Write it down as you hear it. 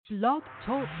Blog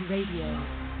Talk Radio.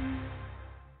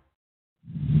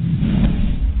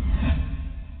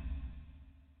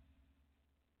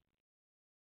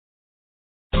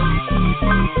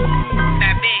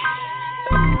 That big.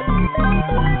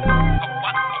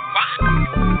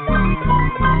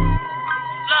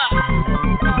 Look.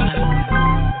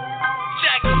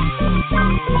 Check it.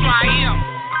 Fly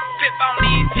Pip on the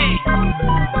ET.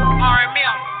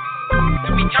 RMM.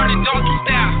 And we turn it doggy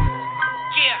style.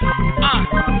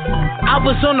 I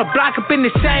was on the block up in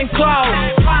the same clothes.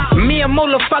 Me and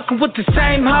Mola fucking with the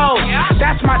same hoe.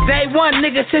 That's my day one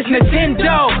nigga since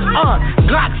Nintendo.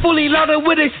 Glock fully loaded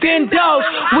with extendos.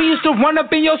 We used to run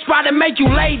up in your spot and make you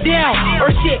lay down.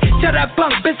 Or shit, tell that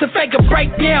punk bitch to fake a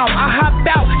breakdown. I hop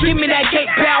out, give me that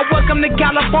cake pal. Welcome to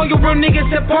California, real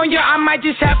niggas upon you. I might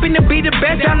just happen to be the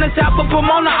best down the south of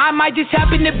Pomona. I might just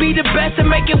happen to be the best and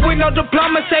make it with no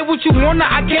diploma. Say what you wanna,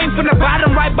 I came from the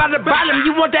bottom, right by the bottom.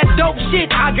 You want that dope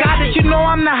shit, I got it. You know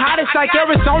I'm the hottest like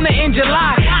Arizona in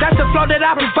July. That's the flow that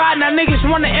I provide, now niggas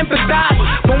wanna empathize.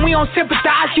 When we don't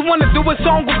sympathize, you wanna do a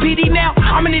song with PD now?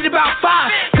 I'ma need about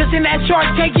 5, cause in that short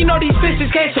take, you know these bitches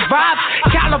can't survive.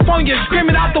 California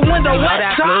screaming out the window,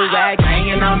 west side. That blue rag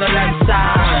hanging on the left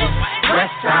side,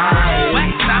 west side.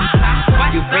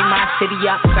 You bring my city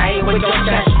up, say with your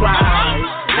chest right,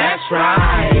 that's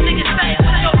right.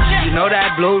 You know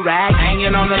that blue rag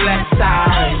hanging on the left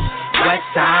side, west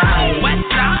side.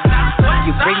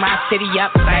 You bring my city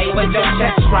up, say with your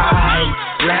chest right,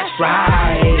 that's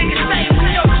right.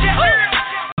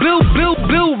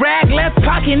 Blue rag, left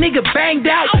pocket, nigga banged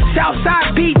out.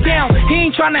 Southside beat down, he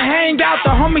ain't tryna hang out.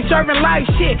 The homie serving life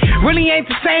shit, really ain't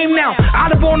the same now.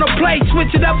 Out of on the plate,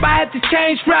 switch it up, I had to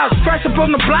change routes. Fresh up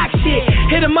on the block shit,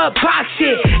 hit him up, pop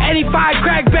shit. 85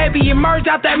 crack baby, emerge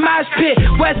out that mosh pit.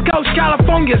 West Coast,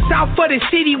 California, south of the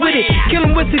city with it. Kill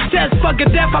him with success, fuck a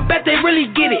death, I bet they really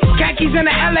get it. Khakis in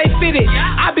the LA fitted,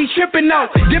 I be tripping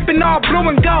though. Dipping all blue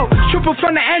and gold, triple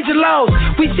from the Angelos.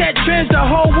 We set trends, the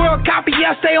whole world copy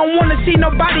us. They don't wanna see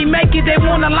nobody make it, they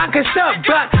wanna lock us up.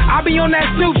 But I be on that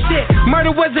Snoop shit,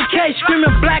 murder was the case.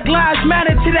 Screaming Black Lives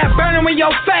Matter to that burning in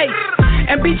your face.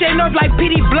 And BJ knows like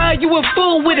PD blood, you a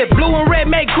fool with it. Blue and red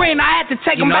make green, I had to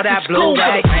take him back to school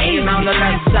with it. Hanging on the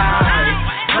left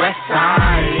side, west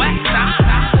side.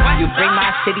 You bring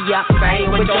my city up, say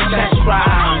with your chest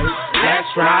right, that's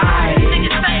right.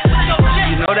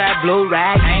 You know that blue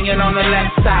rag hanging on the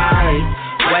left side,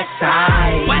 west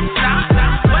side.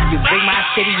 You bring my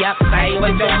city up, say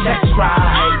with your chest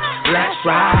right, that's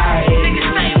right.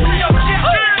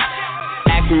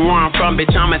 Where I'm from,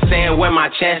 bitch, I'ma say it with my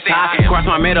chest high. Cross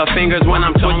my middle fingers when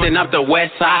I'm twisting up the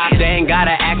west side. They ain't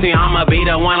gotta ask me, I'ma be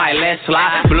the one like let's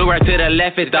slide. Blue right to the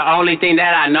left is the only thing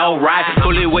that I know right.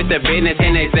 Fully with the business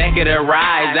and executive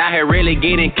rise. Out here really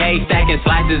getting cake, stacking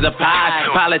slices of pie.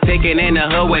 Politicking in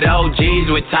the hood with OGs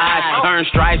with ties. Earn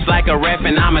stripes like a ref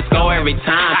and I'ma score every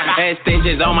time. Head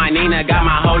stitches on my Nina, got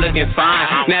my hoe looking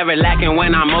fine. Never lacking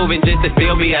when I'm moving just to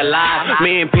still be alive.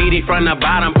 Me and PD from the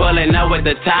bottom pulling up with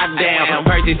the top down.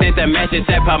 Percy sent a message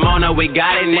at Pomona, we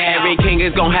got it now. Every king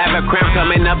is gon' have a crown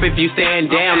coming up if you stand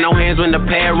down. No hands when the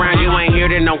pay around, you ain't here,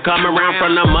 then don't come around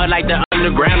from the mud like the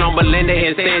underground on Belinda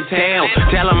in San Town.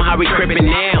 Tell them how we crippin'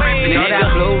 now. You know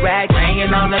that blue rag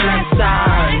hanging on the left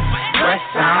side, west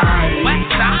side.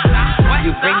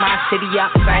 You bring my city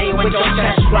up, say with your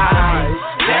chest right,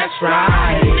 that's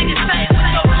right.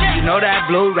 You know that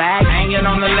blue rag hanging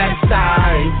on the left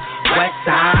side, west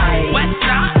side.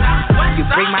 You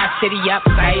bring my city up,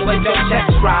 say with your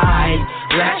chest right,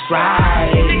 that's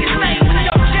right.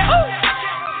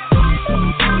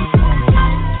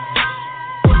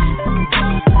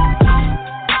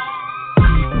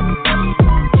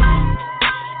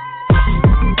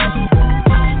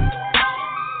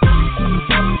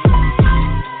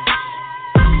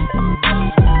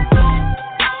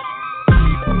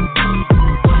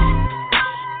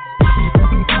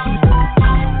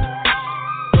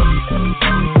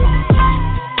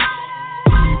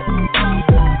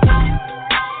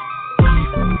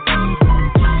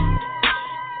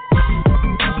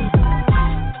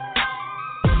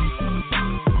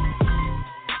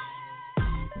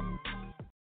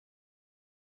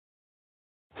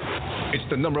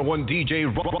 The number one DJ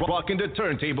rocking the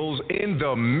turntables in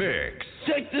the mix.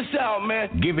 Check this out,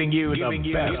 man. Giving you the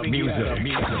best music.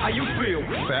 How you feel?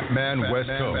 Fat Man West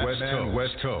Coast. Wake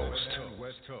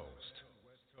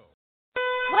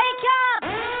up!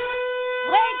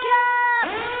 Wake up!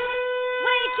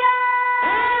 Wake up!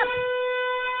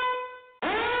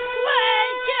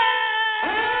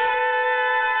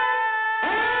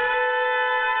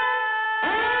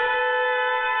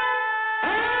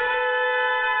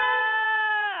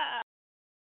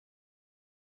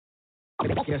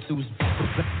 Guess who's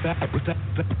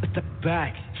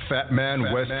back? Fat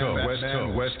Man West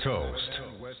Coast.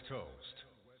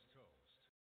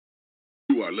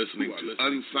 You are listening to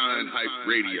Unsigned Hype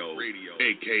Radio,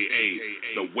 a.k.a.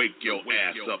 the Wake Your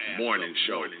Ass Up Morning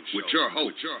Show, with your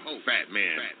host, Fat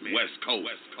Man West Coast,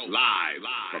 live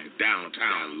from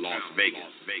downtown Las Vegas.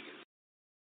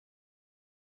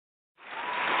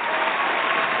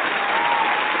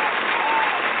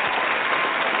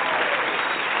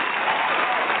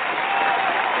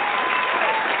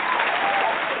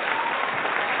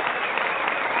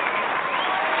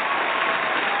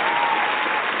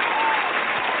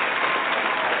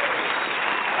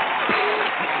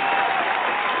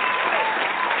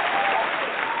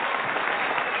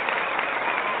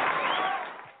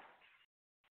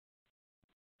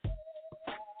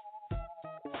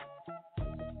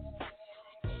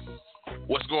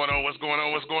 What's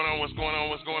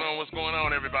going on,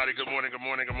 everybody? Good morning.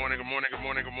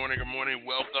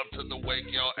 Welcome to the Wake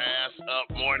Your Ass Up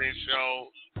Morning Show.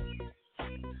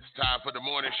 It's time for the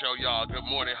morning show, y'all. Good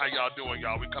morning. How y'all doing,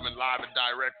 y'all? We coming live and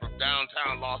direct from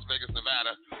downtown Las Vegas,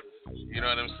 Nevada. You know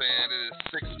what I'm saying? It is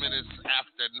 6 minutes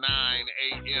after 9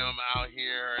 a.m. out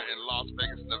here in Las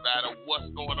Vegas, Nevada. What's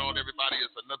going on, everybody?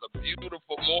 It's another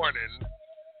beautiful morning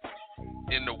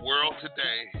in the world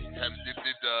today.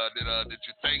 Did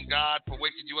you thank God for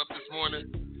waking you up this morning?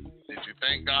 Did you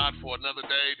thank God for another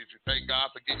day? Did you thank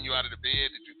God for getting you out of the bed?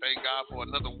 Did you thank God for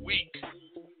another week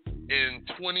in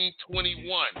 2021?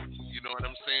 You know what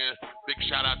I'm saying? Big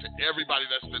shout out to everybody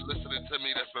that's been listening to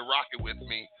me, that's been rocking with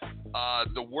me.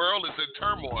 The world is in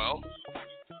turmoil.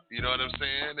 You know what I'm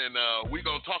saying? And we're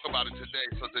going to talk about it today.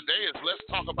 So today is Let's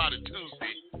Talk About It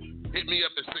Tuesday. Hit me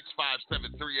up at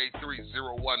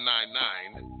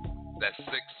 657-383-0199. That's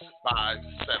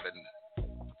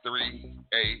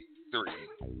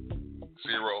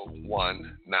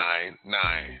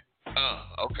 657-383-0199.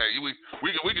 Okay, we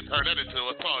can turn that into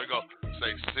a song. We go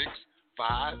say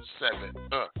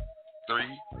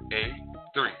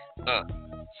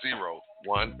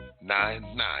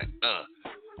 657-383-0199.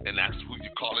 And that's who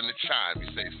you call in the chime. You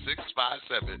say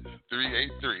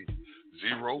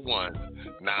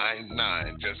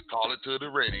 657-383-0199. Just call it to the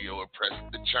radio and press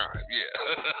the chime.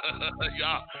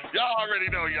 Yeah. y'all already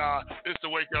know, y'all. It's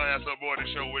the Wake Your Ass Up Morning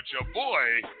Show with your boy,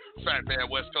 Fat Man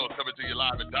West Coast, coming to you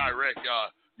live and direct, y'all.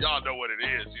 Y'all know what it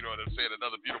is. You know what I'm saying?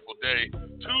 Another beautiful day.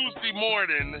 Tuesday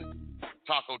morning.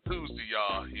 Taco Tuesday,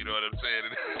 y'all. You know what I'm saying?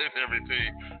 And everything.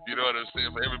 You know what I'm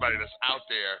saying? For everybody that's out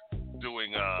there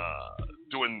doing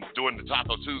the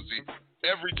Taco Tuesday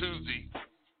every Tuesday.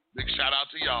 Big shout out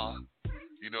to y'all.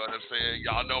 You know what I'm saying?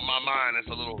 Y'all know my mind is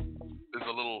a little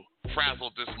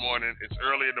frazzled this morning. It's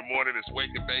early in the morning. It's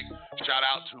wake and bake. Shout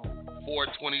out to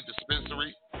 420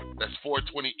 Dispensary. That's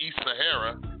 420 East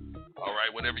Sahara. All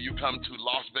right. Whenever you come to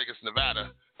Las Vegas,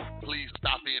 Nevada, please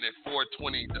stop in at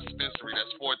 420 Dispensary.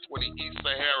 That's 420 East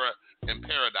Sahara in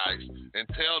Paradise, and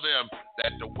tell them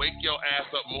that the Wake Your Ass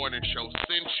Up Morning Show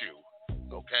sent you.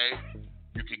 Okay.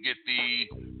 You can get the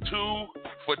 2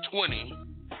 for 20,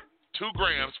 2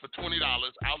 grams for $20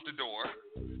 out the door,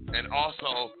 and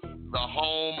also the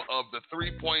home of the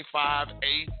 3.58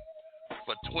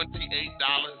 for $28.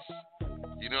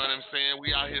 You know what I'm saying?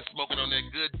 We out here smoking on that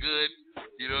good.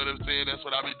 You know what I'm saying? That's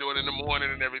what I'll be doing in the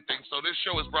morning and everything. So this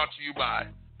show is brought to you by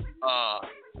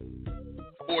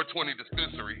 420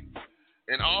 Dispensary.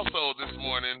 And also this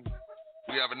morning,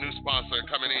 we have a new sponsor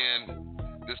coming in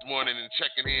this morning and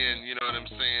checking in, you know what I'm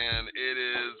saying? It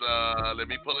is, let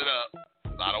me pull it up.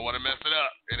 I don't want to mess it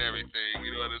up and everything, you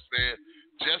know what I'm saying?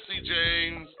 Jesse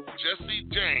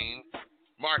Jane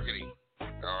Marketing,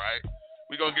 all right?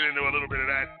 We're going to get into a little bit of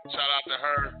that. Shout out to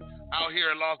her. Out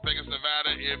here in Las Vegas,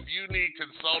 Nevada, if you need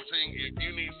consulting, if you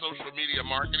need social media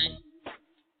marketing,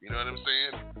 you know what I'm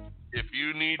saying? If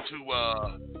you need to,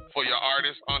 for your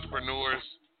artists, entrepreneurs,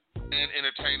 and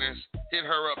entertainers, hit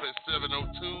her up at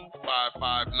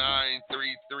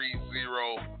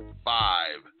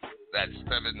 702-559-3305. That's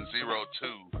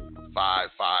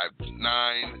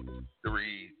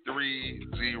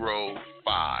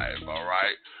 702-559-3305. All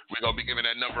right? We're going to be giving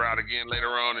that number out again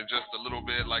later on in just a little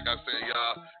bit. Like I said,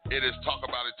 y'all, it is Talk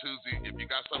About It Tuesday. If you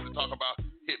got something to talk about,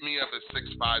 hit me up at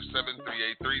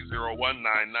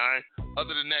 657-383-0199.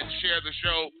 Other than that, share the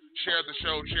show.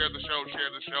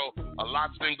 A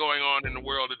lot's been going on in the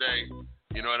world today.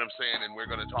 You know what I'm saying? And we're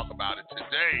going to talk about it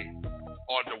today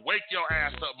on the Wake Your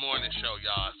Ass Up Morning Show,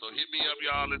 y'all. So hit me up,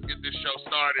 y'all. Let's get this show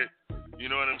started. You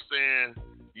know what I'm saying?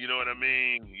 You know what I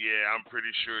mean? Yeah, I'm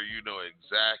pretty sure you know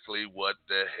exactly what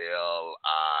the hell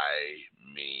I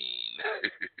mean.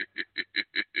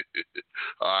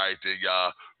 All right, then,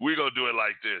 y'all. We're going to do it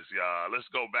like this, y'all. Let's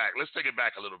go back. Let's take it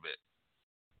back a little bit.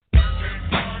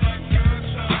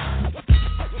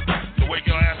 So wake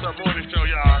your ass up morning show,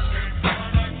 y'all.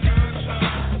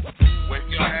 Wake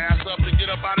your ass up to get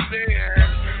up out of bed.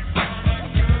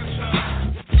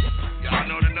 Y'all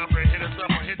know the number. Hit us up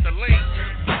or hit the link.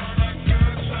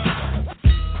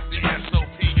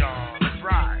 DSOP, y'all. Let's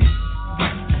ride.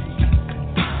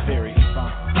 Very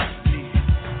fun.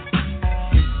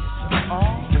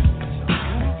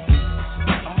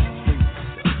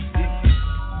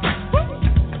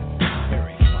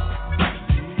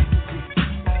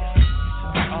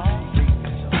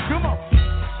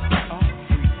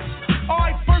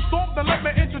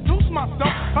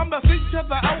 I'm the C to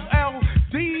the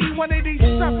LLD 187.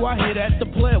 Ooh, I hear that the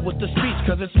player with the speech,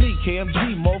 cause it's me,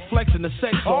 KMG, more flexing the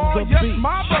sex on the yes, beat.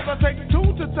 my brother takes two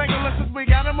to tangle. Since we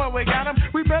got him or we got him,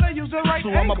 we better use the right So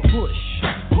angle. I'ma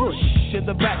push in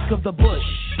the back of the bush,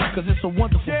 cause it's a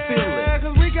wonderful feeling. Yeah,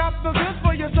 cause we got the this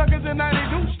for your suckers and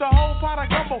 90 deuce, the whole pot of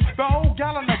gumbo, the whole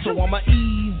gallon of juice. So I'ma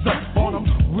ease up on them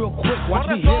real quick, watch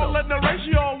me hit all in the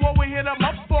ratio of what we hit them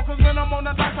up for, cause when I'm on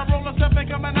the dice, I roll a step and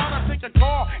coming out, I take a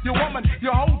car, your woman,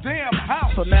 your whole damn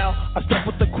house. So now I step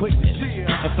with the quickness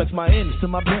and flex my ends to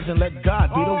my bench and let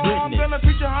God be the witness. I'm gonna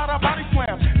teach you how to body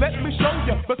slam. Let me show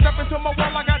you. But step into my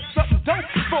wall, I got something dope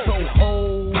for. So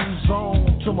hold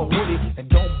on to my woody and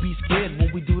don't be scared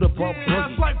when we do the bump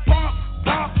boogie. It's like bump,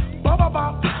 bump, bump, bump,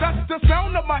 bump. That's the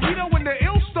sound of my heater when the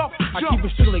ill stuff I jump. keep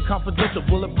it strictly confidential,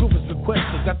 bulletproof is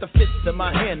requested. Got the fist in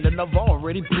my hand and I've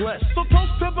already blessed. So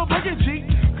toast to the boogie G,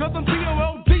 cause I'm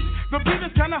COLD. The beat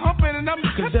is kinda humping and I'm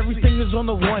cause everything is on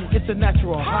the one, it's a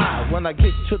natural high. When I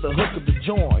get to the hook of the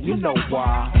joint, you know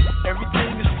why.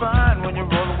 Everything is fine when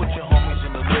you're rolling with your homies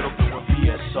in a little bit of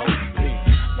VSOP.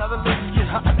 Now the ladies get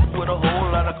hot with a whole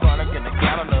lot of chronic and a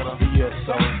gallon of the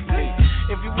VSOP.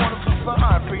 If you want it for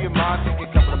fun, free your mind, take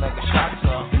a couple of mega shots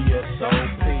of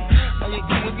VSOP. Now you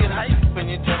can get hype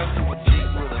and you turn into a G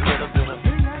with a little bit of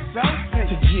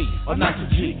to G or not to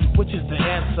G, which is the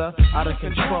answer? Out of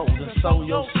control, and so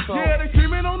your soul. Yeah, they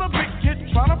screaming on a big kid,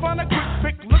 trying to find a quick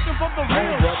pick, looking for the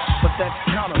real. Hold up, but that's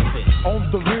counterfeit.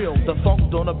 On the real, the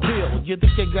funk don't appeal. You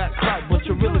think you got clout, but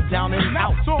you're really down and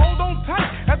out. So hold on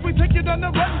tight as we take you down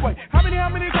the runway. How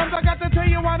many times I got to tell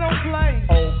you I don't play?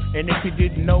 Oh, and if you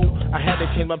didn't know, I had to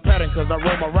change my pattern cause I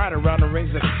roll my ride around the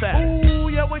rings of Saturn. Ooh,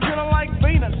 yeah, we're killing like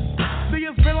Venus. See,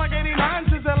 it's been like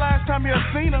 89 since the last time you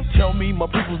seen us. Tell me, my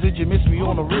peoples, did you miss me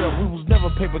on the real? We was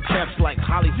never paper champs like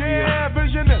Hollyfield. Yeah,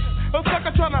 visionist. A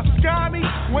sucker trying to sky me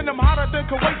when I'm hotter than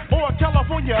Kuwait or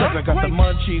California. Cause I got the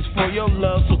munchies for your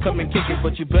love, so come and kick it.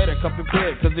 But you better come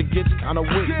prepared, cause it gets kinda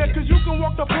wicked. Yeah, cause you can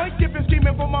walk the plank if you're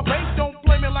scheming for my bank. Don't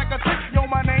play me like a trick, yo,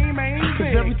 my name ain't cause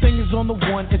big. everything is on the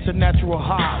one, it's a natural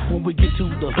high. When we get to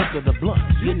the hook of the blunt,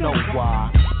 you know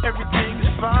why. Everything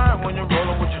is fine when you're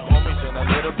rolling with your homies in a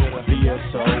little bit of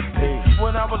VSOP.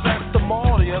 When I was at the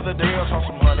mall the other day, I saw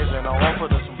some honeys and I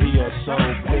offered her some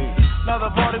VSOP. Now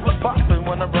the party was popping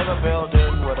when the brother bailed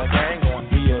in with a gang on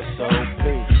VSOP.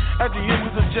 After you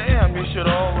use a jam, you should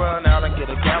all run out and get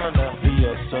a gallon of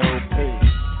VSOP.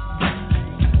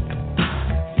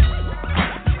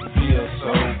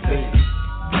 VSOP.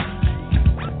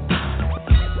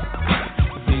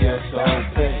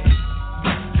 VSOP.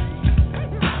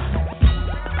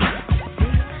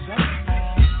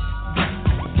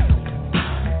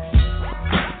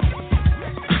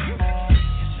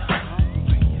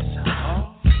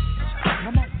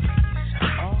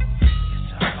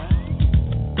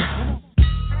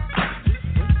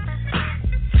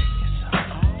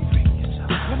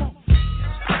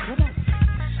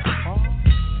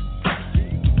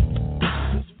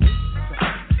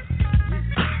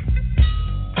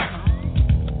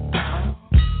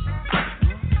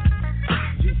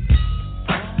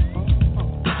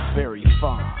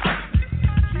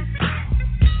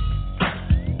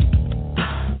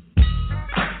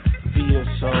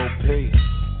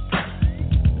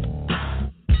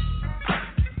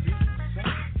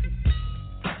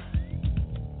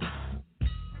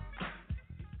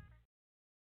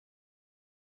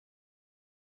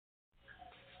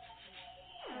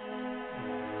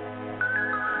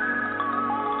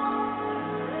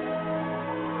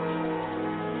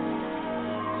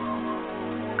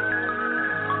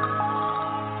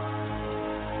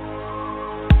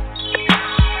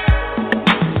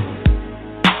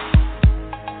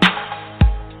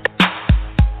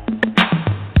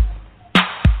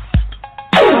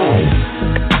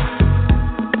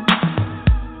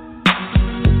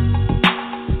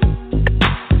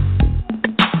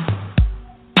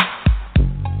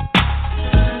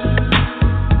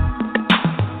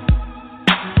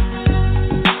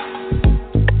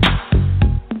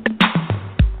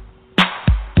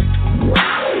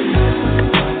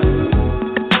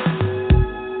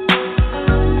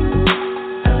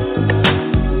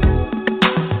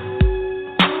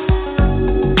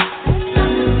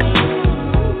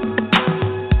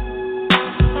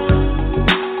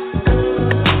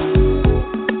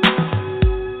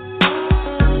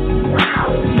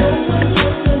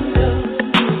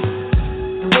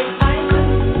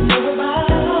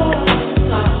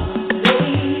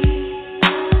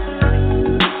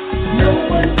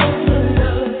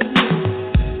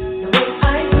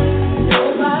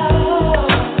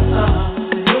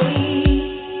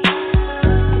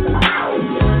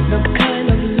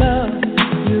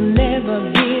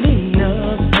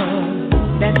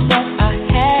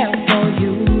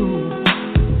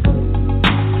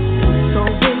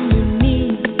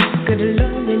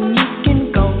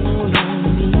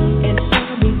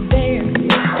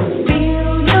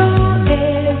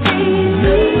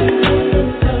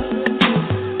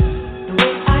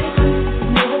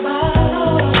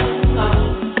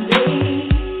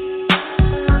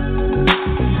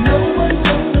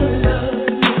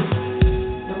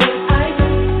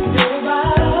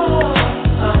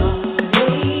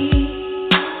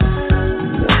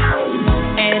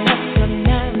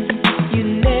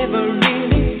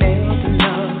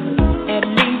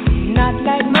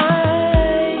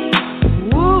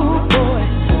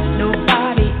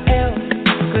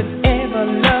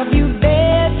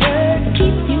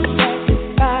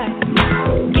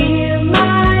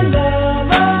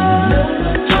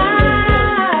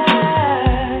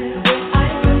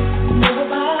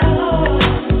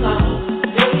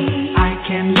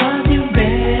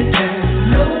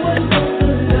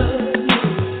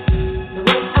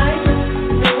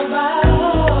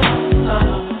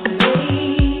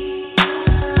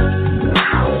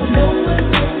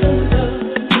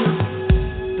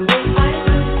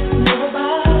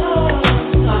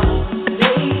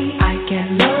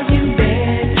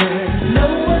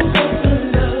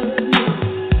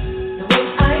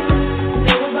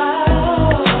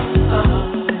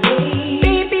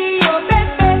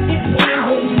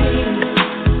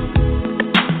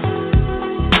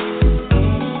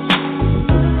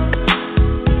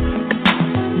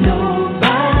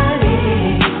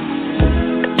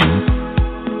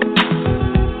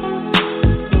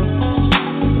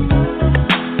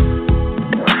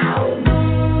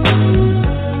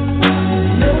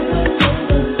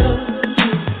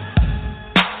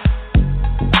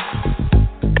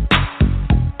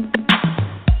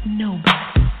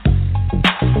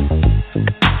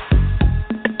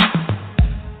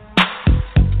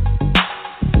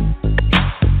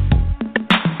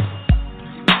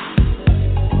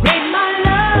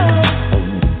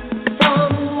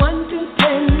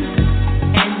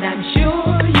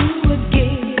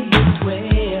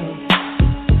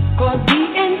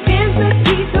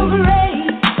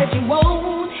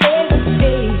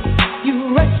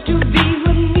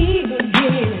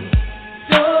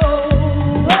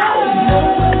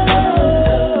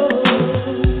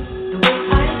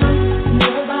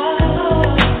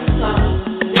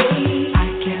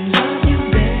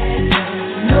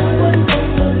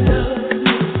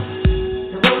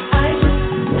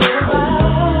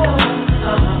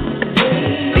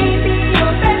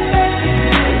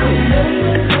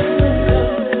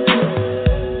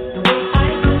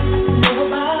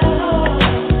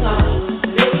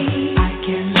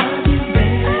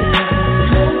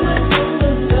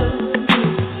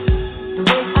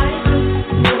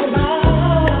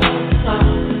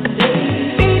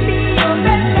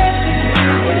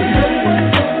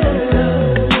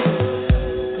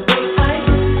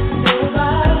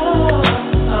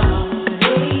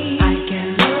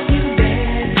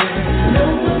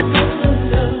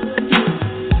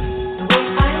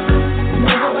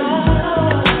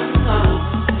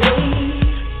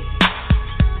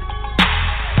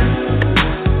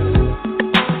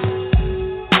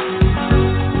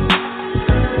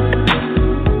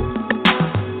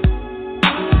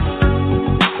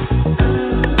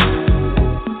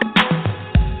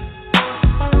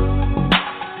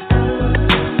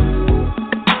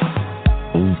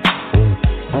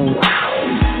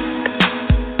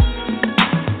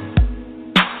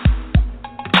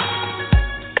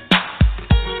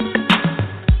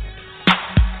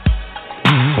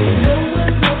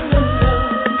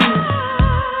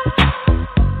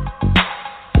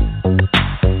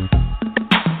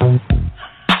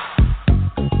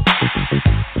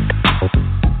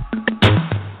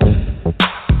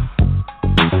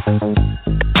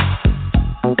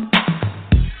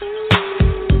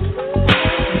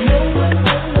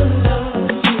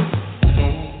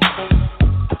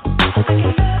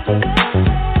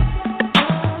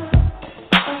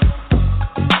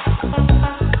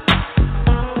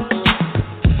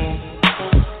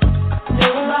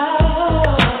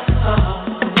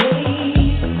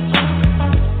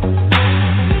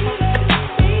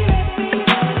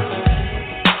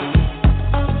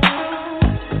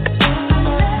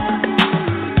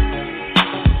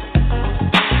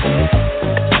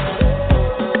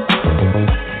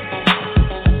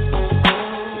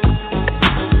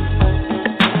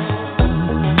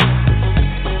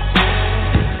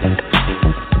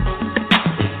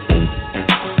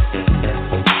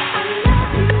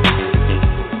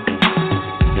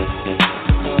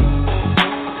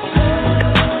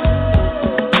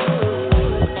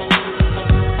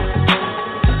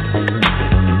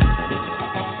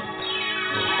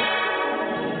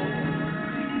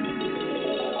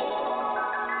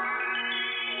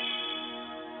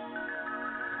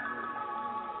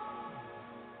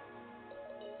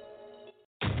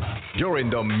 You're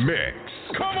in the mix.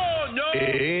 Come on, yo!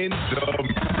 In the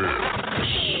mix.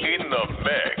 In the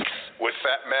mix with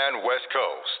Fat Man West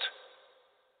Coast.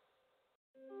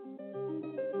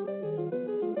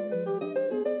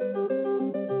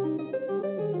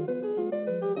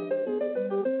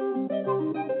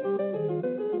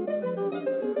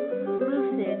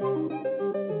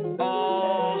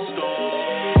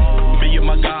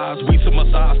 We to my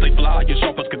sides, stay fly, get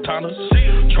sharp as katanas.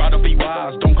 Try to be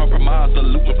wise, don't compromise. The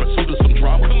loop in pursuit of some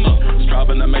drama.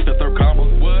 Striving to make the third comma.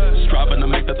 Striving to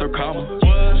make the third comma.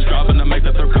 Striving to make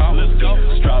the third comma.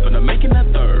 Striving to making that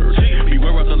third.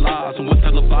 Beware of the lies and what's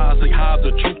televised. They hide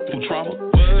the truth through trauma.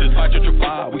 Despite your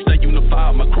divide, we stay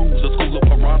unified. My crew's a school of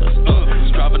piranhas.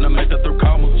 Striving to make the third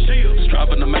comma.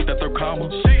 Striving to make that third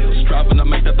comma. Striving to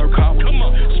make that third comma.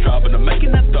 Striving to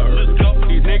making that third.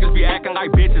 These niggas be acting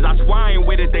like bitches. I swear I ain't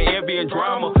with it. They envy and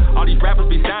drama. All these rappers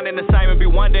be sounding the same and be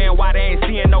wondering why they ain't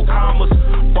seeing no commas.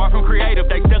 Far from creative,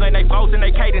 they still in they flows and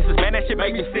they cadences. Man, that shit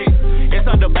make me sick. It's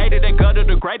undebated, they gutter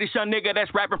the greatest young nigga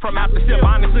that's rapping from out the sip.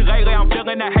 Honestly, lately I'm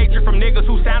feeling that hatred from niggas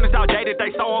who sound is outdated.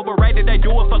 They so overrated, they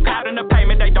do it for clout and the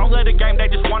payment. They don't love the game,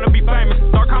 they just wanna be famous.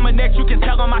 Third comma next, you can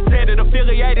tell them I said it.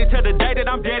 Affiliated to the day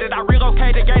that I'm dead. I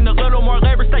relocated, gained a little more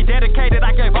leverage, stay dedicated.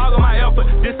 I gave all of my effort.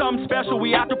 This something special,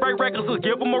 we out to break records. Let's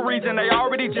give them a reason. They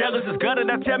already jealous, it's gutter.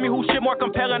 Now tell me who shit more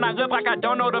compelling. I live like I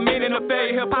don't know the meaning of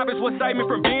failure. Hip hop is what saved me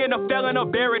from being a felon or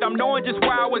buried. I'm knowing just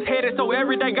where I was headed, so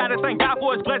every day gotta thank God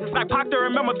for his blessings. Like Pac to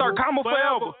remember third comma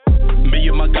forever. Me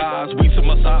and my guys, we to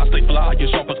my sides, stay fly, get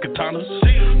sharp as katanas.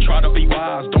 Try to be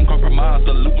wise, don't compromise.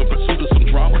 The loop in pursuit of some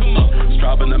drama.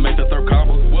 Striving to make the third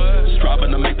comma.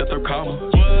 Striving to make the third comma.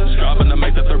 Striving to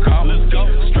make the third comma.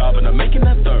 Striving to making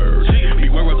that third.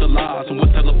 Beware of the lies and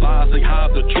what's televised. They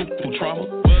hide the truth through trauma.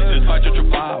 Despite your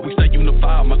divide, we stay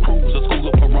unified. My crew's a school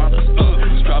of piranhas.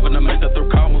 Striving to make the third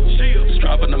comma.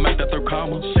 Striving to make that third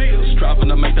comma. Striving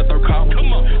to make that third comma.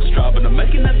 Striving to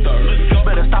making that third.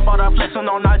 Better stop all that flexing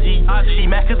on IG. She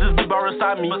mad cause this big bar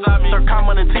beside me. Third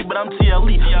comma to T, but I'm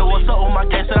TLE. Know what's up with my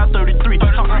gang, said I'm 33.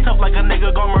 Talking tough like a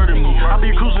nigga gon' murder me. I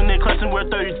be cruising in clutch and we're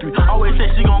 33. Always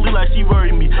say she gon' leave like she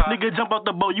worried me. Nigga jump out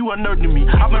the boat, you a nerd to me.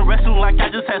 I've been wrestling like I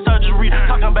just had surgery.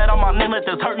 Talking bad on my name like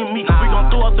that's hurting me. We gon'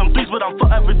 throw up them threes, but I'm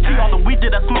forever G. All the weed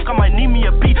that I smoke, I might need me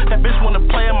a P. That bitch wanna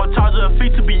play, I'ma charge her a fee.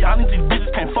 To be honest, these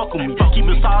bitches can't fuck with me. Keep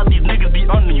it solid, these niggas be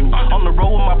under you. On the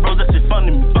road with my bros, that's just fun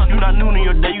to me. You not new in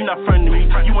your day, you not friend to me.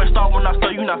 You ain't star when I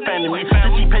start, you not fan to me.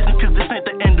 Just keep patient cause this ain't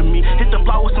the end of me. Hit the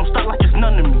block with some stuff like it's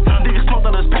none to me. Niggas smoke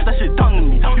out his past, that shit done to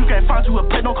me. You can't find you a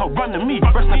play, don't come run to me.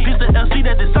 Rest in peace to LC,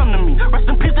 that did something to me. Rest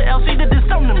in peace to LC, that did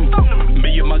something to me.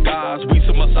 Me and my guys, we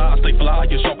to my sides, stay fly,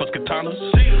 get sharp as katanas.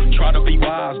 Try to be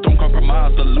wise, don't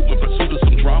compromise. The loop in pursuit of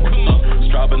some drama.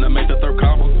 Striving to make the third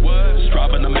comma.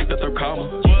 Striving to make the third comma.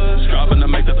 Striving to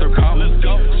make the third comma.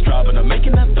 Striving to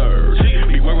making that third.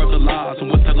 Beware of the lies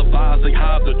and what's televised. They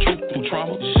hide the truth through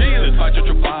trauma. Despite your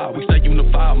divide, we stay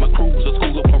unified. My crew's a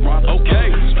school of piranhas. Okay.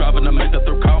 Striving to make the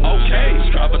third comma. Okay.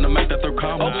 Striving to make the third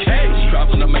comma. Okay.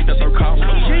 Striving to make the third comma.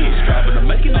 Striving to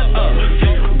making that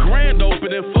third. Grand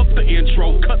opening, fuck the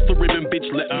intro. Cut the ribbon, bitch,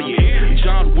 let me in.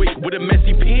 John Wick with a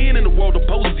messy pen in the world of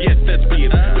poses, yes, that's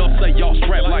being. Y'all say y'all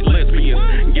strapped like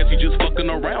lesbians. Guess you just fucking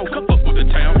around, come up with the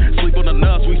town. Sleep on the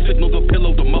nuts, we signal the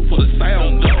pillow to muffle the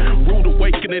sound. Rude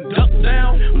awakening, duck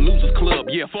down. Losers club,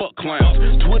 yeah, fuck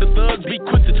clowns. Twitter thugs be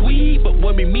quick to tweet, but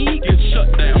when we meet, get shut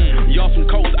down. Y'all some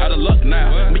coast out of luck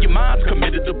now. Me your mind's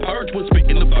committed to purge when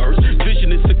spitting the birds.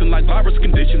 Vision is sickening like virus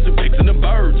conditions and pigs and the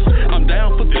birds. I'm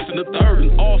down for this and the third,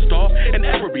 an all-star, and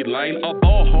ever be lane. I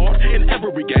ball hard in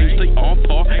every game, stay on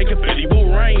par, and confetti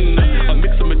will rain. A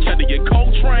mix of machete and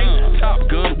Coltrane, Top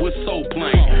Gun with soul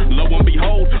plane. Lo and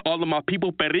behold, all of my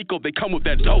people, Perico, they come with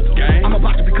that dope gang. I'm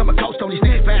about to become a ghost on these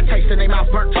niggas, bad taste in their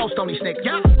mouth, burnt toast on these niggas.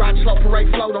 Yeah. Ride slow,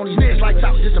 parade float on these niggas, lights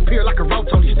out, disappear like a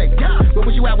roach on these niggas. Yeah. Where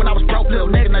was you at when I was broke,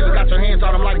 little nigga? Now you got your hands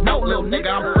on them like no, little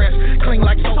nigga. I'm fresh, clean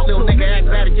like soap, little nigga. Act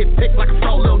bad and get picked like a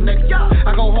fro, little nigga. Yeah.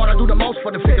 I go hard, I do the most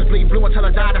for the figures, bleed blue until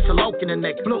I die. That's a loke in the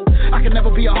neck. Blue, I can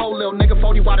never be a whole little nigga.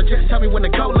 40 water, just tell me when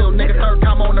to go, little nigga. Third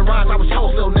time on the rise, I was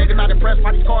toast, little nigga. Not impressed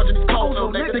by these cars and these cold,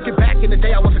 little nigga. Thinking back in the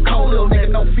day, I was a cold little nigga.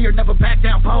 No fear, never back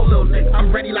down, pole, little nigga.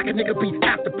 I'm ready like a nigga beat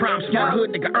after prime. Smart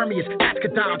hood nigga, Ermias,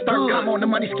 Ascadon. Third time on the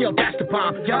money scale, that's the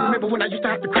bomb. I remember when I used to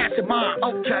have to crash at mom.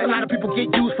 Okay. A lot of people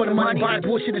get used for the money, buying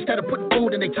bullshit instead of putting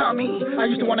food in their tummy. I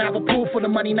used to want to have a pool for the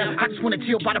money, now I just want to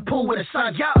chill by the pool with the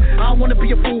sun. I don't want to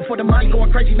be a fool for the money,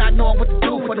 going crazy, not knowing what to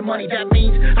do for the money. That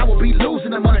means I will be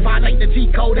losing the money, violating the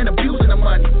G code and abusing the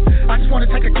money. I just want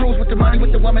to take a cruise with the money,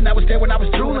 with the woman that was there when I was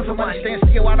drooling for money. Stand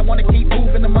still, I don't want to keep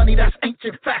moving the money. That's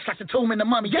ancient facts, like the tomb and the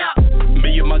mummy. Yeah.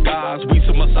 Me and my guys, we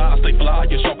some size, stay fly,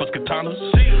 as sharp as katanas.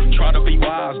 Try to be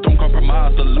wise, don't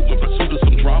compromise, the loop in pursuit of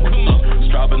some drama.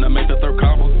 Striving to make the third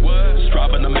comma.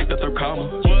 Striving to make the third comma.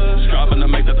 Striving to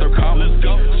make the third comma.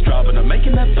 Striving to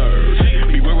making that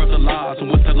third. Beware of the lies and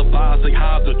what's televised, they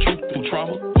hide the truth through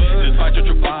trauma. Despite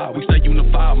gentrified, we stay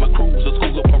unified. My crew's a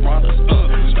school of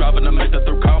piranhas. Striving to make the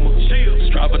third comma.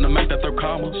 Striving to make that third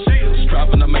comma.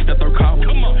 Striving to make that third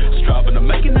comma. Striving to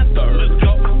making that third.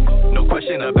 No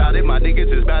question about it, my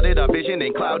niggas is about it, our vision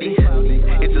ain't cloudy.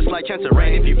 It's a slight chance of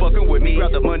rain, if you fucking with me,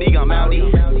 grab the money, I'm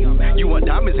outie. You want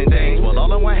diamonds and things, well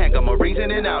all on one hand got my rings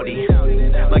and an Audi.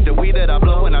 Like the weed that I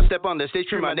blow when I step on the stage,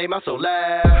 treat my name out so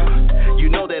loud. You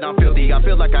know that I'm filthy, I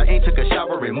feel like I ain't took a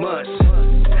shower in months.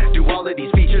 Do all of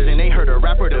these features and ain't heard a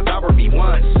rapper devour me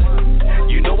once.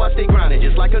 You know I stay grinding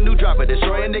just like a new dropper,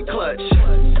 destroying the clutch.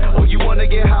 Oh, you wanna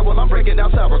get high? Well, I'm breaking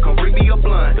down sour, come bring me a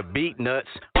blunt. The beat nuts,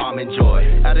 almond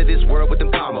joy, out of this world with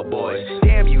them comma boys.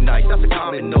 Damn you nice, that's a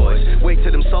common noise. Wait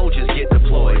till them soldiers get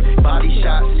deployed. Body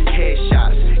shots, head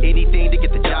shots, anything to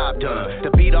get the job done.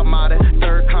 The beat armada,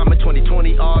 third comma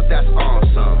 2020, oh, that's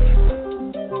awesome.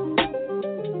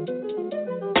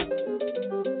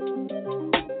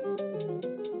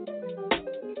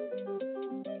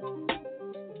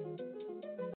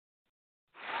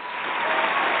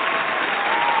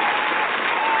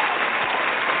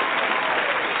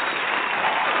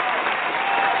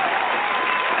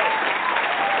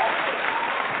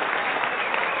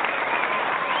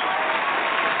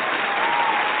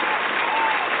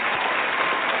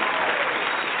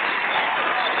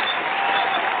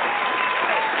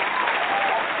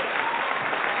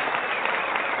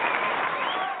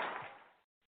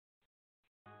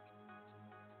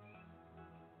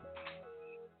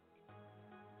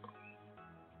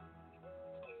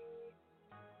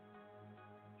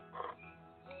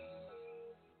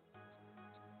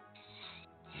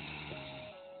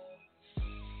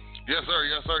 Yes, sir.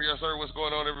 Yes, sir. Yes, sir. What's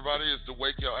going on, everybody? It's the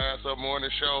Wake Your Ass Up Morning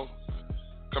Show.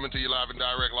 Coming to you live and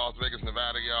direct, Las Vegas,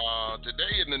 Nevada, y'all.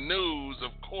 Today in the news,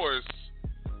 of course,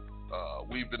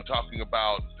 we've been talking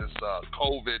about this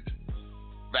COVID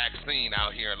vaccine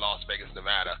out here in Las Vegas,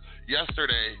 Nevada.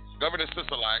 Yesterday, Governor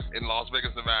Sisolak in Las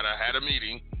Vegas, Nevada had a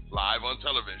meeting live on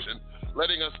television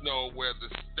letting us know where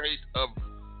the state of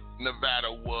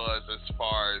Nevada was as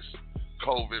far as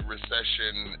COVID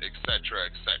recession, et cetera,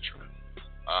 et cetera.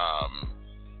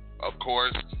 Of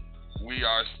course, we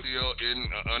are still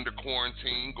under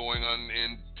quarantine going on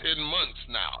in 10 months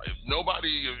now. If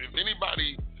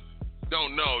anybody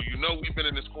don't know, you know we've been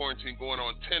in this quarantine going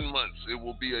on 10 months. It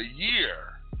will be a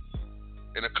year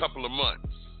in a couple of months,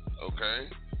 okay,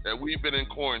 that we've been in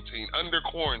quarantine, under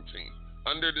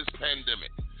this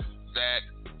pandemic that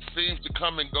seems to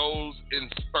come and goes in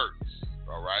spurts,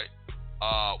 all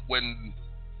right? When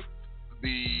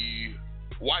the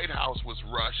White House was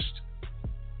rushed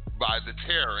by the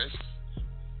terrorists.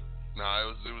 Now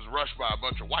it was rushed by a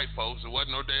bunch of white folks. It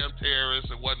wasn't no damn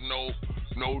terrorists. It wasn't no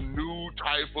new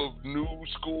type of new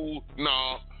school.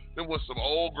 No, it was some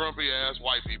old grumpy ass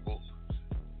white people,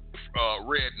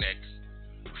 rednecks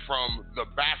from the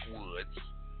backwoods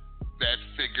that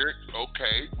figured,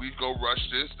 okay, we go rush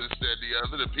this, that, the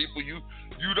other. The people you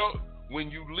don't, when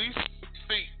you least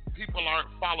think people aren't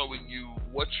following you,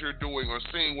 what you're doing or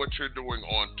seeing what you're doing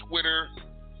on Twitter,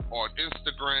 on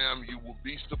Instagram, you will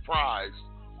be surprised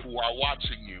who are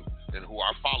watching you and who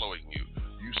are following you.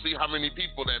 You see how many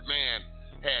people that man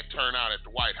had turn out at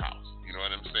the White House. You know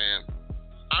what I'm saying?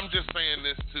 I'm just saying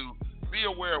this to be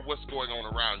aware of what's going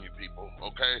on around you people,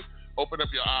 okay? Open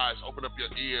up your eyes, open up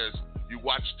your ears. You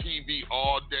watch TV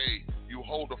all day. You you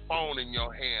hold a phone in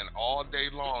your hand all day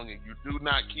long and you do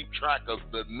not keep track of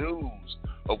the news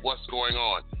of what's going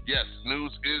on. Yes,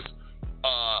 news is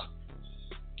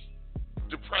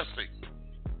depressing.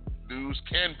 News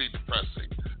can be depressing.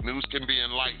 News can be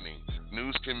enlightening.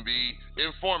 News can be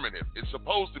informative. It's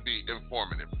supposed to be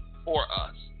informative for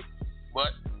us. But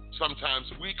sometimes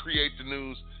we create the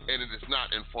news and it is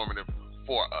not informative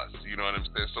for us. You know what I'm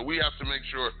saying? So we have to make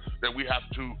sure that we have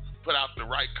to put out the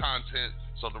right content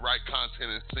so the right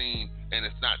content is seen and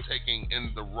it's not taken in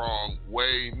the wrong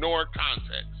way nor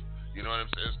context. You know what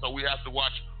I'm saying? So we have to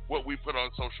watch what we put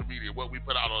on social media, what we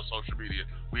put out on social media.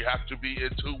 We have to be in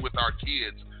tune with our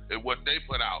kids and what they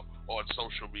put out on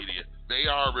social media. They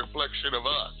are a reflection of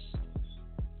us.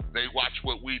 They watch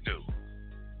what we do.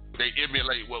 They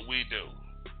emulate what we do.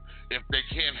 If they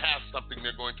can't have something,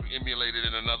 they're going to emulate it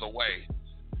in another way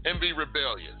and be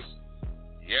rebellious.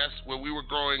 Yes, when we were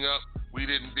growing up, we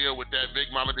didn't deal with that.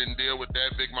 Big Mama didn't deal with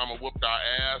that. Big Mama whooped our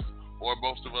ass, or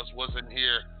most of us wasn't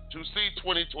here to see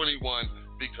 2021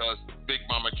 because Big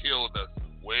Mama killed us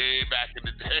way back in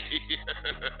the day.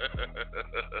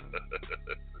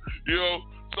 You know,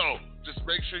 so just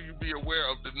make sure you be aware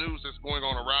of the news that's going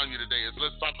on around you today.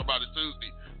 Let's talk about it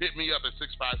Tuesday. Hit me up at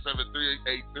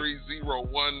 657-383-0199.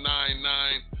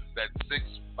 That's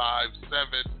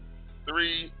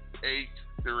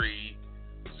 657-383-0199.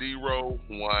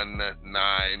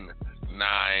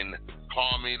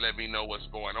 Call me, let me know what's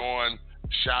going on.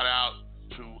 Shout out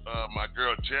to my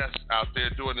girl Jess out there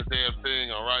doing the damn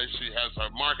thing. All right, she has her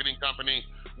marketing company.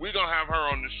 We're gonna have her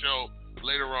on the show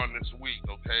later on this week,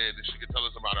 okay? And she can tell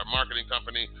us about her marketing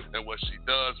company and what she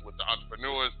does with the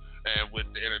entrepreneurs and with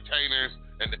the entertainers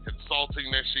and the consulting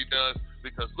that she does.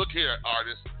 Because look here,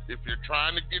 artists, if you're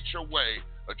trying to get your way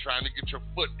or trying to get your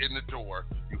foot in the door,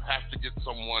 you have to get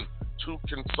someone to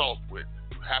consult with.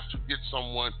 You have to get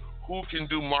someone who can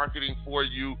do marketing for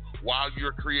you while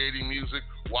you're creating music,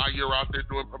 while you're out there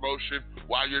doing promotion,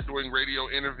 while you're doing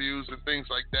radio interviews and things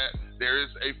like that. There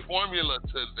is a formula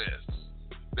to this.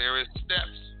 There is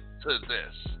steps to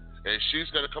this. And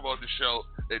she's going to come on the show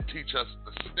and teach us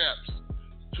the steps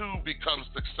to become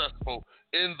successful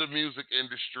in the music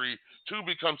industry, to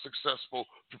become successful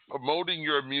promoting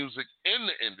your music in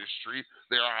the industry.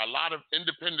 There are a lot of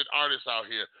independent artists out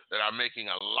here that are making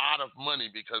a lot of money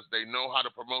because they know how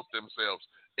to promote themselves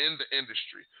in the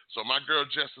industry. So my girl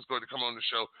Jess is going to come on the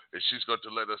show and she's going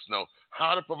to let us know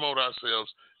how to promote ourselves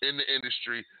in the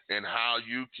industry and how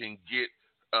you can get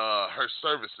her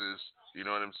services, you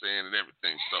know what I'm saying, and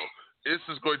everything. So this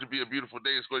is going to be a beautiful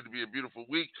day. It's going to be a beautiful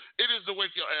week. It is the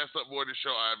Wake Your Ass Up Morning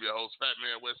Show. I'm your host, Fat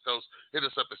Man West Coast. Hit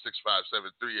us up at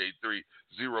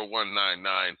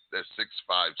 657-383-0199. That's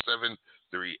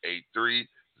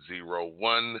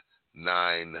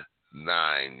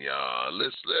 657-383-0199, y'all.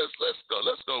 Let's go.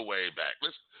 Let's go way back.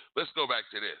 Let's go back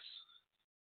to this.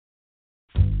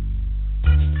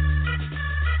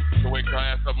 The Wake Your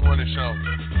Ass Up Morning Show.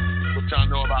 What y'all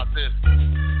know about this?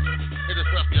 Hit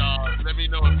us up, y'all. Let me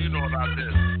know if you know about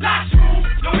this. Not true.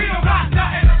 No, we don't got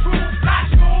nothing to prove. Not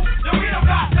true. No, we don't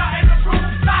got nothing to prove.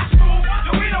 Not true.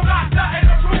 No, we don't got nothing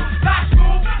to prove. Not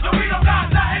true. No, we don't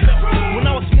got nothing to prove. When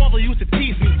I was small, they used to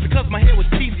tease me because my hair was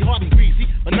cheesy, hard and greasy.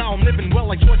 But now I'm living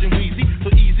well like George and Wheezy. So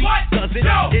easy, what? Does it?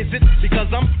 No. Is it because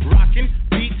I'm rocking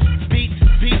beats?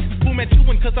 Boom at you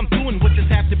cause I'm doing what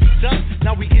just have to be done.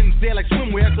 Now we in there like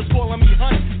swimwear, cause calling me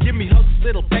hun. Give me hugs,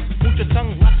 little peck, move your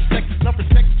tongue, lots of sex. Enough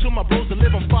respect to my bros that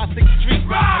live on 5th Street.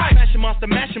 Right. Fashion monster,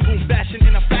 mashing, boom, fashion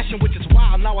in a fashion which is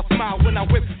wild. Now I smile when I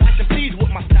whip fashion, please with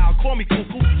my style. Call me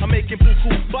cuckoo, I'm making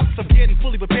buku bucks. I'm getting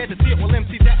fully prepared to see it. Well,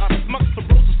 MCs that are smucks, the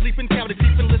bros are sleeping, cavity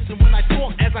sleeping. Listen when I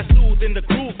talk as I soothe in the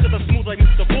groove, cause I'm smooth like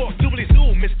Mr. Borg. Doobly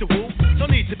zoo, Mr. Woo. No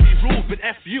need to be rude, but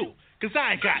F you. Cause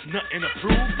I ain't got nothing to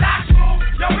prove. Not true.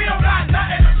 No, we don't got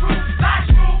nothing to prove. Not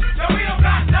true. No, we don't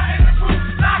got nothing to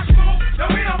prove. Not true. No,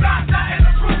 we don't got nothing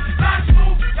to prove. Not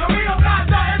true. No, we don't got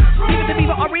nothing to prove. Even the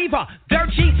Viva Arriva,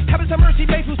 dirt cheap, heavens of mercy,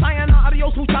 baby, sayana,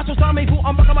 adios, muchachos, dame, who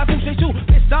I'm bucking my boots, too.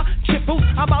 Mr. Chippo,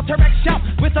 I'm about to wreck shop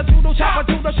with a doodle chop, a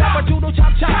doodle chop, a doodle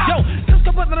chop, chop. Yo, just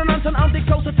go put the nonsense, I'm dig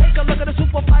closer, take a look at the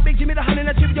super fly, big Jimmy, the honey,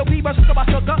 the chip, yo, Bieber, sugar, by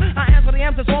sugar. I answer the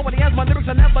answers, all what the answers, my lyrics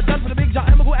are never done for the big John,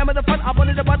 Emma, who am in the front, I'm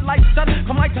under the Bud Light stud,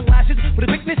 come like tongue lashes, with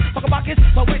a bigness, fuck a bucket,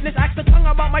 my witness, ask the tongue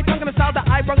about my tongue and the style that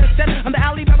I brung instead. I'm the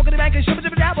alley, Pepper, bank, and shibba,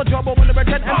 dabble, trouble, when the red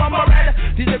and bumper red.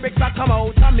 These lyrics are come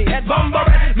out, Tommy, and bumper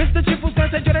red. Mr. Chip was gonna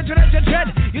say, dread.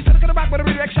 You said it's gonna rock with a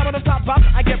redirect shot on the top box.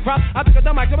 I get props, I pick up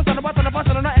the mic, I'm a son of a bus,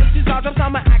 on the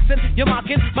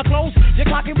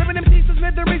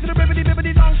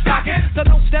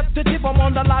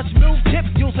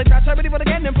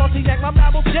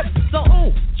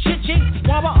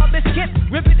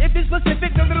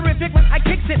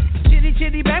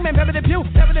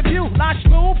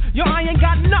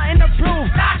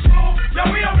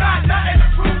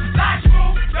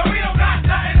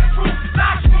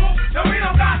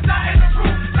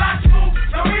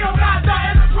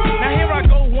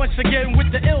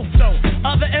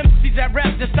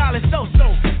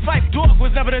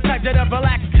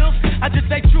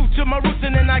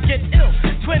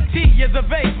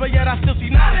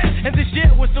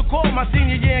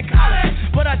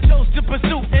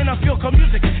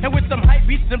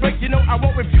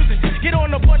refusing. Get on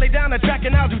the board, lay down the track,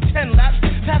 and I'll do 10 laps.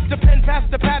 Pass the pen, pass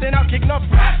the pad, and I'll kick enough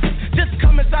raps. Just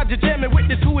come inside the jam and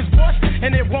witness who is boss.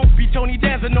 And it won't be Tony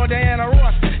Danza nor Diana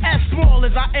Ross. As small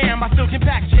as I am, I still can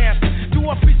pack jams. Do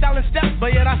a freestyling step,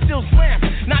 but yet I still slam.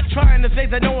 Not trying to say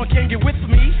that no one can get with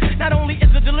me. Not only is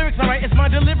it the lyrics alright, it's my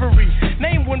delivery.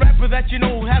 Name one rapper that you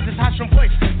know who has this hot from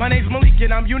place. My name's Malik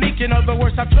and I'm unique, in other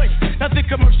words, I've choice. Nothing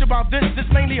commercial about this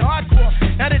mainly hardcore.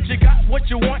 Now that you got what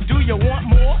you want, do you want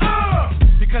more?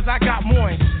 Because I got more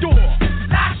in store.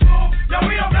 Last move, yo,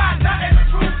 we don't got nothing to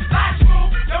prove. Last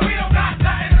move, yo, we don't got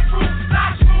nothing to prove.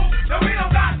 Last move, yo, we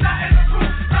don't got nothing to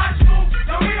prove. Last move,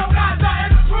 yo, we don't got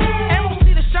nothing to prove. And we'll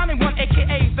see the shining one,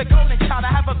 aka the golden child.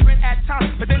 I have a grin at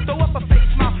times, but then throw up a fake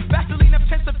smile. Vaseline of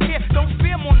intensive care, don't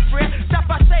fear more prayer. Stop,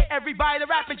 I say, everybody, the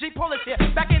rapping G Paul is here.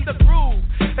 Back in the groove,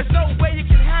 there's no way you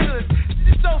can handle it.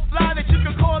 It's so fly that you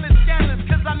can call it scandalous.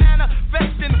 Cause I'm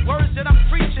manifesting words that I'm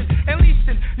preaching. And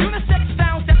leasing unisex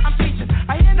sounds that I'm teaching.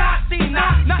 I hear not, see,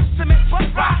 not cement, but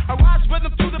rock. I rise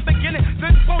rhythm to the beginning,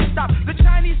 then won't stop. The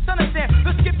Chinese son of Sam,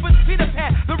 the skipper's Peter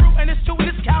Pan. The root and his tune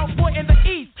is cowboy in the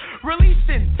east.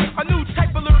 Releasing a new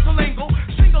type of lyrical lingo.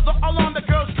 Shingles are all on the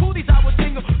girls' cooties, I would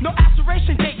tingle. No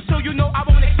aspiration date, so you know I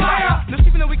won't expire. No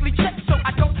receiving a weekly check, so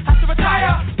I don't have to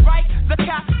retire. Right, the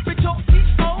capital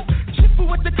P.O. Chipper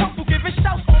with the couple, giving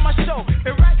shouts on my show.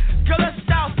 Irregular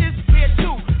styles is here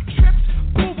too. Trip,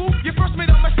 boo boo, you first made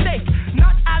a mistake.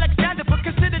 Not Alexander, but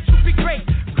considered to be great.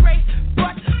 Great,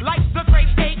 but like the great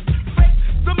eight. Break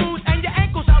the moves and your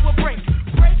ankles I will break.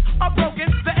 Break are broken,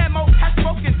 the MO has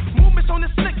spoken. Movements on the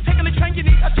slick, taking the train, you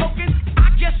need a token. I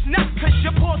guess not, cause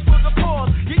your pause for the pause.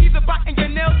 You either biting your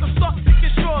nails or start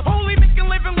picking straws. Holy making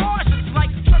living large, it's like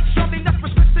truck shoving, that's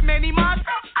respecting many minds.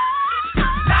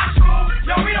 Last move,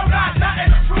 yo, we don't got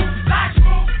nothing to prove. Last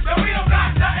move, yo, we don't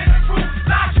got nothing to prove.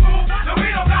 Last move, yo, we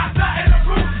don't got nothing to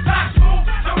prove. Last move,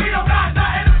 yo, we don't got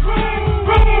nothing to prove.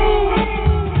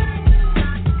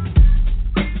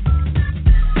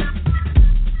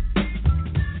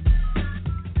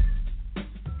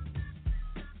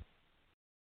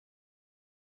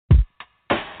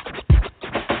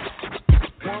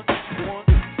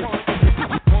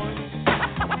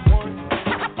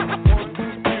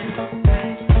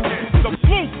 The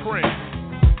blueprint.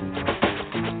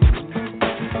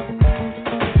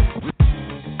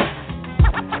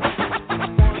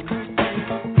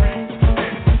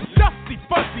 Dusty,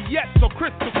 fuzzy, yet so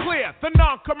crystal clear. The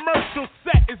non-commercial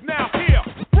set is now here.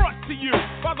 Brought to you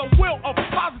by the will of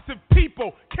positive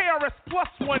people. KRS plus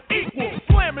one equals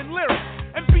slamming lyrics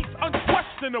and beats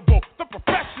unquestionable. The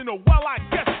professional, well, I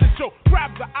guess that you'll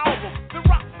grab the album that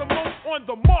rocks the most on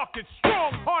the market.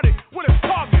 Strong-hearted with a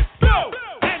target. Bill!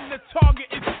 And the target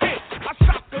is hit. I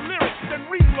shot the lyrics, then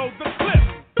reload the clip.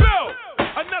 Bill!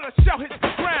 Another shell hits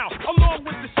the ground. Along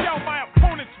with the shell, my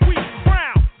opponent's weak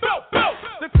crown. Bill!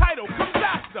 The title comes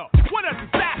after. What a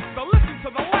disaster. Listen to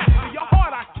the laughter. Your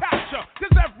heart I capture.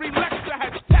 Cause every lecture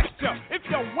has texture. If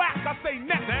you're whack, I say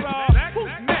next. Who's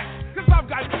next? Cause I've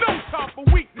got no time for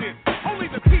weakness. Only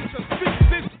the teacher speaks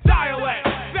this dialect.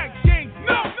 That gains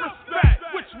no respect.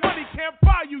 Which money can't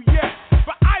buy you yet.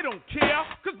 But I don't care.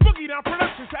 Cause Boogie Down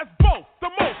Productions has both. The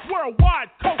most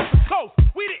worldwide, coast to coast.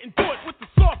 We didn't do it with the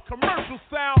soft commercial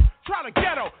sound. Try to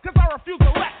ghetto. Cause I refuse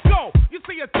to let go. You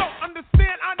see, you don't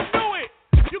understand. I knew it.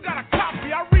 You got a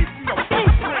copy. I read from the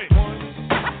blueprint.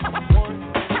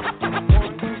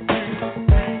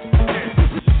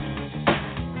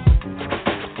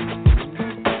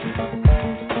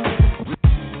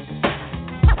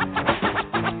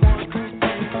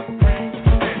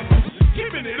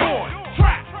 Keeping it on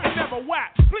track and never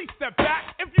whack. Please step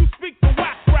back if you speak the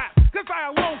whack rap. Cause I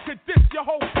alone could diss your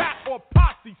whole pack or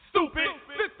posse. Stupid.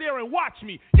 Sit there and watch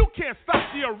me. You can't stop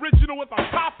the original with a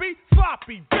copy.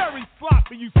 Sloppy, very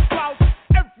sloppy, you slouch.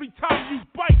 Every time you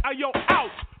bite, I yell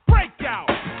ouch. Break out.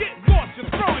 Get lost, your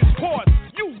throat is hoarse.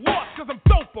 You lost cause I'm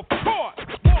dope, of course. 1,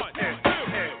 2,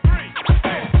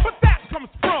 3. But that comes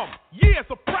from years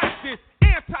of practice.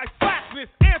 Anti-slackness,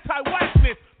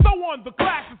 anti-whackness. Throw on the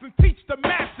glasses and teach the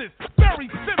masses. Very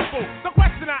simple. The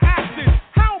question I ask is,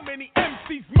 how many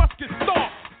MCs must get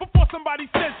stomped before somebody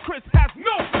says Chris has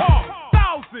no calm?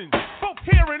 Thousands, both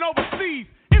here and overseas.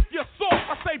 If you're soft,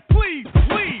 I say please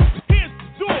leave. Here's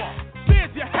the door.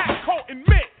 There's your hat, coat, and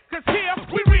mitt. Cause here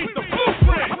we read the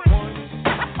blueprint.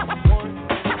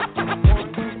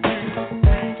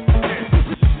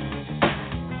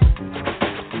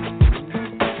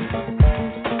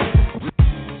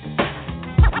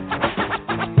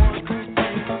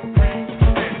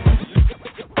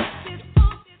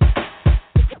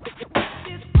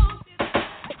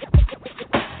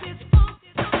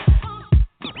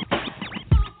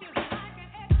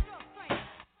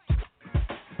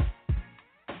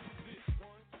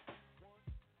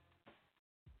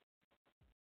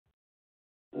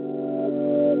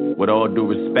 With all due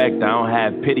respect, I don't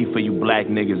have pity for you black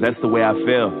niggas. That's the way I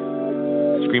feel.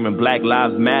 Screaming Black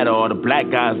Lives Matter, all the black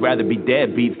guys rather be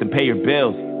deadbeats than pay your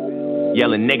bills.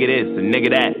 Yelling nigga this and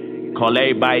nigga that. Call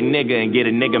everybody nigga and get a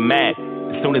nigga mad.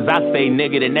 As soon as I say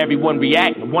nigga, then everyone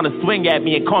react and wanna swing at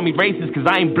me and call me racist cause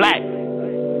I ain't black.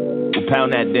 Well,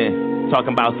 pound that then.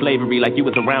 Talking about slavery like you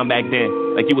was around back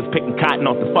then. Like you was picking cotton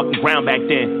off the fucking ground back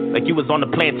then. Like you was on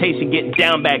the plantation getting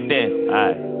down back then.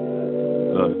 Alright,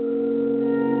 look.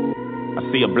 I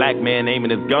see a black man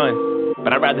aiming his gun,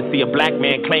 but I'd rather see a black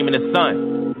man claiming his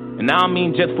son. And I don't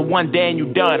mean just for one day and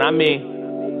you done. I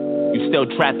mean, you still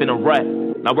trapped in a rut.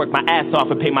 And I work my ass off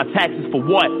and pay my taxes for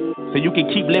what? So you can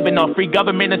keep living off free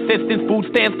government assistance, food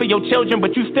stamps for your children,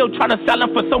 but you still trying to sell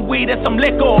them for some weed and some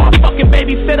liquor or a fucking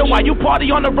babysitter while you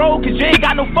party on the road cause you ain't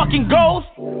got no fucking goals?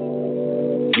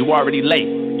 You already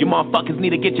late. You motherfuckers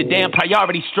need to get your damn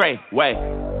priorities straight. Wait,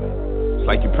 it's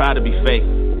like you proud to be fake,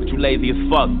 but you lazy as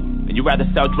fuck. And you rather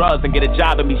sell drugs and get a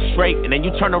job and be straight. And then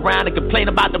you turn around and complain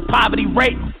about the poverty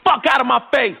rate. Fuck out of my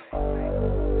face.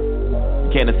 You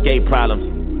can't escape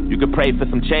problems. You can pray for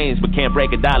some change but can't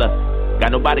break a dollar.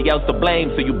 Got nobody else to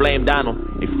blame, so you blame Donald.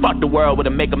 They fucked the world with a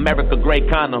Make America Great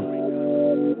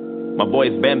condom. My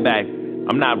boy's been back.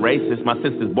 I'm not racist. My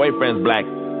sister's boyfriend's black.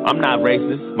 I'm not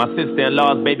racist. My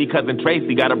sister-in-law's baby cousin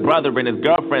Tracy got a brother and his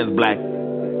girlfriend's black.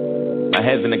 My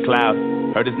head's in the clouds.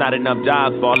 Heard there's not enough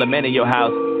jobs for all the men in your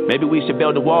house. Maybe we should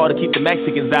build a wall to keep the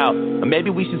Mexicans out. Or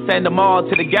maybe we should send them all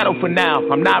to the ghetto for now.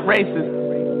 I'm not racist.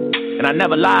 And I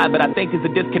never lied, but I think there's a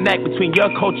disconnect between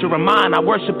your culture and mine. I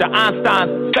worship the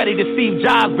Einsteins, study the Steve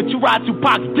Jobs, but you ride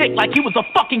Tupac's dick like he was a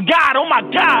fucking god. Oh my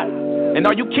God. And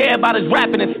all you care about is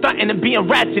rapping and stunting and being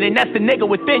ratchet, and that's the nigga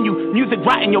within you. Music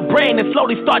rotting your brain and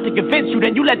slowly start to convince you.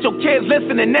 Then you let your kids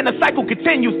listen and then the cycle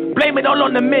continues. Blame it all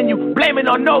on the menu, blame it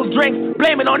on those drinks,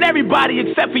 blame it on everybody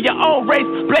except for your own race.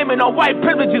 Blame it on white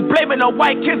privileges, blame it on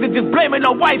white kids, and just blame it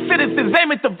on white citizens.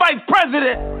 Aim at the vice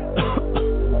president.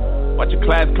 Watch your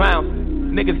class clowns.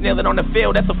 Niggas kneeling on the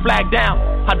field, that's a flag down.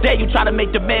 How dare you try to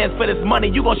make demands for this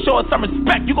money? You gon' show us some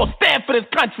respect, you gon' stand for this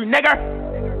country, nigga.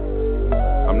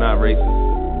 I'm not racist.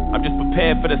 I'm just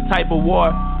prepared for this type of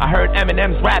war. I heard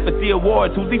Eminem's rap at the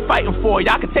awards. Who's he fighting for?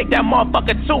 Y'all can take that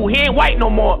motherfucker too. He ain't white no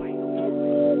more.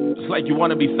 Just like you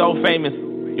wanna be so famous,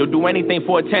 you'll do anything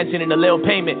for attention and a little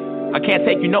payment. I can't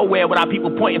take you nowhere without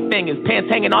people pointing fingers.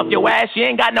 Pants hanging off your ass, you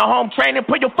ain't got no home training.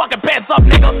 Put your fucking pants up,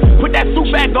 nigga. Put that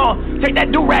suit back on. Take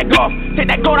that do-rag off. Take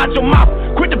that gold out your mouth.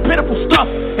 Quit the pitiful stuff.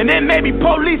 And then maybe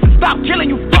police will stop killing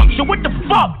you fucks. So what the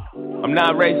fuck? I'm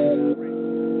not racist.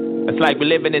 It's like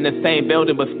we're living in the same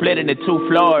building but split into 2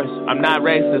 floors. I'm not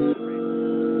racist.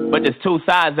 But there's 2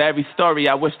 sides to every story.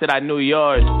 I wish that I knew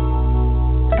yours.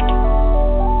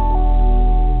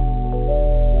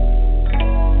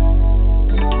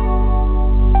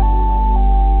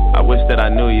 I wish that I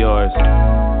knew yours.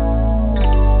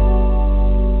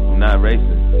 I'm not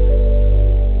racist.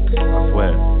 I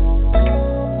swear.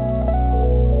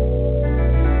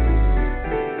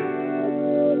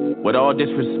 With all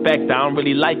disrespect, I don't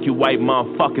really like you white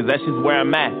motherfuckers. That's just where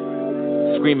I'm at.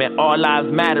 Screaming all lives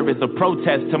matter is a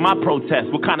protest to my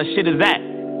protest. What kind of shit is that?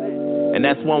 And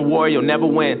that's one war you'll never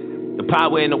win. The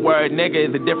power in the word nigga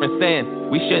is a different sin.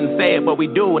 We shouldn't say it, but we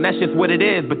do, and that's just what it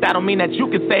is. But that don't mean that you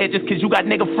can say it just cause you got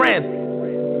nigga friends.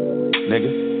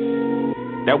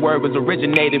 Nigga, that word was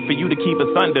originated for you to keep us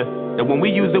under. That when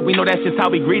we use it, we know that's just how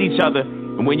we greet each other.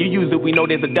 And when you use it, we know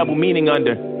there's a double meaning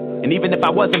under. And even if I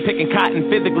wasn't picking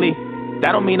cotton physically,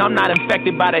 that don't mean I'm not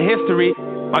infected by the history.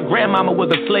 My grandmama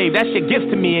was a slave, that shit gets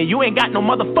to me, and you ain't got no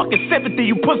motherfucking sympathy,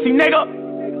 you pussy nigga.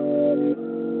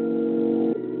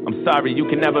 I'm sorry, you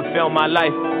can never feel my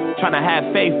life. Trying to have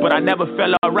faith, but I never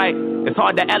feel alright. It's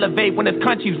hard to elevate when this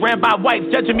country's ran by whites,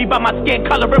 judging me by my skin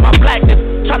color and my blackness.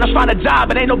 Trying to find a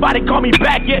job, and ain't nobody call me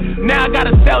back yet. Now I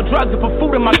gotta sell drugs and put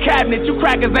food in my cabinet. You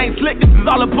crackers ain't slick, this is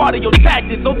all a part of your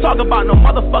tactics. Don't talk about no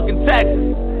motherfucking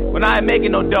taxes when I ain't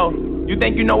making no dough. You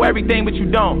think you know everything, but you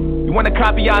don't. You wanna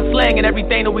copy our slang and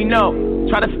everything that we know.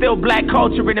 Try to steal black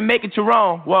culture and make it your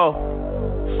own. Whoa.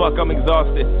 Fuck, I'm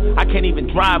exhausted. I can't even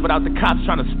drive without the cops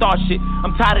trying to start shit.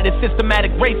 I'm tired of this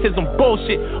systematic racism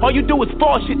bullshit. All you do is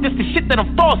false shit. This the shit that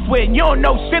I'm false with. And you don't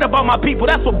know shit about my people.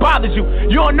 That's what bothers you.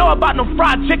 You don't know about no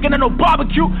fried chicken or no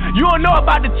barbecue. You don't know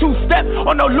about the 2-step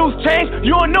or no loose change.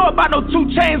 You don't know about no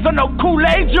 2 chains or no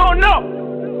Kool-Aid. You don't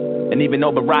know. And even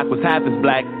though Barack was half as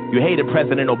black, you hated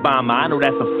President Obama. I know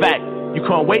that's a fact. You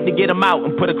couldn't wait to get him out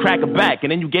and put a cracker back.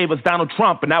 And then you gave us Donald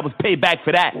Trump, and I was paid back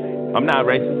for that. I'm not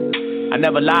racist. I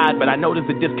never lied, but I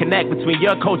noticed a disconnect between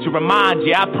your culture and mine.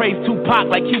 Yeah, I praised Tupac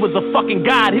like he was a fucking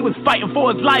god. He was fighting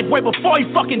for his life way before he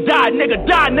fucking died, nigga.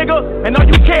 Die, nigga. And all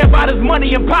you care about is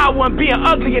money and power and being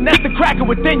ugly, and that's the cracker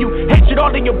within you. Hatred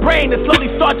all in your brain and slowly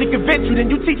starts to convince you.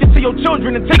 Then you teach it to your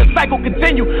children until the cycle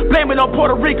continue. Blame it on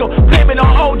Puerto Rico, blame it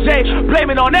on OJ, blame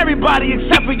it on everybody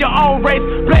except for your own race.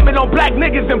 Blame it on black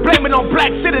niggas and blame it on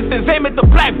black citizens. Aim at the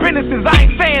black businesses. I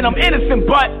ain't saying I'm innocent,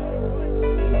 but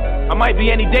I might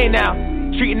be any day now.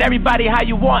 Treating everybody how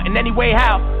you want in any way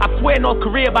how. I swear North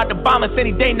Korea about to bomb us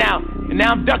any day now. And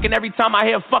now I'm ducking every time I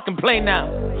hear a fucking plane now.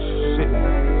 Shit.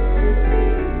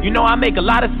 You know I make a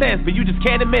lot of sense, but you just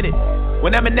can't admit it.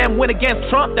 When Eminem went against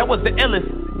Trump, that was the illest.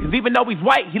 Cause even though he's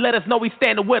white, he let us know he's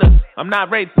standing with us. I'm not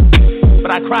racist,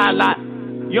 but I cry a lot.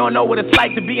 You don't know what it's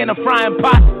like to be in a frying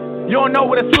pot. You don't know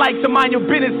what it's like to mind your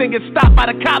business and get stopped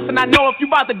by the cops. And I know if you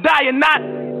about to die or not.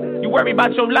 You worry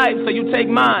about your life, so you take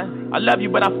mine. I love you,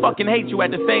 but I fucking hate you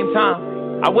at the same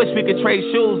time. I wish we could trade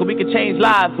shoes so we could change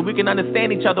lives so we can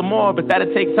understand each other more, but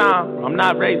that'll take time. I'm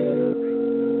not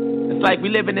racist. It's like we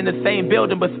living in the same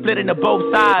building but split into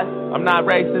both sides. I'm not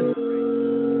racist.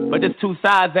 But there's two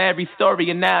sides to every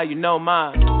story, and now you know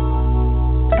mine.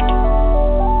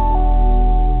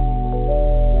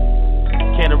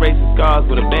 Can't erase the scars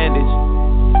with a bandage.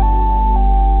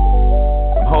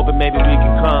 I'm hoping maybe we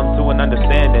can come to an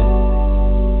understanding.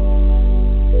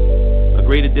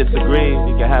 Agree to disagree,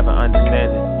 we can have an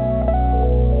understanding.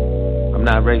 I'm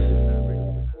not racist.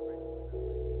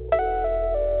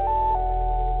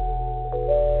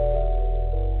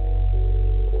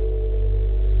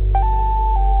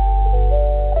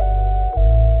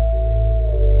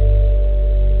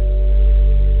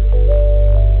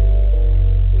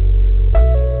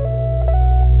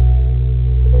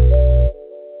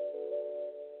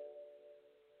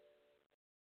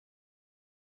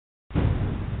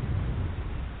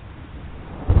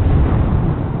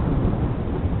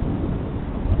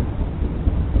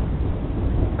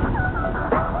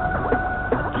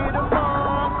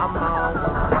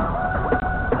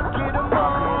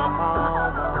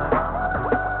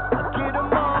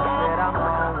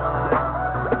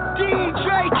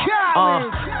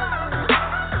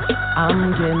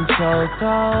 I'm getting so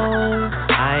cold.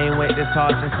 I ain't wait this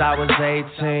hard since I was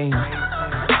 18.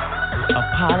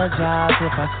 Apologize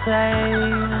if I say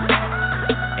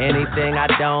anything I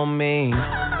don't mean.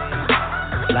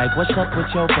 Like, what's up with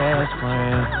your best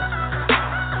friend?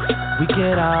 We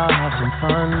could all have some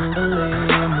fun, believe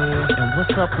me. And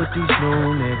what's up with these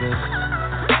new niggas?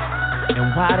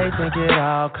 And why they think it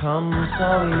all comes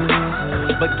so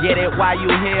easy? But get it while you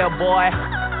here, boy.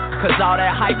 Cause all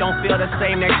that hype don't feel the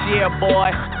same next year, boy.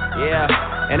 Yeah.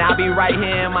 And I'll be right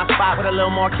here in my spot with a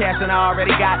little more cash than I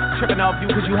already got. Tripping off you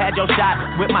cause you had your shot.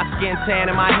 With my skin tan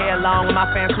and my hair long. And my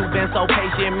fans who've been so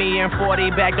patient. Me and 40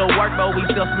 back to work, but we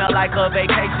still smell like a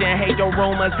vacation. Hate the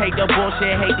rumors, hate the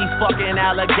bullshit, hate these fucking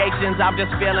allegations. I'm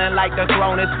just feeling like the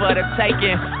throne is for the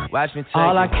taking. Watch me take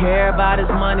all it. I care about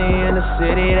is money in the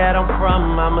city that I'm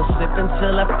from. I'ma sip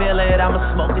until I feel it, I'ma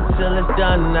smoke it till it's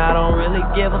done. I don't really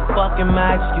give a fuck, and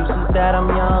my excuse is that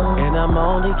I'm young. And I'm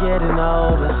only getting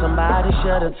older, somebody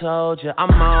should've told you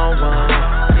I'm on one,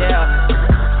 yeah.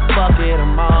 Fuck it,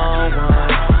 I'm on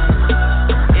one.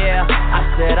 Yeah, I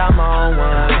said I'm on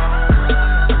one.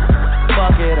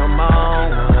 Fuck it, I'm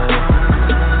on one.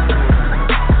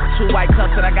 Two white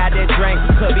cups that I got that drink.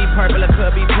 Could be purple or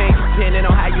could be pink, depending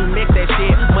on how you mix that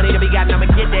shit. Money to be got, I'ma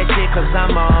get that shit, cause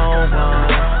I'm on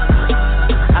one.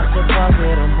 I said fuck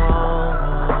it, I'm on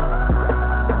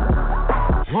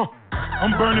one.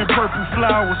 I'm burning purple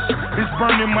flowers, it's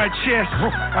burning my chest.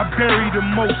 I bury the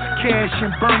most cash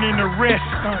and burning the rest.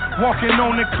 Walking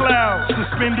on the clouds,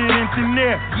 suspended into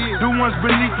net. The ones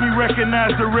beneath me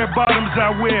recognize the red bottoms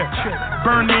I wear.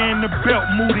 Burning in the belt,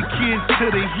 move the kids to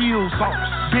the heels.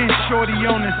 Been shorty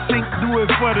on the sink, do it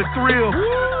for the thrill.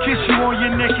 Kiss you on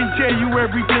your neck and tell you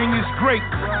everything is great.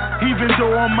 Even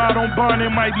though I'm out on bond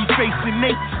and might be facing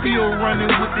Nate, still running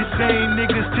with the same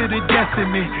niggas to the death of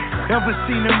me. Ever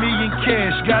seen $1 million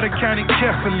cash, gotta count it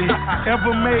carefully.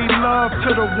 Ever made love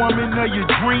to the woman of your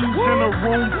dreams in a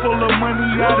room full of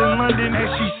money out in London as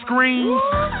she screams?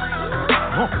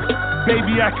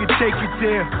 Baby, I could take it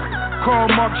there. Call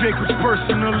Mark Jacobs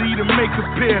personally to make a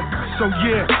pair. So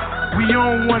yeah, we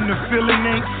on one, the feeling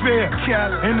ain't fair.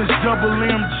 And it's double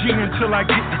MG until I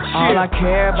get the chill. All I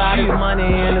care about is money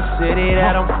in the city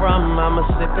that I'm from. I'ma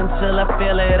sip until I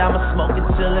feel it, I'ma smoke it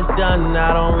till it's done.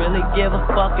 I don't really give a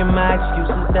fuck, and my excuse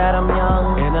is that I'm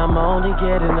young. And I'm only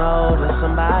getting older,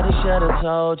 somebody should've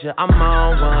told you I'm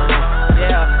on one,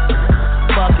 yeah.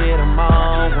 Fuck it, I'm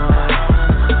on one.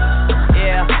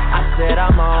 Yeah, I said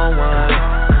I'm on one.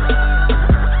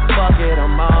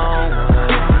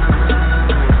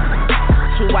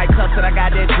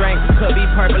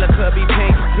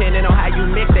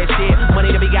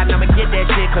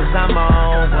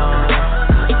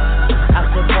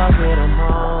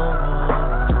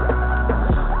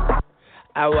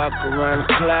 I walk around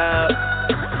the club,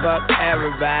 fuck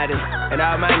everybody. And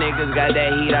all my niggas got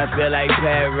that heat, I feel like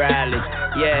Pat Riley.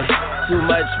 Yeah, too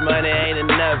much money ain't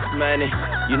enough money.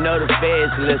 You know the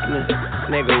feds listening.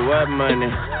 Nigga, what money?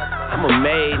 I'm a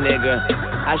made nigga.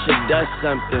 I should dust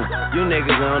something. You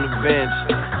niggas on the bench,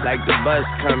 like the bus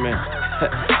coming.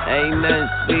 Ain't nothing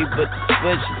sweet but the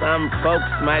switches. I'm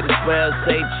focused, might as well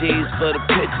say cheese for the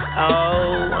pitches.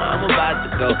 Oh, I'm about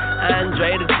to go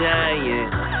Andre the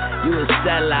Giant. You a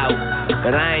sellout,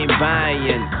 but I ain't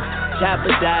buying.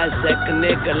 Chopper dissect a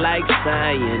nigga like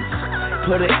science.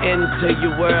 Put it into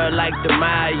your world like the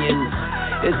Mayans.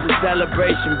 It's a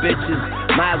celebration, bitches.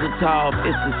 Mazel tov.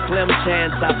 It's a slim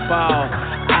chance I fall.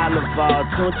 Olival,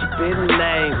 don't you be the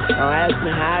name. Don't ask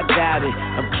me how I got it.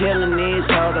 I'm killing these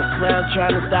hoes. I swear I'm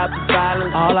trying to stop the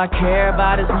violence. All I care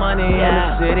about is money in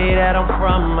the city that I'm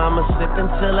from. I'ma sip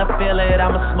until I feel it.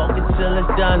 I'ma smoke until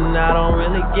it's done. I don't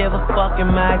really give a fuck,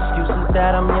 and my excuse is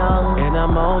that I'm young and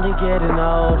I'm only getting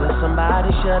older.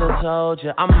 Somebody should've told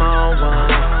you I'm on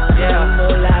one. Yeah,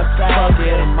 fuck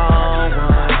it, I'm on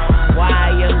one.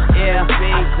 YMCB,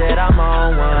 I said I'm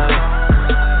on one.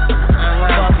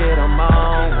 Fuck it, I'm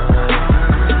on one.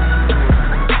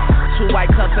 2 white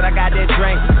cups that I got that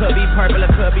drink. Could be purple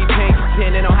or could be pink,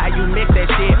 depending on how you mix that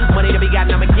shit. Money to be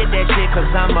gotten, I'ma get that shit, cause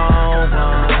I'm on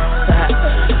one.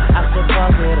 I said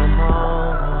fuck it, I'm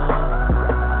on one.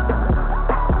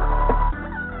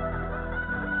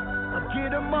 I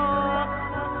get 'em all.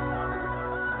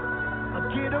 I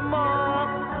get 'em all.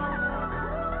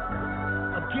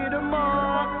 I get 'em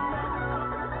all.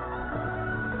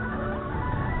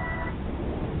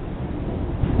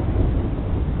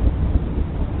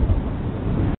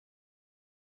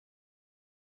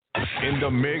 In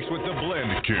the mix with the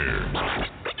Blend Cure.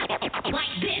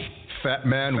 Fat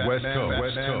Man West Coast.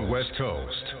 West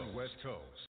Coast.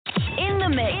 In the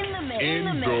mix. In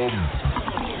the mix.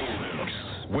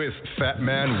 With Fat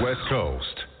Man West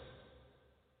Coast.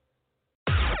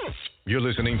 You're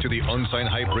listening to the Unsigned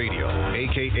Hype Radio,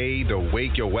 a.k.a. the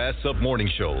Wake Your Ass Up Morning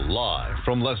Show, live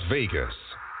from Las Vegas.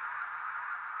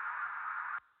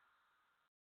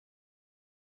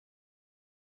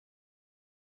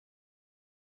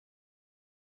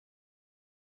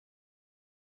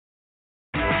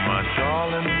 My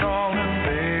darling, darling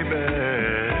baby.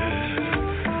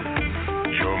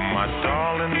 You're my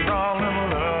darling, darling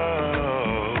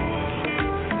love.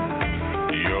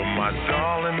 You're my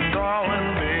darling, darling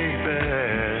baby.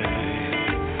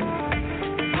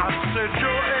 I said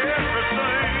you're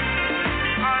everything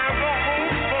I ever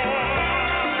hoped for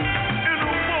in a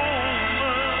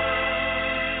woman.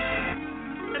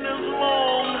 And as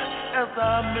long as I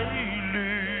may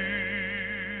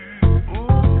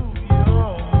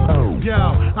Yo,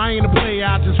 I ain't a player,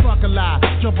 I just fuck a lot.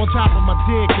 Jump on top of my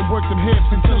dick and work them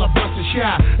hips until I bust a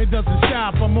shot. It doesn't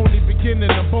stop, I'm only beginning.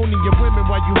 I'm boning your women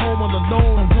while you home all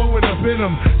alone. I'm blowing up in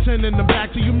them, sending them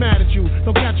back till you mad at you.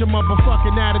 Don't catch a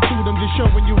motherfucking attitude, I'm just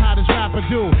showing you how this rapper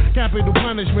do. Capital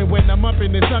punishment when I'm up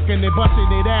in it, sucking it,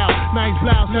 busting it out. Nice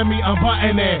blouse, let me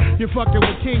unbutton it. You're fucking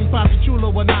with King, Papi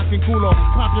Chulo, or knocking culo.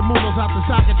 Pop your mulos out the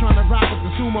socket, trying to ride with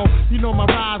the sumo. You know my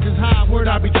rise is high, word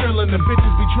I be trillin'. Them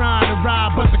bitches be trying to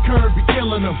ride, but the curve be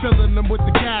killing them, filling them with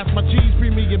the gas. My G's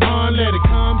premium on, let it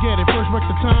come, get it. First work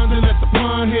the tongue, then let the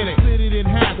pun hit it. Split it in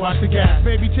half, watch the gas.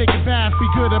 Baby, take it fast, be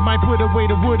good. I might put away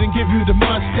the wood and give you the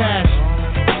mustache.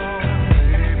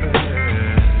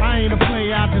 I ain't a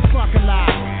player, I just fucking lie.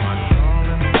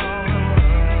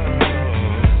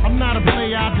 I'm not a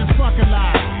player, I just fucking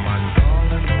lie.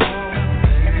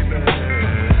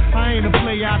 I ain't a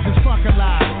player, I just fucking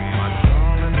lie.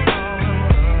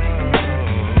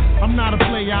 I'm not a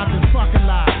player, I just fucking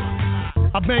lie.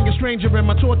 I bang a stranger in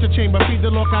my torture chamber. Feed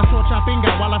the loca, torch our finger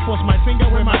while I force my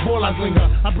finger where my bolas linger.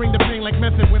 I bring the pain like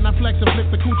method when I flex and flip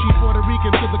the coochie Puerto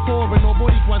Rican to the core and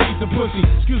nobody wants eat the pussy.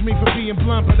 Excuse me for being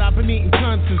blunt, but I've been eating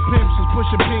cunts as pimps and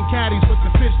pushing pink caddies with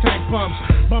the fish tank pumps.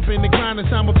 Bumping and grinding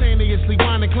simultaneously,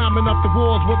 whining, climbing up the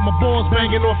walls with my balls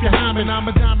banging off your hymen.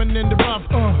 I'm a diamond in the rough,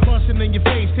 busting in your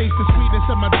face, taste the sweetness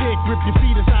of my dick, rip your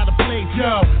feet inside a plate.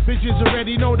 Yo, bitches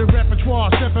already know the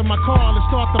repertoire. Step in my car, let's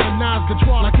start the menage the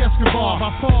trois like Escobar. By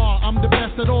far, I'm the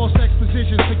best at all sex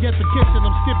positions. Forget the kissing,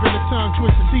 I'm skipping the tongue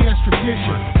twisting. See, that's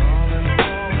tradition.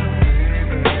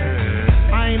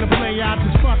 I ain't a player, I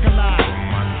just fucking lie.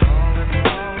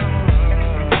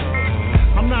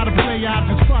 I'm not a player, I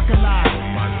just fucking lie.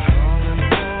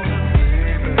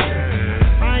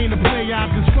 I ain't a player, I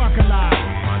just fucking lie.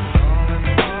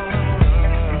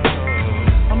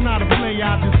 I'm not a player,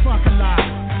 I just fucking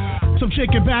lie. Some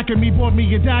chicken back at me, bought me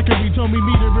a daiquiri. Told me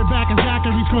meet her back in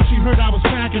Zachary's, cause she heard I was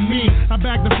packing me. I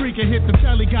bagged the freak and hit the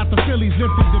telly. Got the Phillies,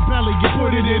 lifted the belly. You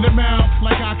put it in the mouth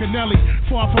like Akinelli.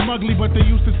 Far from ugly, but they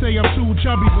used to say I'm too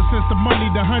chubby. But since the money,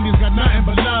 the honey's got nothing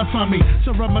but love for me.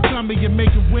 So rub my tummy and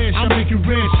make a wish. I'll make you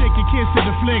rich. Shake your kiss to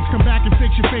the flicks. Come back and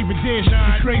fix your favorite dish. You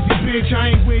crazy bitch,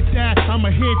 I ain't with that.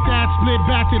 I'ma hit that. Split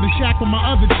back to the shack with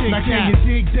my other chick. Now can you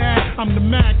dig that? I'm the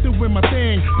Mac doing my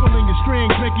thing. Pulling your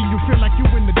strings, making you feel like you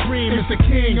in the dream. It's the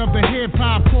king of the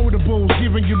hip-hop quotables.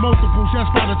 Giving you multiples just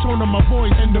by the tone of my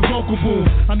voice and the vocal booth.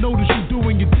 I notice you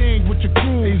doing your thing with your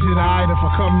crew. Is it alright if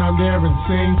I come down there and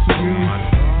sing to you?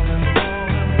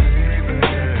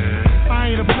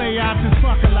 I ain't a player, I just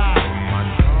fuck a lot.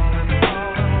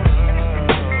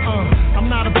 I'm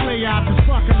not a player, I just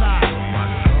fuck a lot.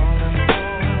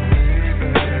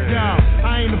 Yo,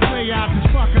 I ain't a player, I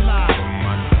just fuck a lot.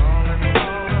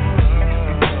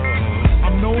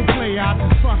 I'm no player, I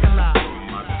just fuck a lot.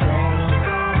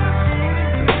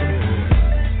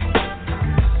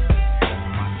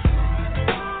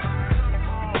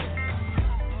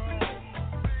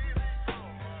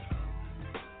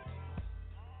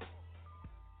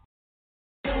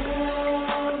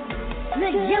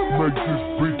 Make this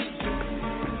beat.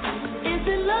 Is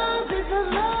it love? Is it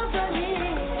love right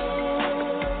here?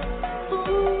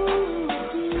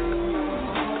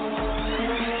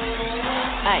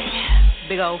 Ay,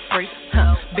 big old freak,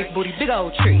 huh? Big booty, big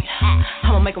old tree.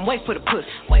 I'ma make him wait for the pussy.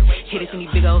 Hit it in these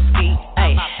big old ski.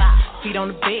 Ay, feet on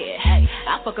the bed.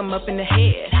 I fuck him up in the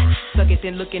head. Suck it,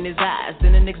 then look in his eyes.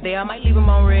 Then the next day I might leave him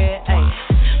on red. Ay,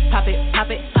 pop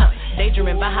it,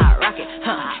 daydreaming by how I rock it,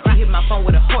 huh? He hit my phone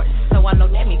with a horse, so I know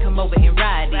that me come over and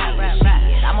ride it.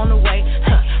 I'm on the way,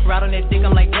 ride on that dick,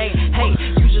 I'm like, hey,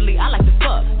 usually I like to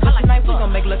fuck, but tonight we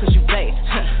gon' make love cause you play.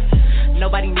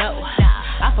 Nobody know,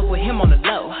 I fuck with him on the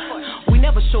low. We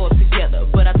never show up together,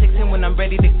 but I text him when I'm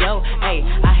ready to go. Hey,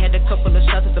 I had a couple of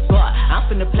shots at the bar. I'm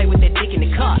finna play with that dick in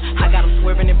the car. I got him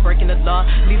swerving and breaking the law.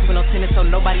 Leave with no tennis so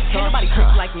nobody talk. Ain't nobody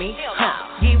creeps like me,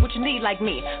 huh? Yeah, what you need like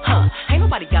me, huh? Ain't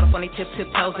nobody got up on their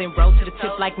tiptoes and roll to the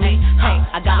tip like me, hey.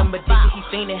 I got him addicted, he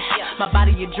fiending. My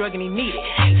body a drug and he need it.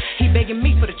 He begging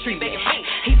me for the treatment.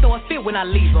 He throw a fit when I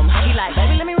leave him. He like,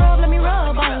 baby, let me rub on you.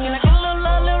 Can I get a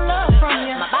little love from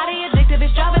you? My body addictive,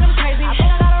 it's driving him crazy. I think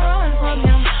I gotta run from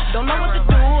him. Don't know what to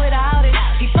do without it.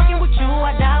 He fucking with you,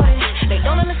 I doubt it. They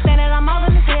don't understand that I'm all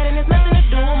in his head and there's nothing to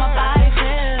do with my body.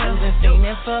 You've been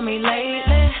feeling for me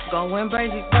lately, going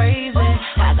crazy.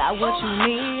 I got what you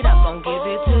need, I'm gon' give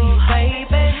it to you,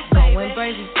 baby. Going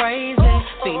crazy,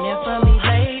 feeling for me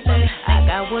lately. I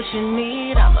got what you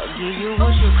need, I'ma give you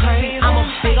what you crave. I'm a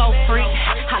big old freak,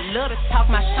 I love to talk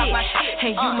my shit.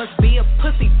 And you must be a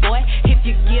pussy boy if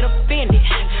you get offended.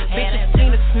 Bitches seen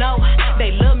the snow,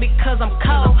 they love me cause I'm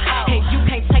cold. And you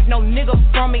can't take no nigga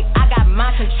from me, I got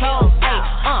my control. Ay,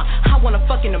 I wanna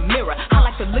fuck in the mirror, I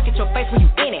like to look at your face when you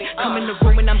in it. Come in the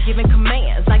room and I'm giving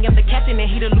commands, I am the captain and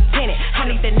he the lieutenant. I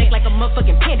need that neck like a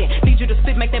motherfucking pendant. Need you to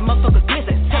spit, make that motherfucker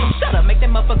glisten. Tell him shut up, make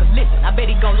that motherfucker listen. I bet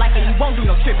he gon' like it, he won't do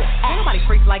no tripping. Ain't nobody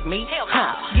freaks like me,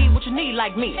 huh? Get what you need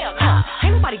like me, huh?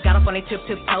 Ain't nobody got up on their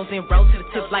toes and roll to the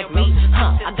tip like me,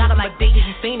 huh? I got him like big,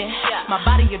 he fiending. My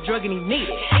body a drug and he need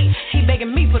it. He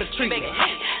begging me for the treatment.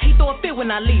 He throw a fit when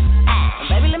I leave.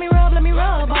 Baby, let me rub on you.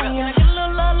 Can I get a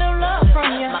little love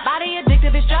from you? My body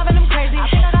addictive, it's driving him crazy. I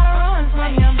think I gotta run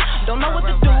from him. Don't know what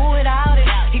to do without it.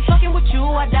 He fucking with you,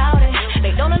 I doubt it.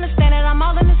 They don't understand that I'm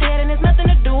all in his head and there's nothing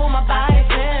to do with my body.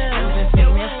 You've been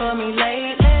feeling for me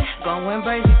lately, going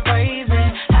crazy.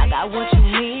 I got what you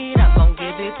need, I'm gon'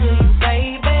 give it to you,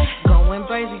 baby. Going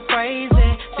crazy,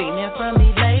 feeling for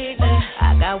me lately.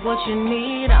 I got what you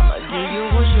need, I'ma give you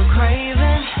what you craving.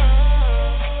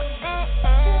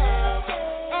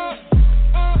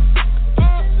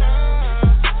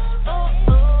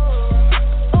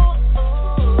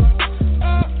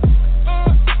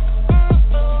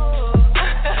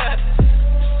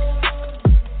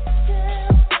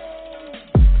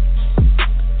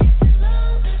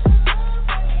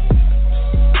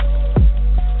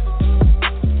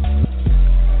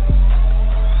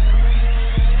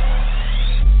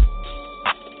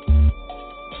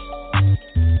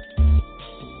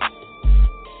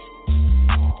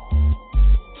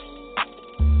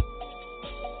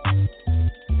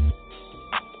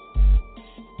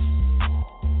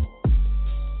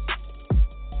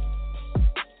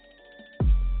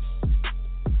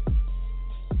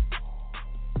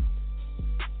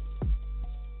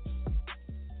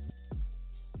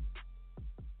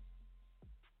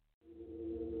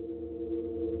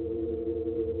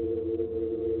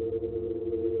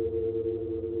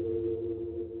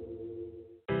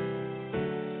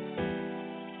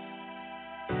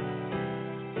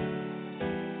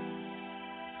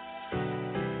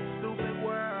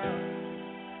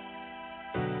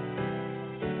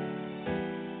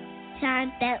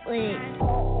 Time that way.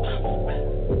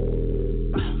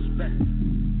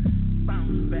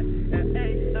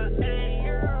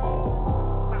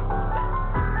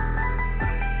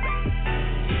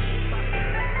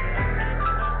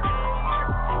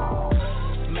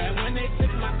 Man, when they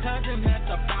took my cousin, had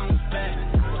to bounce back.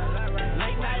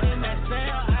 Late night in that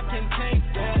cell, I can take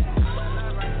that.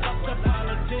 Fuck the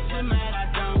politician, man, I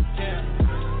don't care.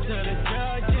 To the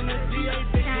judge and the DA,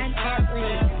 bitches out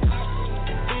there.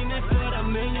 Fiending for the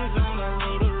millions on the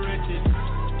road to riches.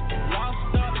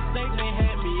 Lost up state, they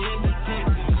had me in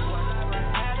detention.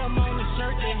 Had them on the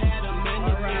shirt, they had them in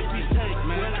the riches.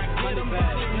 When I get them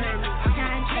back, they hurt.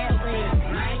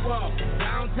 Night walk,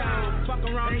 downtown, fuck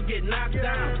around and get knocked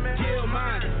down. Kill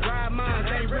mine, ride mine,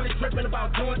 they ain't really tripping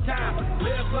about doing time.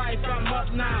 Live life, I'm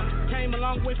up now. Came a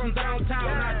long way from downtown,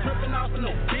 not tripping off of no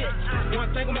bitch.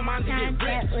 One thing on my mind to get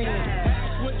rich.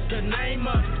 Switch the name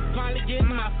up, finally getting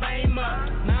my fame up.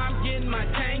 Now I'm getting my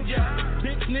change up.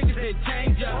 Bitch niggas that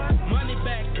change up. Money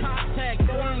back, pop tag,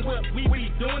 foreign whip, we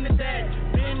doing the that.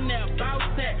 Been there, bout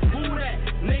that, who that?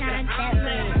 Nigga, I'm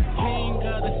that. King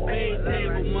of the spade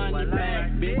table, money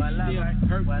back, bitch. Still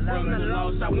hurt from the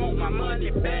loss, I want my money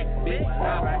back, bitch.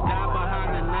 I got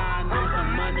behind the nine on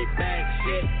some money back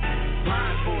shit.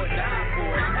 Grind for it, die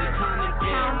for it, I'm just trying to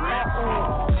get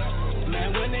rich.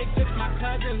 Man, when they took my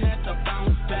cousin, had to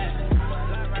bounce back.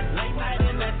 Late night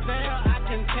in that cell, I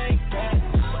can take that.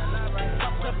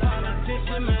 Fuck the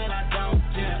politician, man, I don't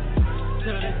care.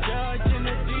 To the judge and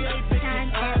the DA,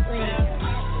 bitches out there.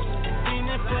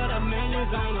 Fiending for the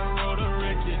millions on the road to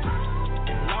riches.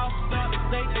 Lost up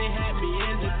state, they had me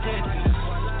in detention.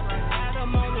 Had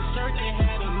them on the shirt, they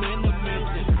had them in the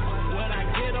mission. When I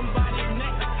get them by their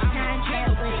neck, I'm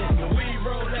champion. The weed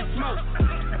roll, let's smoke.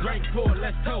 Drink pour,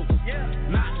 let's toast.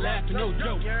 Not laughing, no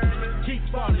joke. Keep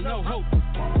falling, no hope.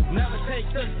 Never take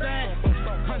the stand.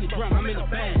 Honey drum, I'm in the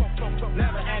band.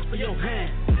 Never ask for your hand.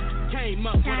 Came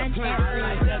up with a plan,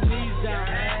 like that knees down,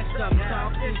 ass up,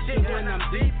 talking shit when I'm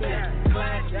deep in.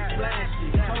 Flashy,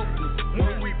 flashy, hopeless,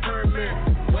 when we permit.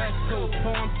 West Coast,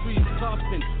 Palm Street,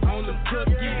 puffin' on them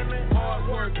cookies. Hard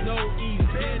work, no ease,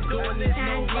 been doing this,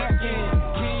 no weekend.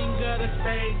 King of the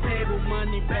spade table,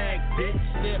 money back, bitch.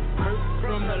 Stiff hurt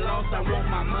from the loss, I want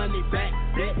my money back,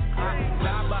 bitch. I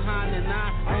die behind the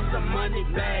nine on some money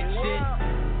back shit.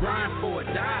 Grind for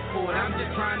it, die for it, I'm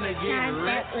just trying to get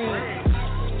rich.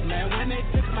 Man, when they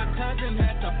took my cousin,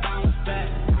 had to bounce back.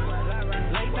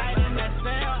 Late night in that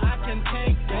cell, I can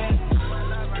take that.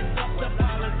 Fuck the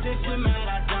politician, man,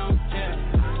 I don't care.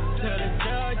 To the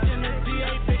judge and the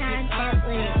DA, bitches out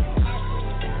there.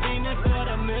 Fiending for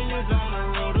the millions on the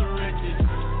road to riches.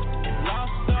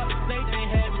 Lost up state, they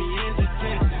had me in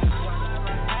detention.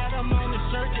 Had them on the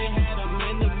shirt, they had them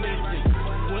in the mission.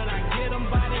 When I get them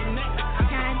by their neck,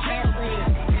 I'm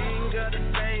champion. King of the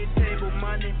spade table,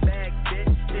 money back, bitch.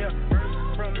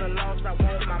 From the loss, I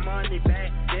want my money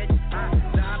back, bitch. I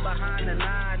die behind the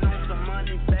nine on some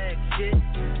money back shit.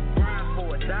 Grind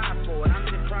for it, die for it, I'm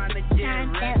just trying to get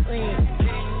rich.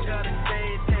 King of the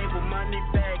spade table, money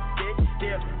back, bitch.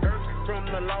 Still hurt from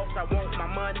the loss, I want my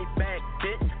money back,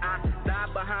 bitch. I die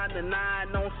behind the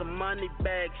nine on some money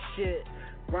back shit.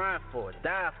 Grind for it,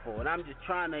 die for it, I'm just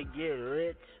trying to get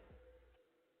rich.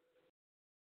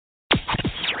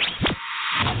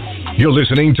 You're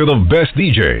listening to the best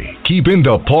DJ, keeping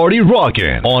the party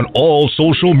rocking on all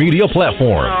social media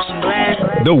platforms.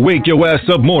 The Wake Your Ass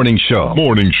Up Morning Show.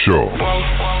 Morning Show.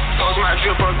 Post my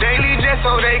drip up daily just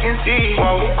so they can see.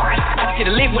 Get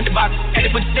a link with the box, had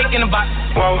to put the stick in the box.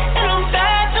 And I'm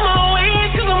back to my ways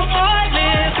 'cause I'm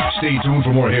heartless. Stay tuned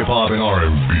for more hip hop and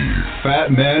R&B. Fat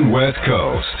Man West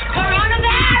Coast.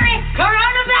 Coronavirus,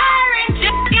 coronavirus,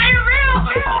 just get real.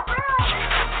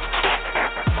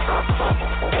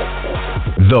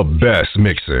 The best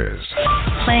mixes.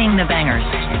 Playing the bangers.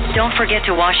 Don't forget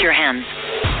to wash your hands.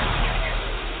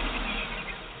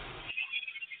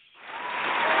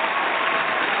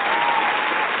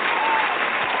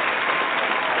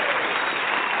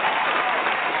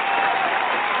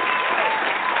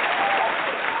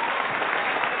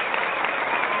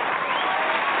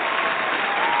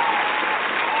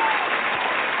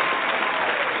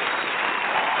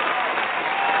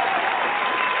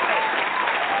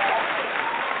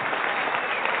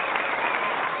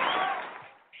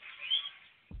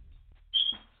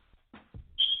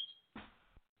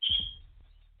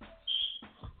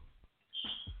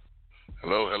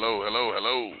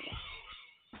 Hello.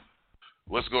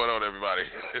 What's going on, everybody?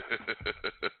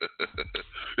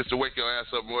 It's the Wake Your Ass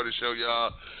Up Morning Show,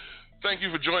 y'all. Thank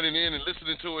you for joining in and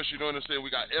listening to us. You know what I'm saying?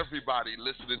 We got everybody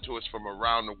listening to us from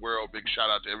around the world. Big shout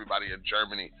out to everybody in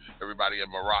Germany, everybody in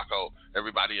Morocco,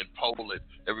 everybody in Poland,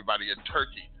 everybody in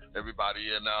Turkey, everybody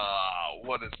in,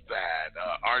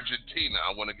 Argentina.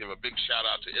 I want to give a big shout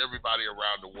out to everybody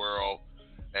around the world.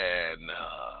 And,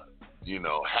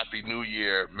 Happy New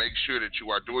Year. Make sure that you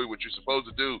are doing what you're supposed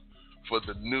to do for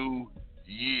the new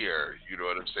year. You know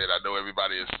what I'm saying? I know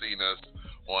everybody has seen us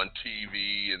on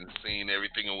TV and seen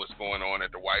everything and what's going on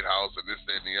at the White House and this,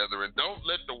 that, and the other. And don't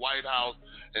let the White House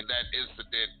and that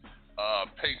incident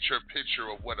paint your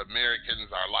picture of what Americans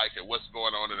are like and what's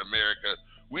going on in America.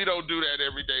 We don't do that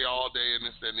every day, all day, and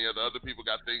this, that, and the other. Other people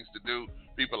got things to do.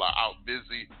 People are out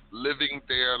busy living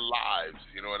their lives.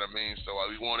 You know what I mean? So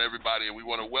we want everybody, and we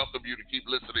want to welcome you to keep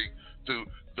listening to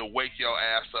the Wake Your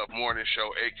Ass Up Morning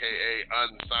Show, a.k.a.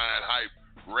 Unsigned Hype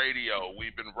Radio.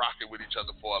 We've been rocking with each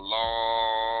other for a long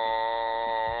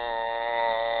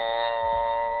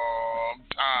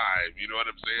time. You know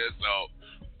what I'm saying? So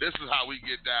this is how we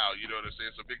get down. You know what I'm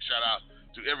saying? So big shout out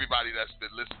to everybody that's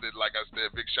been listening. Like I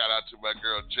said, big shout out to my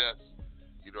girl Jess.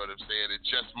 You know what I'm saying? And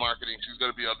Jess Marketing. She's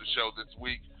going to be on the show this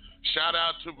week. Shout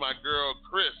out to my girl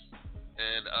Chris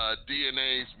and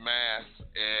DNA's Mask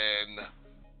and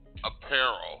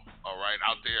Apparel. All right,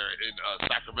 out there in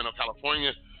Sacramento,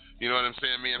 California. You know what I'm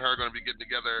saying? Me and her are going to be getting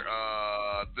together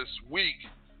this week,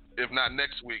 if not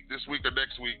next week, this week or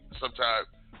next week sometime,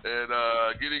 and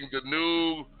getting the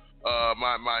new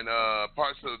my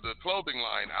parts of the clothing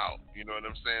line out. You know what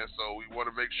I'm saying? So we want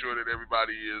to make sure that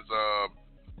everybody is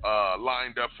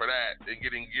lined up for that and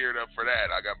getting geared up for that.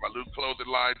 I got my new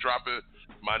clothing line dropping,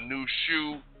 my new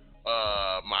shoe,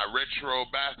 my retro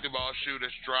basketball shoe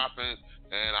that's dropping,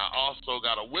 and I also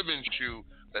got a women's shoe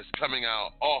that's coming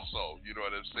out also, you know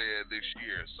what I'm saying, this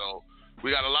year. So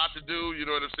we got a lot to do, you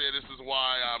know what I'm saying. This is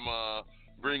why I'm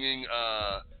bringing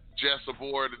Jess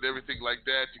aboard and everything like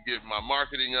that, to get my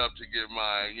marketing up, to get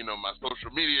my, my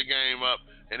social media game up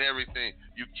and everything.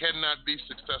 You cannot be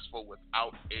successful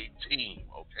without a team,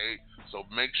 okay? So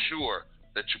make sure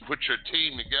that you put your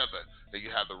team together, that you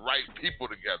have the right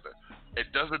people together.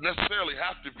 It doesn't necessarily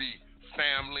have to be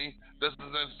family,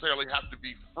 doesn't necessarily have to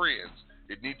be friends.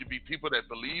 It needs to be people that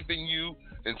believe in you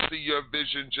and see your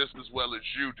vision just as well as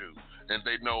you do. And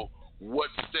they know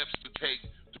what steps to take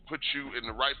to put you in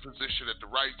the right position at the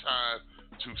right time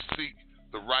to seek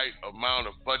the right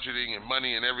amount of budgeting and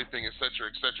money and everything, et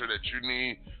cetera, that you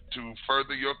need to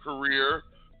further your career,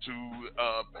 to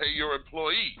pay your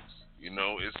employees.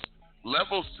 It's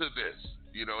levels to this,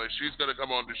 and she's going to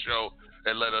come on the show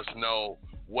and let us know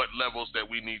what levels that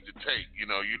we need to take.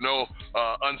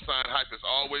 Unsigned Hype has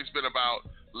always been about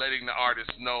letting the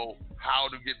artists know how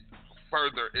to get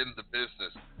further in the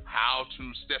business, how to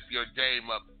step your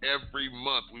game up. Every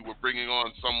month we were bringing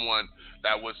on someone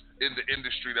that was in the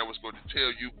industry that was going to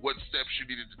tell you what steps you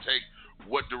needed to take,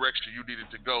 what direction you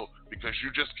needed to go, because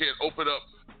you just can't open up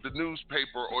the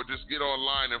newspaper or just get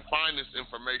online and find this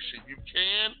information. You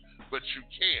can, but you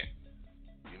can't.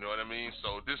 You know what I mean?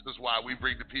 So this is why we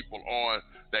bring the people on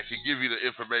that can give you the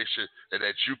information and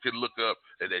that you can look up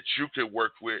and that you can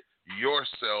work with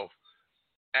yourself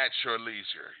at your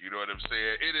leisure. You know what I'm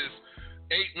saying? It is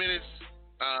 8 minutes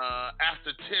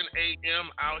after 10 a.m.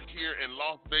 out here in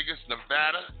Las Vegas,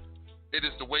 Nevada. It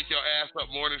is the Wake Your Ass Up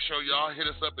Morning Show, y'all. Hit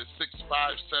us up at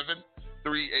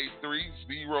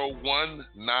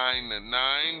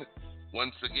 657-383-0199.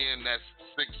 Once again, that's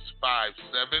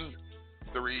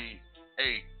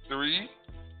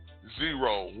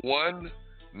 657-383-0199.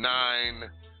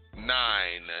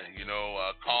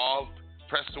 Call,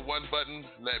 press the 1 button,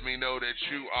 let me know that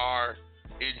you are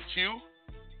in queue.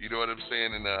 You know what I'm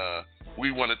saying? And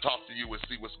we want to talk to you and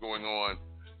see what's going on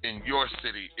in your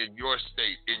city, in your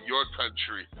state, in your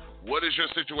country. What is your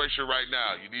situation right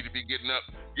now? You need to be getting up,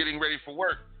 getting ready for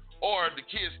work, or the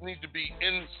kids need to be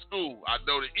in school. I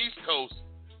know the East Coast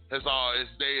has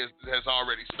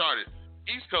already started.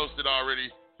 East Coast had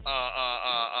already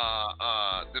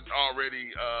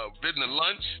been to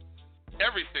lunch,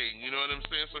 everything. You know what I'm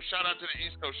saying? So shout out to the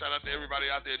East Coast. Shout out to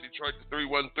everybody out there in Detroit, the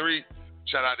 313.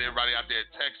 Shout out to everybody out there in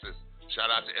Texas. Shout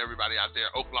out to everybody out there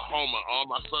in Oklahoma, all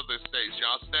my southern states.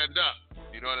 Y'all stand up.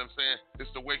 You know what I'm saying? It's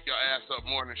the Wake Your Ass Up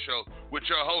Morning Show with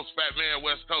your host, Fat Man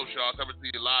West Coast, y'all, coming to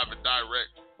you live and direct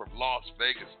from Las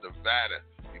Vegas, Nevada.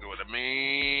 You know what I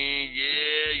mean?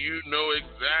 Yeah, you know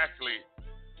exactly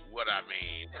what I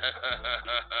mean.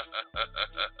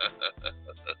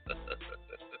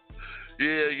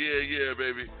 Yeah,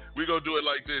 baby. We gonna do it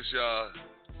like this, y'all.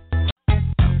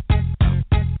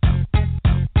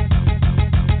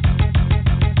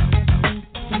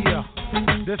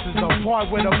 This is the part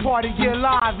where the party get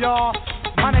live, y'all.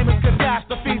 My name is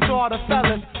Catastrophe to all the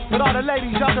fellas, but all the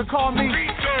ladies y'all can call me,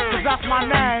 cause that's my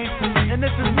name. And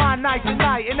this is my night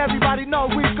tonight, and everybody know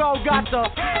Rico got the.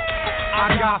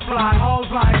 I got fly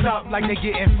hoes lined up like they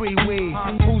getting free weed.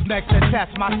 Who's next to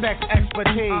test my sex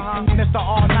expertise? Mr.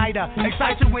 All-Nighter,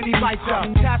 excite you when he bites up.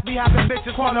 Cast me having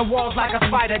bitches corner walls like a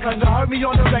spider, cause you heard me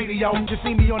on the radio, you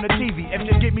see me on the TV. If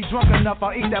you get me drunk enough,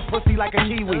 I'll eat that pussy like a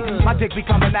kiwi. My dick be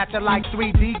coming at you like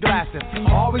 3D glasses.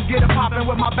 Always get it poppin'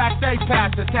 with my backstage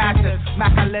passes, taxes,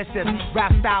 macalicious,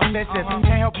 rap style vicious.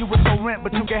 Can't help you with your rent,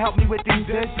 but you can help me with these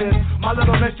dishes. My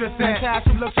little mistress said, Cash,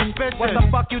 you look suspicious. What the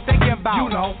fuck you thinking about?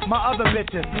 You know, my other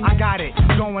bitches, I got it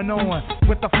going on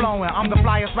with the flowing. I'm the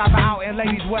flyest rapper out, and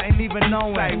ladies wasn't even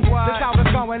knowing. This how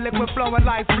it's going, liquid flowing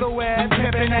like fluid.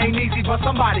 Pimpin' ain't easy, but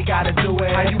somebody gotta do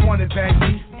it. How you want it,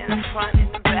 baby? In the front, in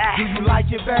the back. Do you like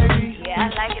it, baby? Yeah,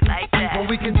 I like it like that. Well,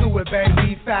 we can do it,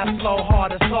 baby. Fast, slow,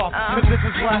 hard, or soft. Cause this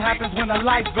is what happens when the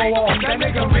lights go off. That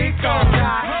nigga Rico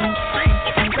got.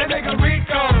 That nigga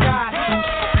Rico got.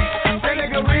 That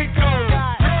nigga Rico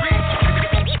got.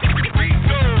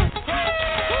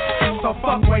 So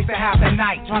fuck wasting half the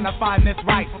night trying to find this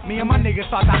right. Me and my niggas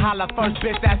start to holler first,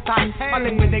 bitch, that's tight. My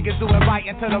liquid niggas do it right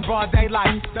until the broad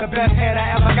daylight. The best head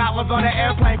I ever got was on an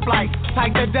airplane flight.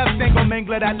 Tight to death, single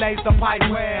mingler that lays the pipe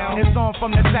well. It's on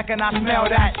from the second I smell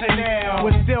that Chanel.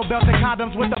 With steel belted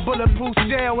condoms with the bulletproof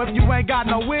shell. If you ain't got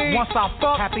no weed, once I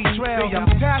fuck, happy trail.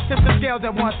 Task tip the scales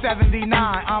at 179.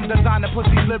 I'm designing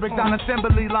pussy lyrics on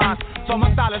assembly lines. So my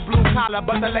style is blue collar,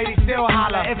 but the ladies still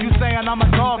holler. If you saying I'm a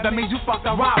dog, that means you fucked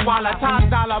a Rottweiler. Top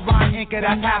dollar rhyme inker,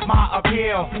 that's half my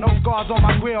appeal. No scars on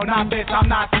my grill, nah bitch, I'm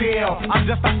not still. I'm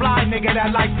just a fly nigga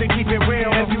that likes to keep it real.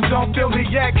 If you don't feel me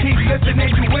yet, keep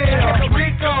listening, you will. That nigga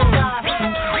Rico got.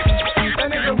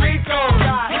 That nigga Rico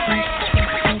got.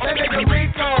 That nigga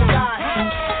Rico got.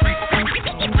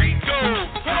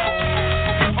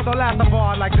 So last of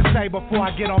all, I'd like to say before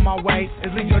I get on my way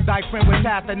is leave your dyke friend with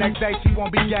Taz. The next day she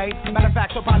won't be gay. Matter of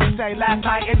fact, she'll probably say last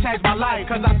night it changed my life.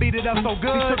 Cause I beat it up so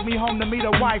good, she took me home to meet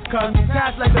her wife. Cause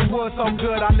Taz laid the wood so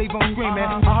good, I leave them screaming.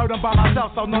 I heard them by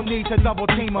myself, so no need to double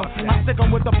team them. I stick them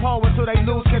with the pole until they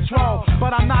lose control.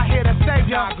 But I'm not here to save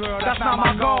ya, that's not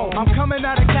my goal. I'm coming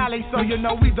out of Cali, so you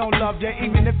know we don't love ya.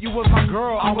 Even if you was my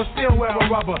girl, I would still wear a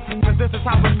rubber. Cause this is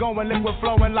how it's going, liquid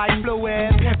flowing like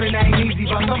fluid. Pimpin' ain't easy,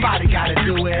 but somebody gotta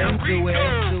do it. Do it,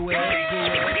 do it, do it.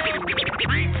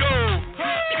 Rico.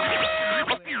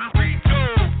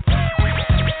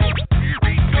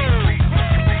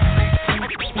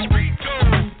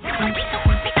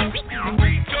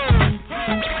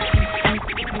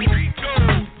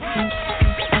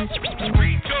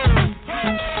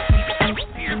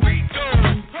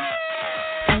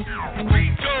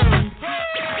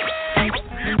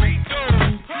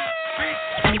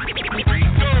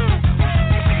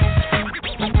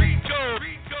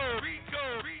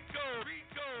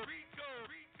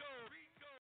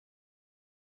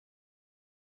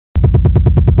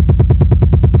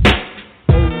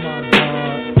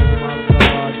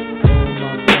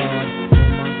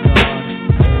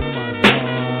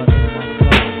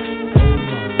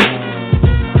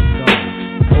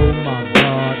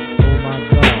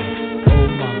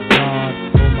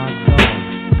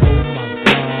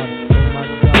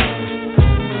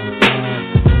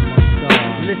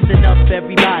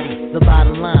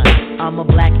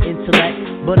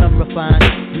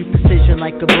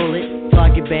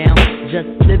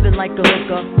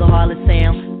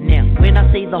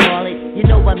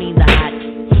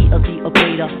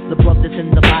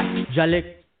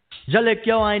 Jalik,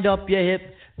 yo, wind up your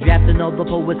hip. Drafting all the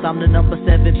poets, I'm the number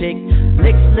 7 pick.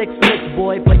 Lick, slick, slick,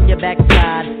 boy, put your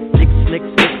backside. Lick, slick,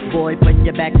 slick, boy, put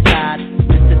your backside.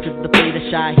 Listen to the play, the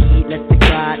shy heat, let the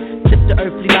crowd. Tip the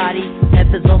earthly body,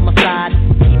 heaven's on my side.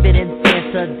 Keep it in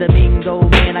Santa Domingo,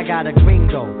 man, I got a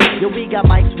gringo. Yo, we got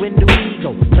mics, when do we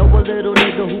go? Know a little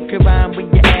nigga who can rhyme with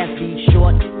your ass. Be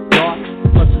short, dark,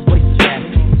 plus his voice is fast.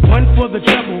 1 for the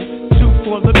treble, 2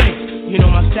 for the bass. You know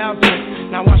my style trick,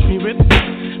 now watch me rip.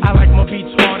 I like my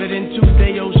beats harder than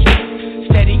Tuesday, oh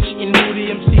shit. Steady eating moody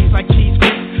MCs like cheese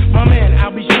grits. My man, I'll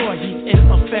be sure he's in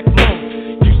effect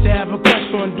mode. Used to have a crush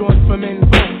on doing for men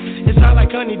both. It's not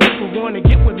like honey dip will wanna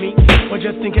get with me, or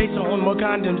just in case I own more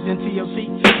condoms than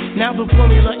TLC. Now the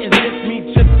formula is this,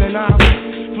 me, chips, and I.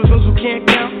 For those who can't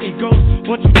count, it goes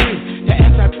 1, 2, 3. The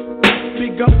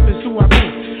anti-big up is who I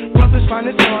be. Brothers find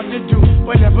it hard to do,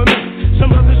 whatever me.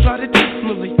 Some others try to diss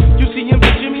me. You see him,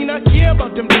 but Jimmy not care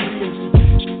about them DMC.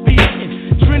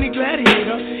 Trini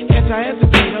Gladiator,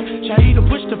 anti-hesitator, Shaheeda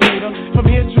push the fader, from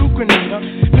here to Grenada,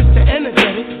 Mr.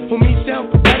 Energetic, who me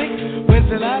sound pathetic. When's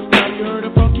the last time you heard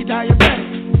a funky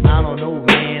diabetic? I don't know,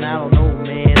 man, I don't know,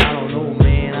 man, I don't know,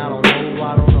 man, I don't know,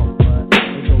 I don't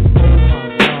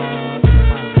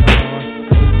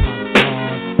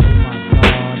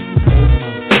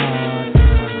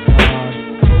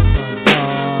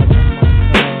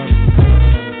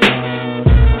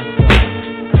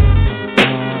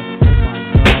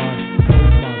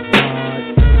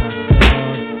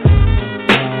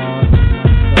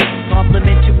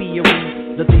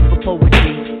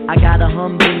poetry. I got a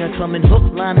humdinger coming hook,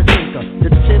 line, and sinker. The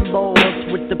Timbo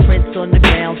hooks with the prints on the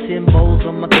ground. Timbos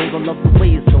on my toes, I love the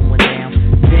way it's going down.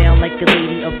 Down like a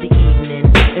lady of the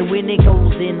evening. And when it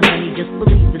goes in, honey, just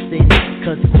believe it's in.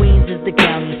 Cause Queens is the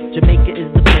county, Jamaica is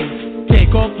the place.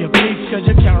 Take off your cleats cause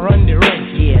you can't run the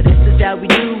race. Yeah, this is how we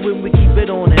do when we keep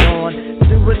it on and on.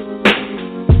 Do it.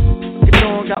 Get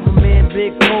on, got my man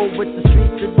Big Mo with the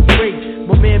streets of the freaks.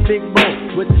 My man Big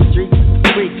Mo with the streets of the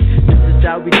freaks. This is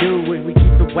how we do when we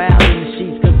keep it wild in the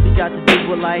sheets. Cause we got to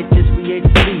do it like this, we hate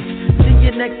the beast. See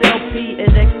your next LP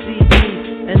and next CD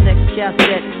and next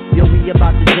cassette. Yo, we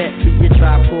about to jet. We your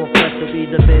Tri-Core Cluster, we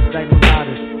the Midnight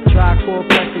Marauders. Tri-Core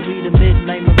Cluster, we the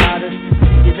Midnight Marauders.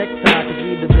 See you next time, cause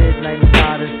we the Midnight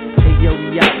Marauders. Hey yo,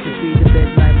 we out cause we the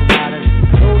Midnight Marauders.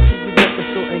 Those who be up the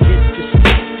short and get the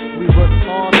shit. We work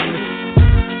hard on this.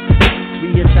 We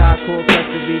a Tri-Core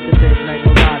Cluster, we the Midnight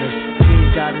Marauders.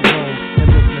 Queen's got his own, and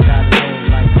Brooklyn got his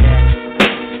own like that.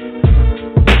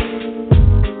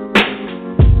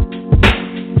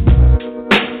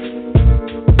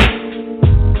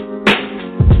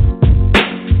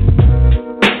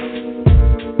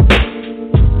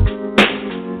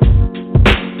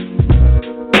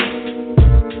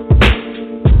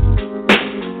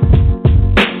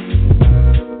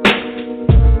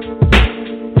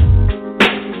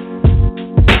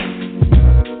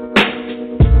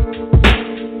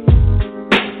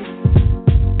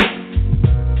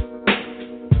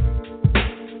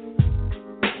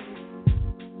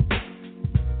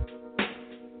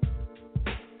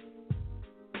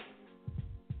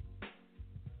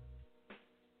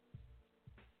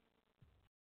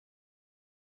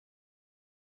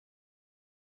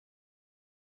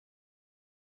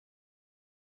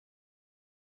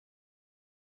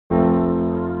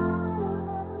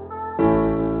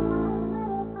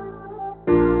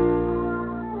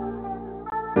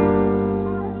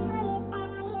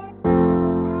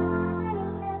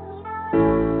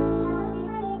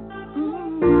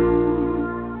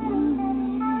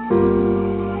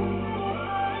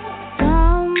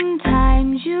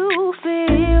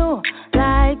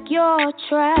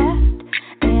 Trapped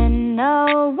in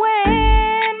a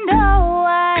window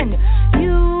and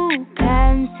you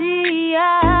can see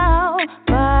out,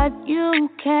 but you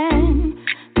can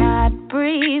not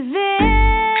breathe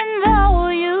in, though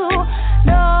you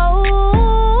know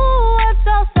what's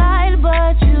outside,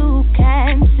 but you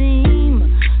can't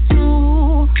seem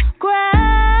to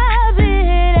grab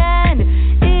it, and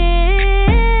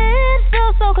it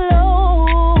feels so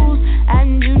close,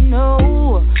 and you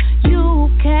know you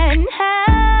can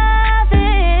have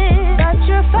it, but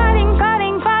you're fighting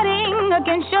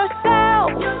against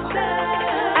yourself,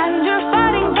 and you're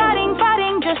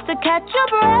fighting just to catch your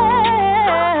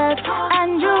breath,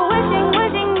 and you're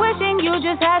wishing you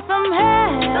just had some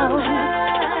help,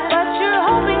 but you're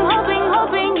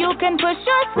hoping you can push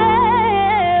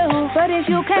yourself, but if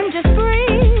you can just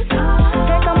breathe,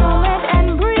 take a moment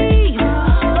and breathe,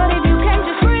 but if you can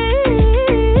just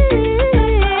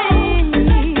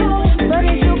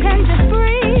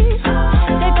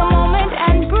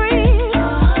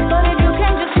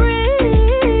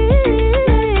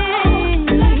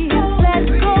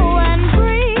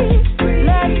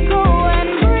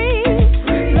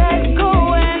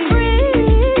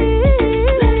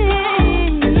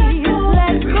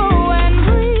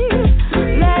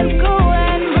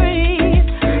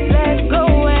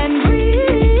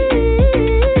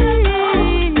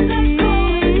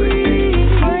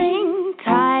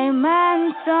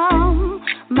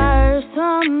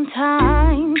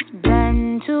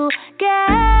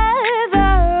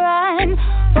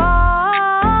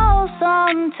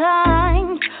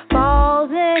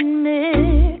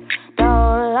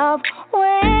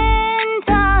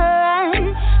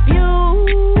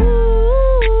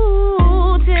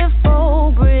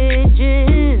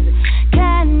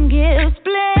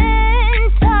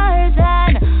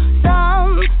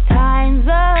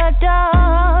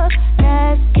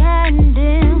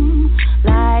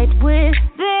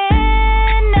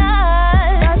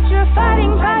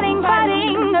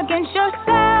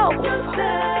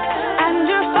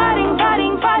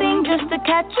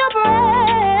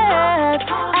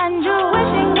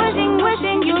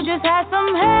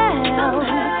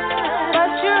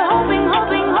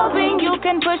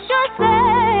can push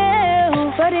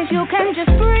yourself. But if you can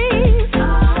just breathe,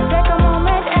 take a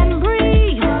moment and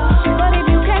breathe. But if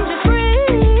you can just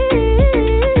breathe,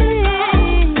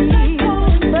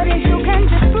 but if you can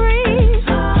just breathe,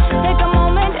 take a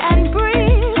moment and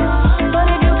breathe. But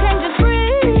if you can just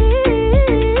breathe,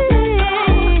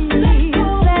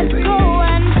 let's go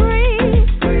and breathe.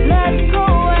 Let's go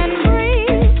and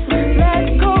breathe. Let's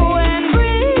go and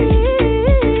breathe.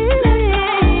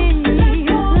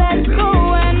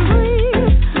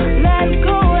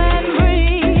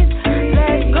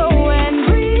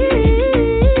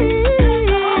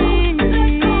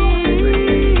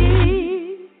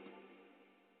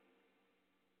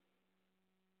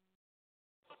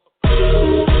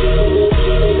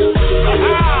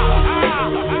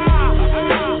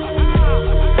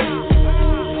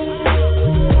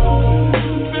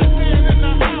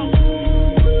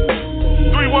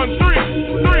 Detroit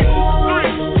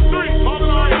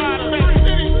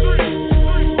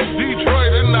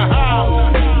in the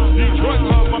house. Detroit,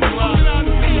 motherfucking loud.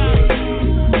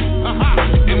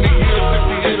 In the year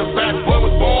 68, a fat boy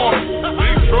was born.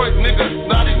 Detroit niggas,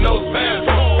 snotty nose pants.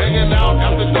 Hanging out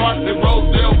after dark in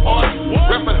Rosedale Park.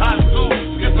 Reppin' hot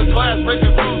suits, skipping class,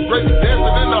 breaking rules, breaking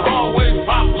dancing in the hallways,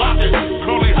 pop locking.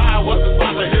 Cooley High was the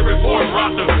spot to hear it board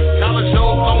rocker. College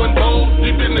show blowing bowls,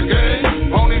 deep in the game.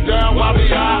 Pony down, Wabi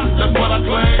Eye, that's what I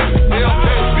claim. LK,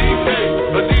 BK,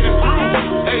 Adidas crew,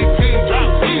 18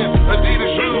 drop 10,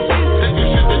 Adidas shoes.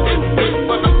 Taking shit to hit,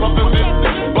 motherfuckers in.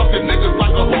 Bucking niggas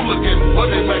like a hooligan,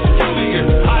 what they make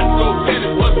Julian. High school get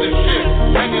it, what's this shit?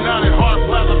 Hanging out at Hart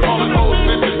Plaza, calling old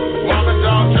bitches. Marvin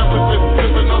Down Jefferson,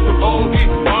 sipping on some old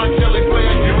heat. R. Kelly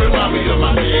playing, you remind me of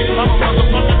my kid. I'm a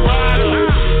motherfucking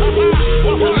rider.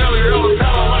 Nelly Earl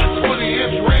Cadillac,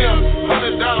 20-inch rims,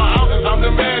 $100 houses, I'm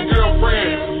the man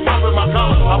girlfriend. Popping my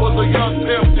collar, I was a young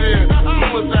pimp then. Who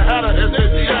was the hatter and then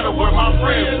Seattle were my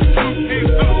friends. Two-piece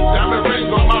suits, diamond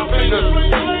rings on my fingers.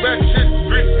 Back shit,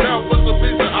 street town for some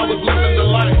pizza. I was living the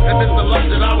life, and it's the life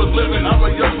that I was living. I'm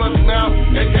a young person now,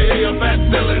 aka a fat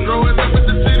villain. Growing up in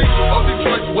the city, on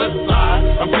Detroit's west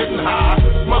side. I'm getting high,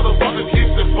 motherfucker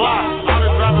keeps it fly. Out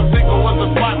of drive a single was the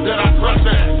spot that I crush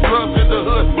at. Drugs in the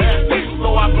hood, bad things,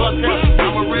 so I bust it.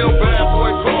 I'm a real bad boy,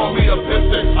 call me a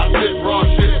piston. I spit raw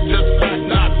shit, just like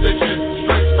not fiction.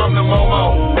 Straight from the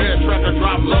Momo, red tracker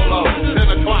drop Lolo.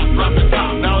 10 o'clock, drop the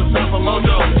top, now it's time for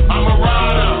Mojo. I'm a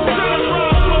rider.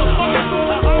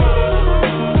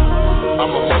 I'm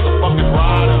a motherfucking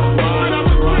rider.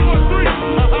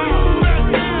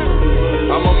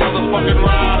 I'm a motherfucking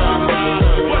rider.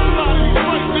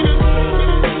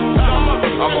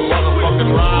 I'm a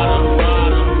motherfucking rider.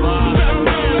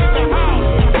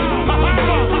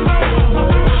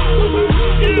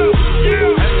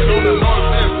 Hanging on the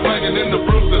north end, slanging in the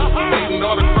bruises, eating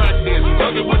all the crackheads,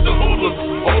 nugging with the hoodlums.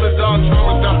 Holding down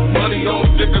Charles, got money on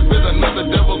stickers, there's another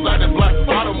devil-lighted black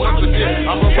bottom once again.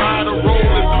 I'm a rider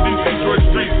rolling through these Detroit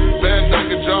streets, Van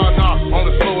Dyke and John Knox on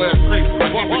the slow-ass street. I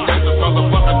keep the gangster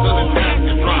motherfucker till the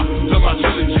jacket drop, till my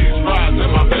chili cheese fries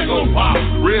and my big old pop.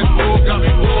 Red Bull got me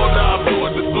full down,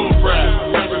 doing the food crab.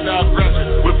 Rapping down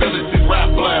Gresham with Billy T rap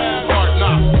blast. Hard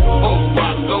knocks, old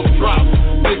spots, dope drops.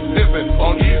 Big pimpin'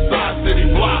 on East Side City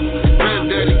block. Red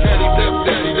Daddy, Caddy, Pep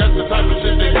Daddy, that's the type of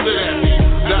shit they sit at me.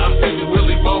 Now I'm thinking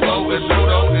Willie Bobo and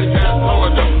Jodo and Cass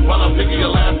Corridor. While I'm picking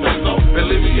your last peso and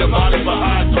leaving your body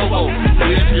behind Tobo.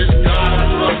 Bitch, it's God I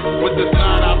trust with the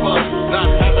sign I bust. Not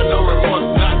having no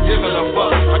remorse, not giving a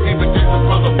fuck. I keep a gangster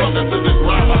motherfucker to this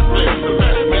rhyme I say. The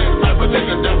best man type of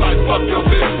nigga that might fuck your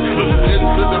bitch. Look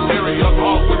into the mirror, you're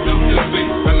off with you see.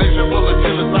 A nation full of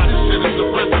killers, how this shit is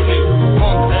depressing me.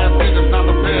 Punk ass niggas not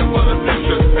prepared for the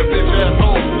future. And bitch ass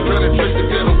hoes, trying to trick to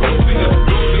get a pussy.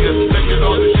 Taking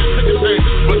all this shit to the face.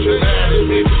 But you're mad at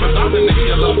me, cause I'm the nigga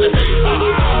you love to hate.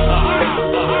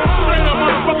 Straight up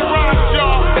motherfucking riders,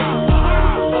 y'all.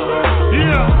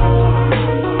 Yeah.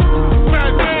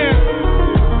 Fat man.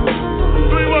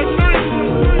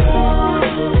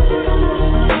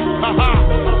 313. Ha-ha.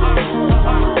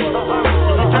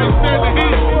 You can't stand the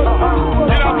heat.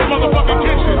 Get out the motherfucking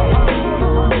kitchen.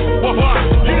 What?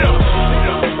 Yeah.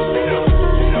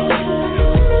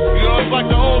 You know, it's like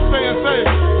the old saying say,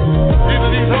 either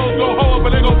these hoes go hard,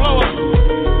 but they gon' blow up.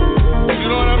 You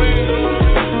know what I mean?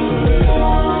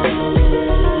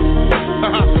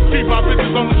 Keep my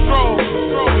bitches on the stroll,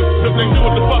 cause they do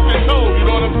what the fuck they told, you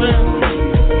know what I'm saying?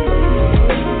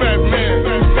 Fat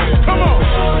man, come on!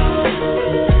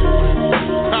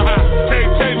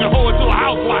 Can't change a hoe into a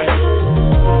housewife.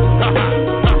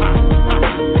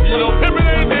 You know, pimpin'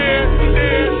 ain't dead.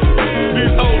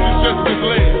 These hoes is just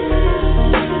misled.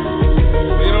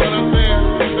 You know what I'm saying?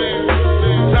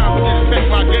 Time for me to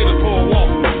take my gators for a walk.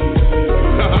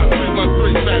 313,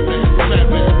 fat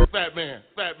man, fat man,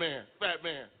 fat man, fat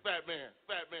man, fat man,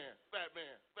 fat man, fat man, fat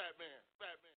man, fat man,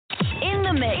 fat man. In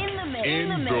the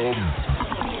mix.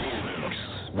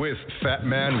 With Fat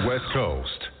Man West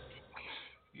Coast.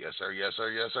 Yes, sir, yes, sir,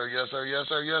 yes, sir, yes, sir, yes,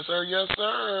 sir, yes, sir, yes,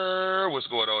 sir. What's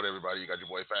going on, everybody? You got your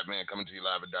boy Fat Man coming to you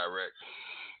live and direct.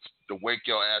 The Wake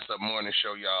Your Ass Up Morning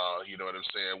Show, y'all. You know what I'm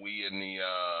saying? We in the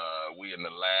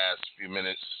last few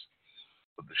minutes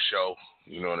of the show.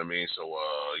 You know what I mean? So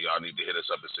y'all need to hit us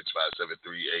up at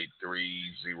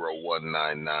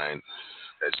 657-383-0199.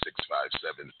 That's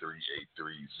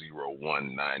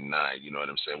 657-383-0199. You know what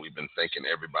I'm saying? We've been thanking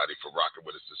everybody for rocking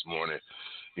with us this morning.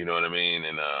 You know what I mean?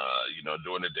 And,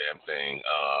 doing the damn thing.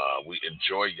 We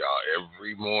enjoy y'all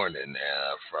every morning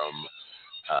from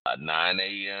 9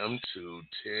 a.m. to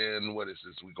 10. What is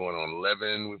this? We going on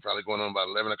 11. We're probably going on about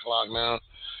 11 o'clock now.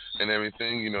 and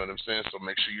everything, you know what I'm saying? So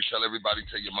make sure you tell everybody,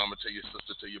 tell your mama, tell your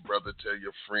sister, tell your brother, tell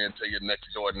your friend, tell your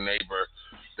next door neighbor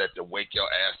that the Wake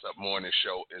Your Ass Up Morning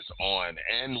Show is on.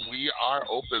 And we are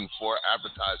open for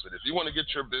advertisement. If you want to get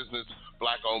your business,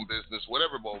 black-owned business,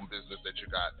 whatever owned business that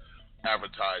you got,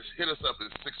 advertise, hit us up at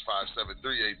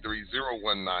 657-383-0199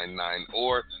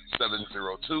 or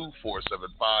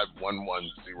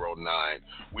 702-475-1109.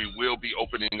 We will be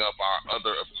opening up our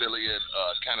other affiliate,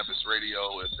 Cannabis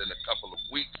Radio, within a couple of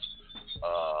weeks,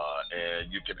 and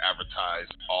you can advertise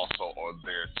also on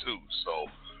there too. So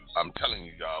I'm telling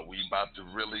you, y'all, we about to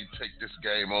really take this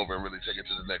game over and really take it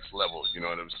to the next level. You know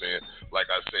what I'm saying?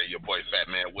 Like I said, your boy Fat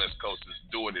Man West Coast is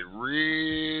doing it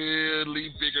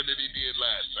really bigger than he did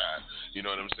last time. You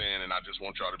know what I'm saying? And I just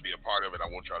want y'all to be a part of it.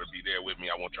 I want y'all to be there with me.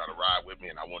 I want y'all to ride with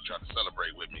me, and I want y'all to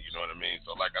celebrate with me. You know what I mean?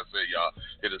 So like I said, y'all,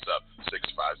 hit us up,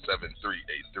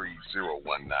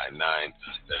 657-383-0199.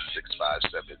 That's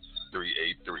 657-383-0199.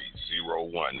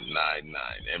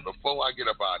 And before I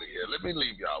get up out of here, let me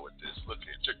leave y'all with this. Look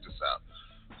here, check this out.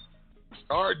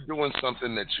 Start doing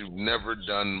something that you've never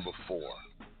done before.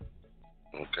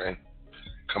 Okay?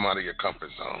 Come out of your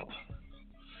comfort zone.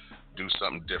 Do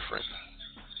something different.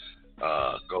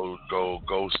 Go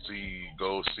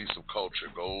see some culture.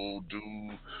 Go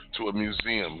to a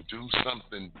museum. Do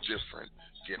something different.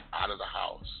 Get out of the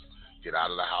house. Get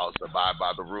out of the house. Abide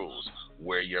by the rules.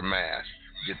 Wear your mask.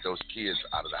 Get those kids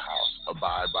out of the house.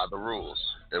 Abide by the rules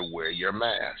and wear your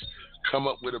mask. Come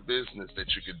up with a business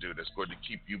that you can do that's going to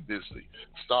keep you busy.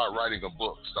 Start writing a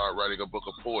book. Start writing a book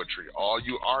of poetry. All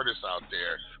you artists out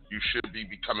there, you should be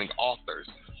becoming authors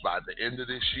by the end of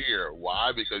this year.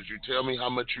 Why? Because you tell me how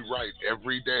much you write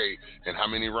every day and how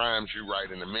many rhymes you write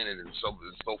in a minute and so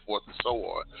forth and so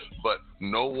on. But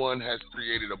no one has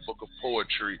created a book of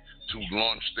poetry to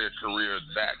launch their career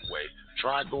that way.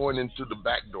 Try going into the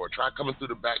back door. Try coming through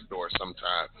the back door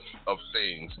sometime of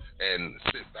things and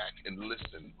sit back and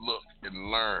listen, look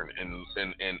and learn and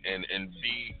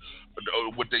be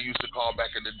what they used to call back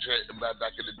in the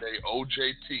day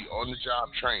OJT, on the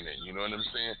job training. You know what I'm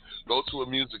saying? Go to a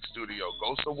music studio.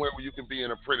 Go somewhere where you can be an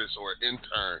apprentice or an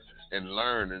intern and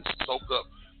learn and soak up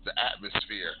the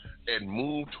atmosphere and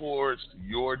move towards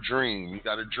your dream. You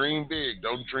got to dream big.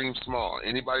 Don't dream small.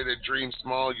 Anybody that dreams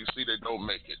small, you see they don't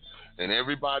make it. And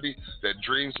everybody that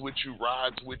dreams with you,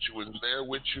 rides with you, and there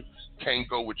with you, can't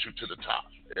go with you to the top.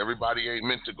 Everybody ain't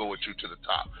meant to go with you to the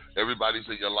top. Everybody's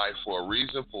in your life for a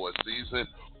reason, for a season,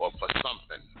 or for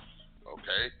something.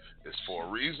 Okay? It's for a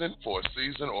reason, for a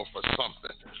season, or for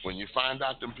something. When you find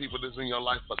out them people that's in your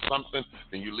life for something,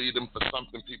 then you leave them for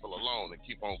something people alone and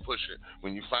keep on pushing.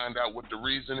 When you find out what the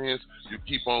reason is, you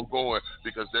keep on going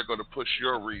because they're going to push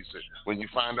your reason. When you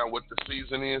find out what the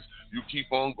season is, you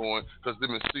keep on going because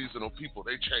them is seasonal people.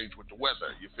 They change with the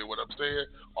weather. You feel what I'm saying?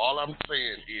 All I'm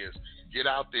saying is get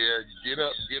out there, get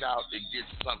up, get out, and get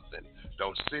something.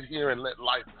 Don't sit here and let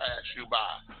life pass you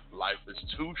by. Life is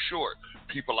too short.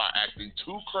 People are acting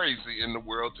too crazy in the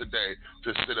world today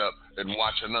to sit up and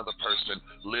watch another person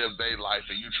live their life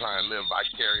and you try and live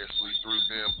vicariously through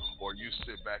them, or you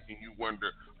sit back and you wonder,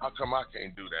 how come I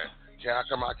can't do that? How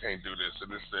come I can't do this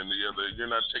and this and the other? You're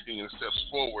not taking any steps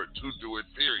forward to do it,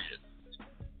 period.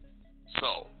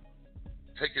 So,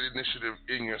 take an initiative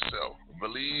in yourself.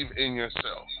 Believe in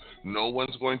yourself. No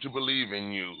one's going to believe in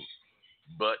you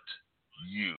but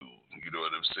you. You know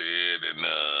what I'm saying? And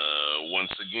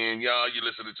once again, y'all, you're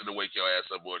listening to the Wake Your Ass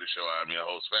Up Morning Show. I'm your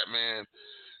host, Fat Man.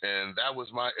 And that was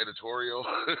my editorial.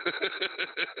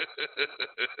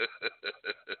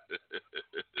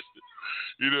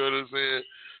 You know what I'm saying?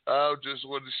 I just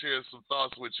wanted to share some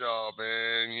thoughts with y'all,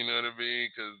 man. You know what I mean?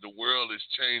 Because the world is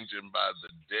changing by the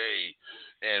day.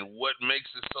 And what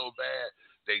makes it so bad,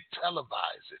 they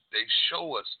televise it. They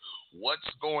show us what's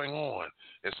going on.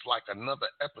 It's like another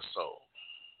episode.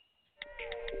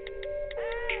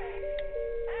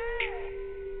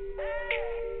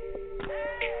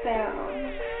 So,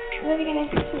 what are we gonna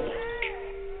do?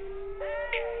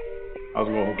 I was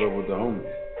gonna hook up with the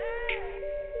homies.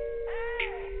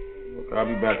 Okay, I'll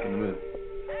be back in a minute.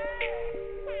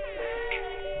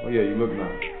 Oh yeah, you look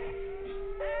nice.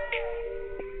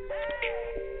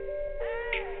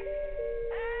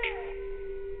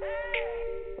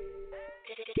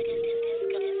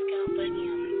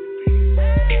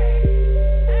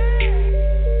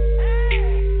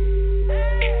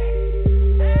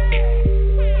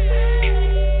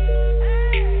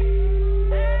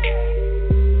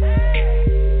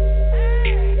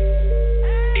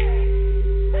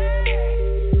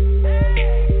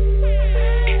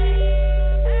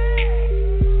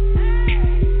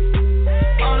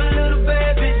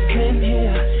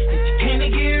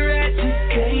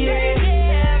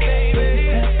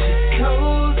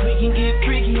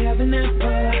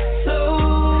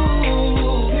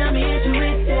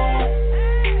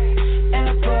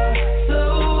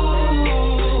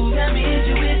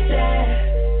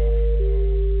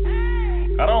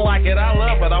 smack it. I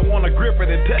love it, I wanna grip it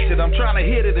and touch it. I'm trying to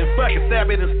hit it and fuck it, stab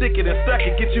it and stick it and suck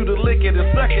it. Get you to lick it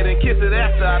and suck it and kiss it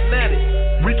after I nut it.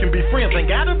 We can be friends, ain't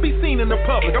gotta be seen in the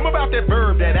public. I'm about that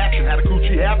verb, that action. How the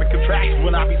coochie having contractions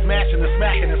when I be smashing and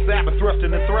smacking and stabbing, thrusting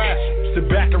and thrashing. Sit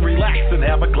back and relax and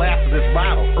have a glass of this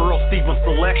bottle. Earl Stevens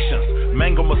Selections,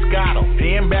 Mango Moscato.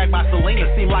 Handbag by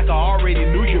Selena, seem like I already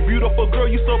knew you. Beautiful girl,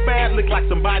 you so bad, look like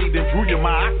somebody that drew you.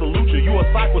 My I salute you, you a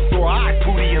sight with sore eyes,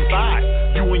 booty inside.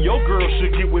 You and your girl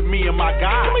should get with me and my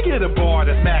guy. Let me get a bar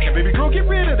that's macking, baby girl, get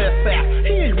rid of that sap.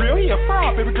 He ain't real, he a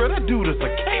fraud, baby girl, that dude is a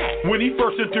cat. When he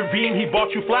first intervened, he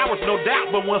bought you flowers, no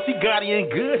doubt. But once he got you in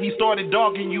good, he started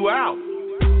dogging you out.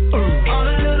 All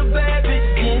the little bad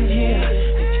bitches in here,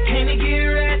 can they get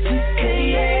ratchet?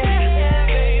 Say yeah.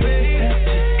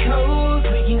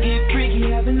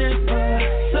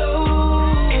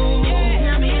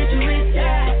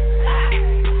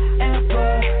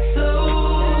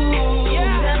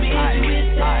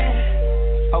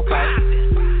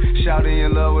 Shawty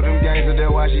in love with them gangsters,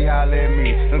 that's why she holler at me.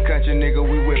 Them country nigga,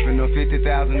 we whipping them 50,000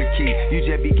 a key. You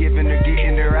just be giving her,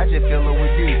 getting there, I just fill her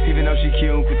with these. Even though she cute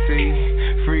and petite,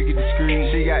 freaky discreet.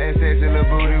 She got SS in her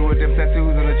booty with them tattoos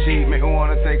on her cheek. Make her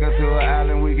wanna take her to an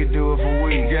island, we could do it for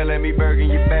weeks. Girl, let me burger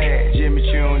your bag, Jimmy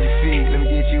Choo on your feet. Let me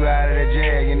get you out of that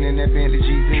Jag and then that Bentley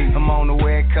GT. I'm on the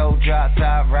wet coat, drop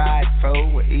top, ride for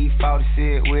with E40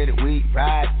 sit with it, we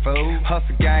ride for.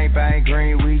 Hustle gang bang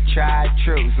green, we tried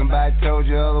true. Somebody told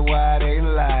you otherwise, they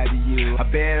lied to you. I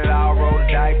bet it all, roll the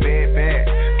dice, bet.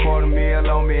 $250,000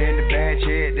 on me in the bag,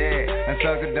 check that. And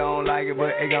sucker don't like it,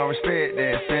 but they gon' respect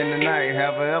that. Spend the night,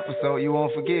 have an episode, you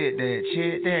won't forget that.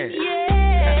 Check that.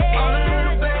 Yeah. All the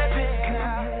little bad bitches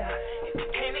now.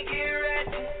 Can they get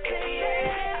ratchet? Say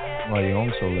yeah. Why are you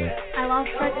home so late? I lost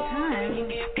track of time.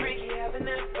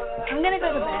 I'm gonna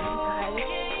go to bed. I'm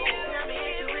tired.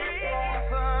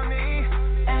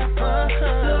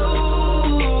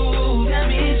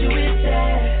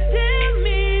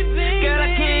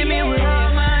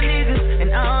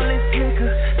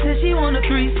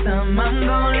 Threesome, I'm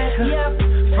gon' let her. Yep.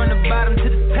 From the bottom to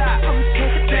the top, I'ma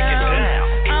take it down.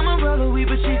 I'ma roll a weed,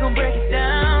 but she gon' break it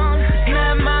down. It's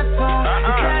not my fault,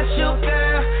 that's your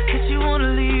girl. Cause you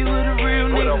wanna leave with a real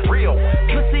nigga.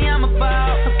 Pussy, I'm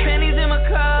about. Some pennies in my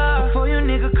car. Before your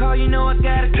nigga call, you know I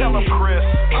gotta tell him, Chris.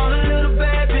 All the little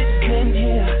bad bitches in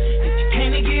here. If you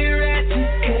can't get ratchet,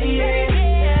 say yeah.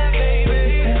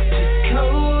 That's just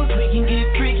cold. We can get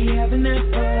freaky, having that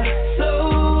fun.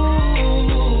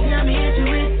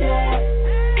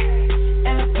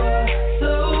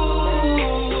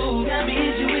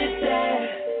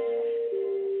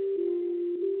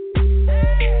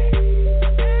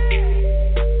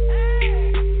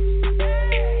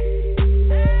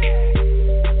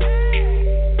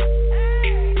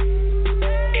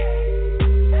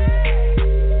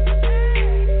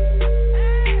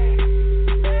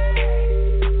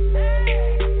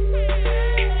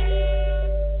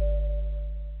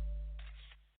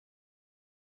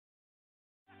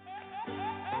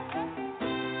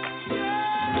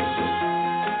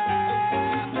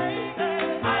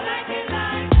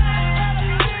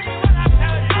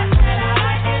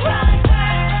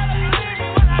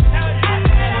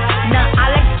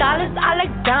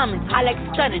 I like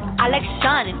stunning, I like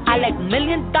shining, I like $1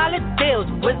 million deals.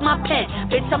 Where's my pen?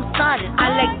 Bitch, I'm signing. I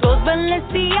like those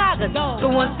Balenciagas, the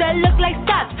ones that look like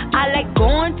socks. I like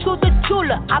going to the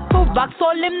Tula, I put rocks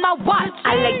all in my watch.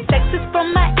 I like sexes from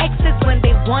my exes when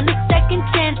they want a second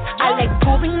chance. I like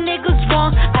proving niggas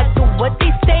wrong, I do what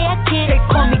they say I can't. They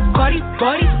call me Cardi,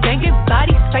 Brody, banging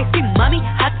body, spicy mommy,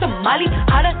 hot tamale,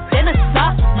 hotter than a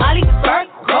Somali. Bird,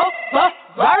 go,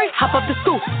 Ferrari, hop up the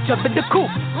stoop, jump in the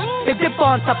coupe. Big dip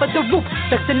on top of the roof,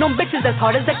 flexing on bitches as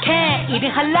hard as I can.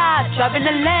 Eating halal, driving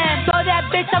a lamb. So that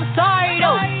bitch, I'm sorry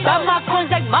though. Got my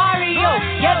coins like Mario.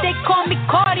 Yeah, they call me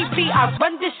Cardi B. I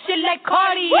run this shit like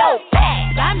cardio.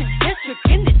 I'm in district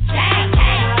in the chain.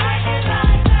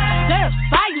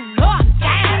 Certify, you know I'm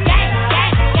gang.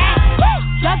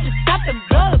 Drop the top and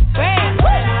blow the brand.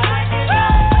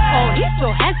 Oh, he's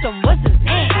so handsome, what's his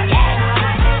name?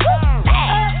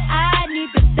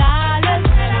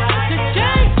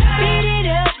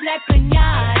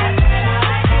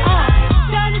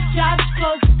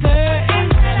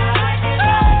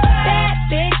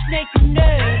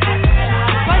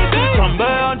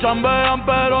 Chambean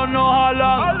pero no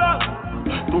jalan.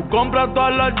 Tú compras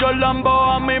todas las Jolambo,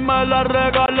 a mí me las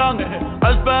regalan.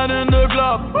 I spend in the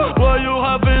club, what you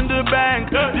have in the bank.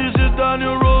 This is the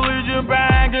new religion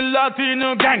bank, el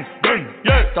Latino gang.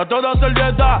 Yeah, trato de hacer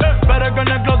dieta, pero es que en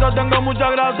el closet tengo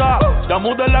mucha grasa. Ya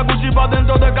mudé la Gucci pa'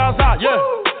 dentro de casa, yeah.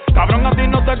 Cabrón, a ti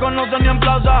no te conocen ni en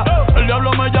plaza. El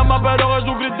diablo me llama, pero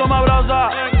Jesucristo me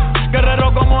abraza.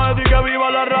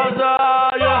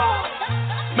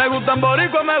 Me gustan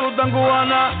boricua, me gustan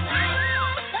cubana.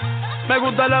 Me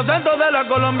gusta el acento de la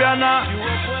colombiana.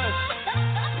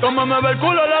 Como me ve el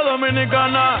culo la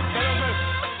dominicana.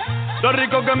 Lo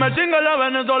rico que me chinga la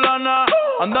venezolana.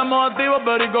 Andamos activos,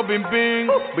 perico, pim,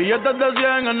 pim. Billetes de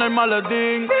 100 en el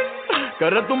maletín. Que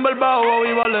retumbe el bajo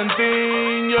y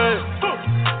Valentín, yeah.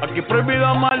 Aquí prohibido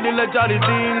amar, dile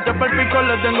charitín. Que perpico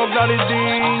le tengo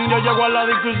claritín. Yo llego a la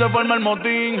disco y se forma el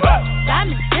motín.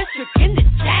 Diamond District in the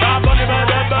jam. Certify,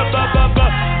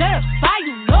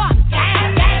 you know I'm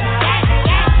gang, gang, gang,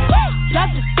 gang. Drop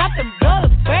the top and blow the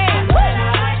brand.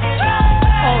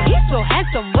 Oh, he's so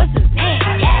handsome, what's his name?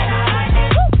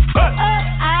 I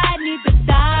need the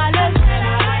dollars.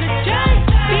 So just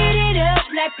beat it up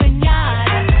like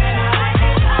piñata.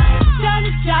 Turn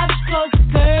the top, close the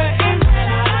curtain.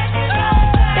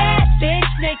 Bad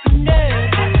bitch make you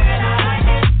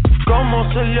nervous. Como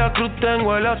Celia Cruz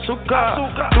tengo el azúcar.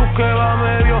 Tú que va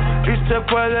medio y se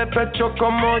fue de pecho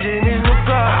como Ginny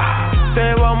Luca.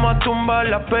 Te vamos a tumbar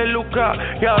la peluca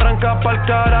y arranca pa'l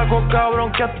carajo,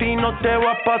 cabrón, que a ti no te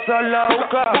va a pasar la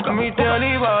boca. Mi tele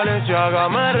y Valenciaga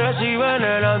me reciben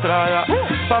en la entrada.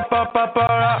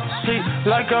 Sí,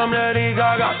 like I'm Lady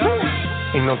Gaga.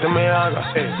 Y no te me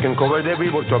hagas, que en cover de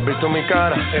vivo tú has visto mi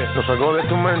cara. No salgo de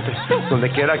tu mente,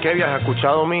 donde quiera que viajes, he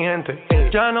escuchado mi gente.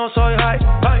 Ya no soy high,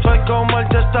 soy como el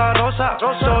testa rosa.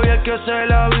 Soy el que se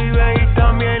la vive y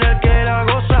también el que la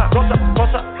goza.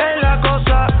 Cosa es la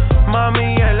cosa,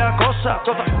 mami es la cosa.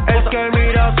 El que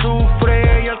mira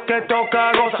sufre y el que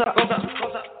toca goza.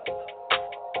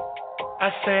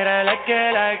 I said I like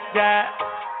it like that.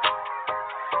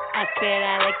 I said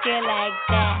I like it like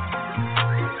that.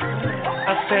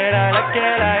 I said I like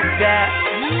it like that.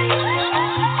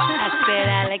 I said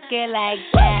I like it like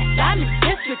that. Diamond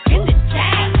District in the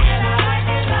jam.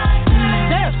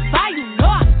 Certify, you know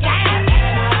I'm gang.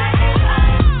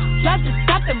 Drop the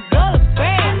top and blow the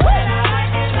brand.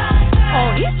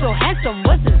 Oh, he's so handsome,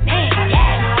 what's his name?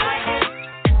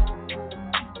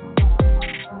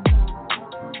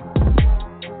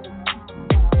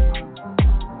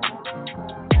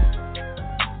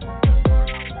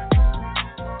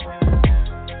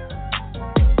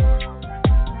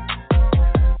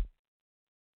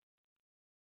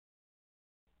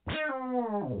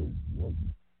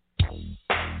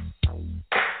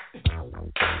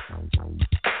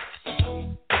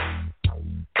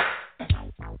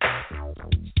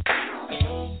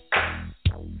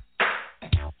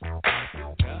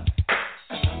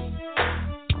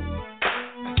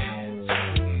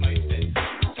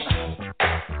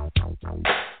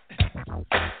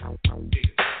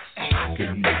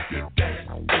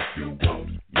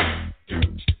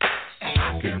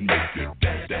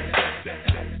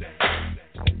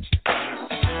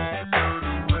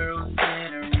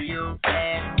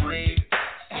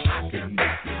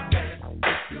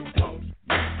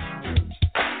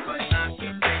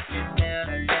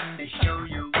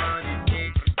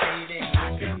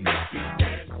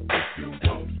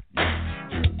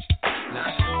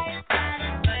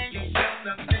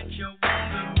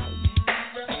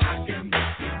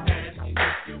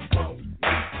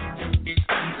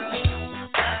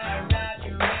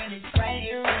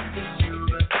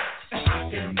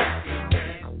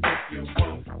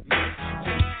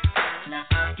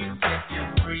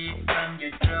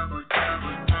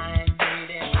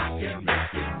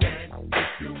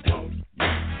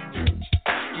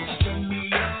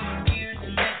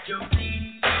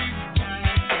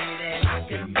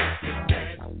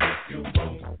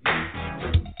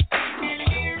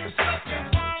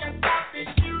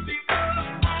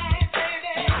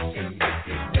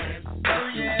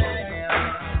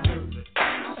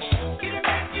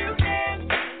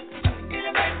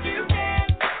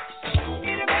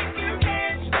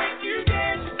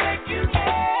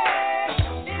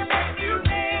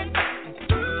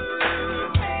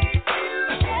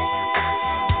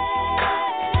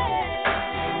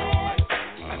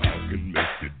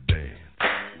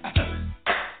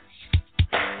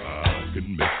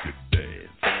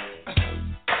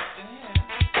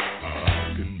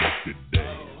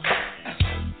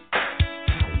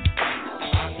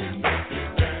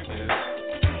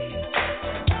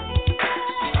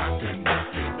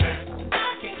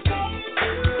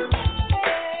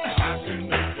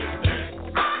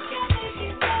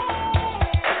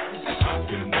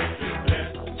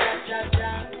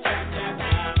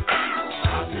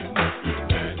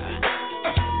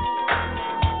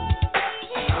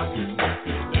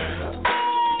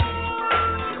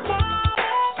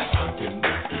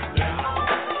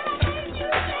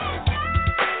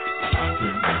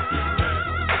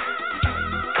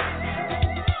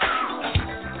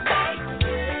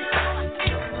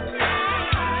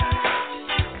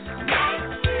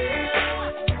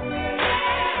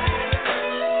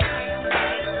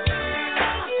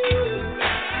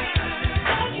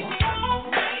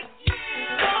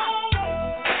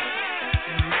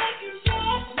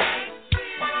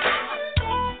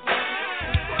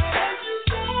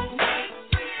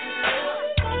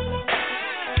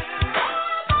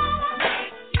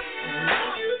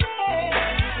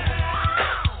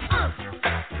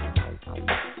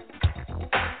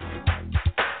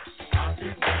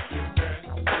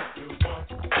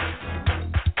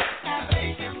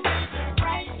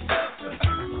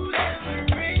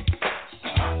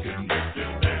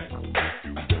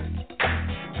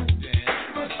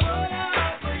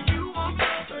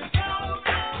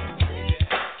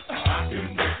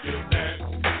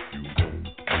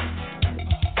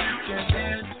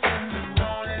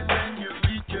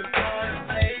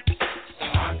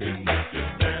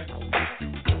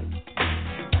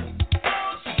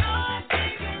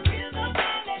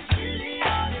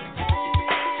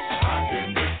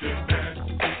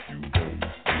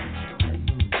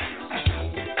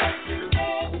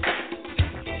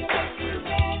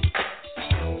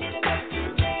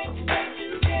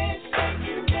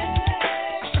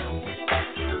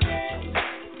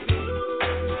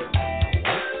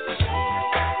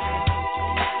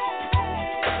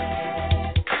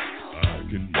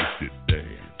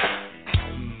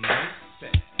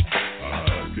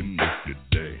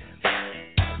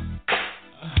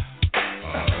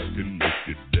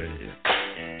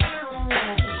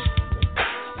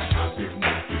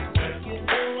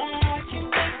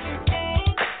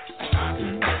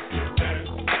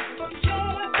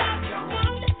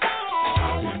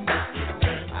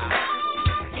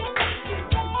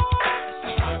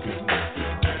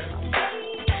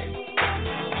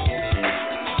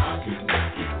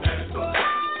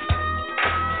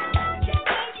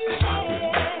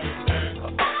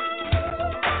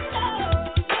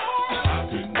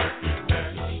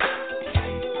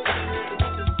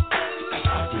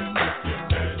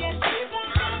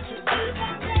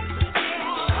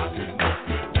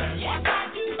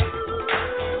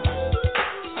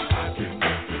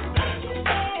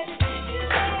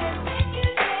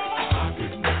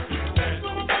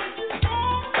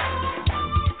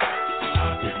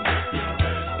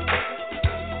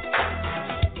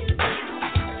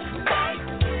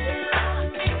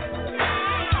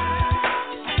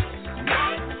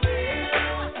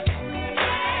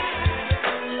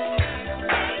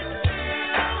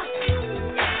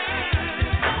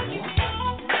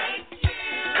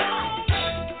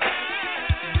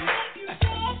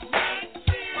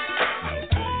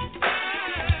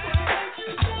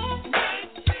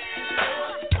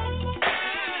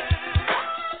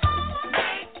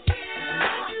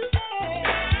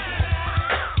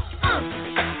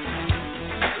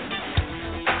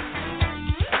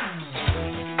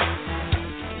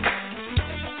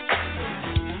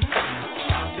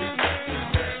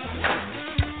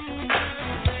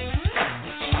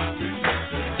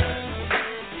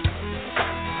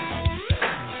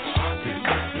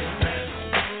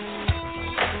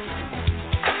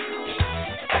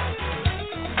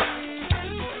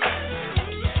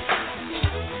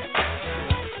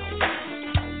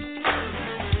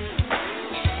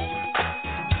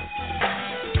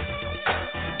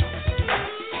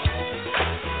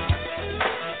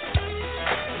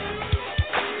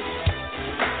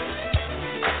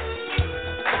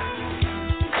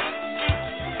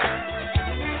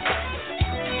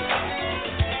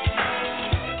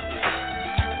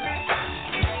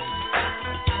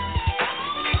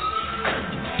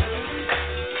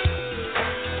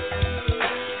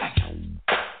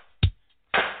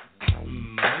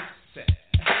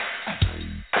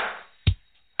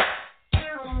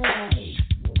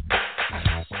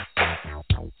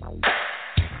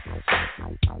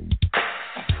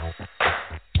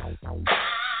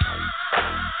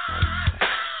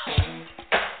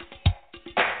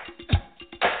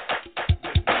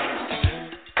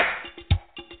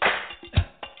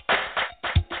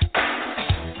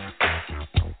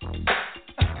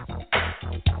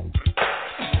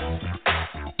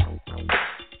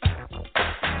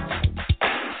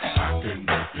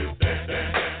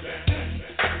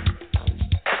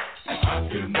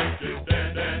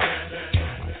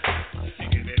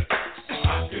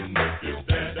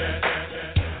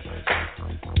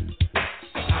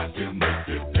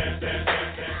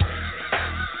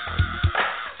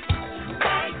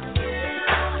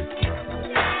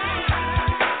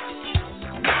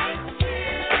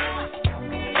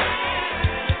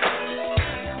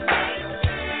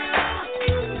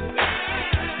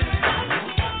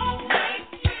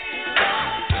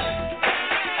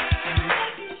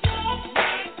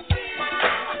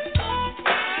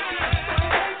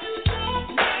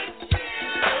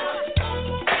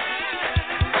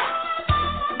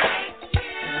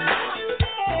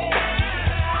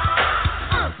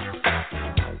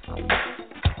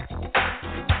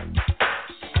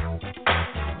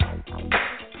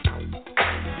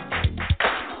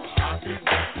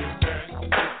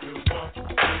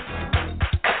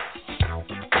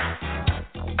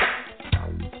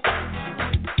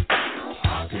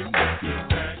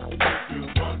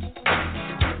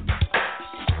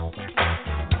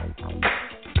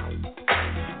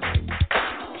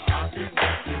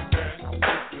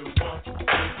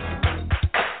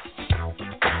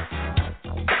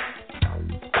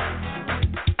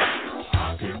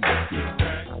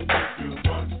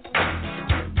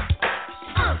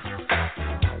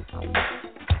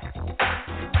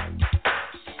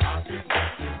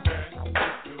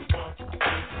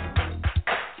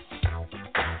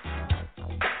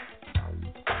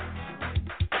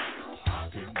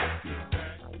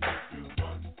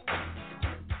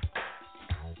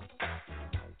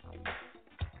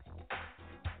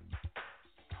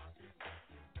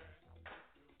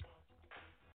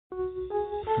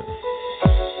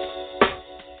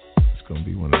 It's gonna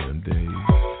be one of them days.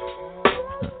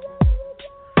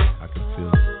 I can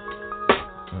feel it.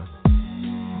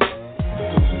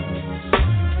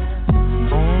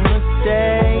 On a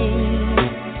day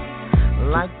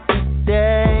like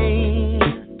today,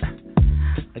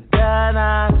 I got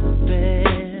out of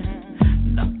bed,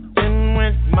 nothing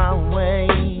went my way,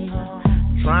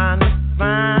 trying to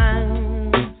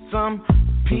find some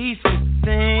peace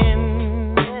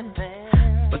within,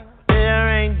 but there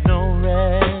ain't no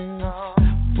rest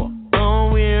for a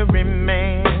weary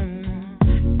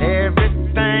man.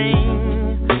 Everything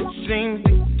seems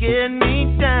to get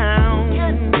me down,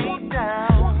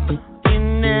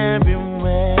 looking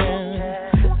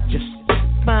everywhere just to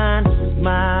find a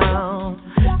smile.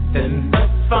 Then the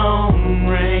phone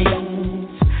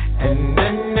rings and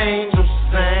an angel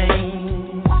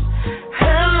sings,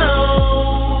 hello,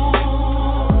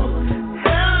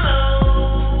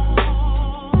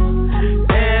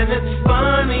 and it's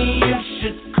funny you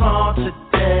should call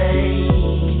today.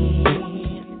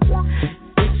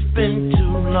 It's been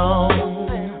too long,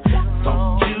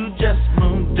 thought you just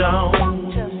moved on.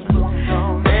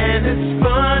 And it's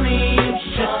funny you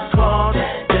should call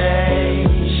today.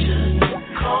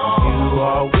 You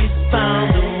always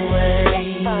found a way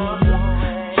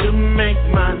to make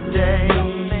my day.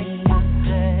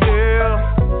 Girl,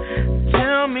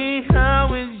 tell me,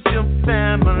 how is your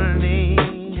family?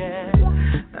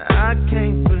 I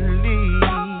can't believe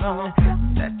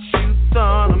that you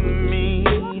thought of me,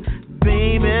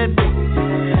 baby.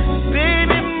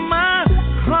 Baby, my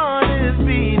heart is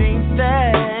beating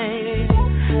fast.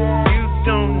 You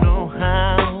don't know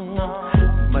how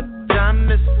much I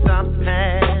miss our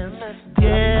past.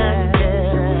 Yeah,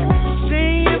 yeah.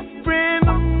 See your friend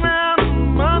around the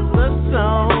mother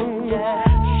song.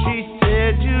 She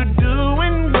said you're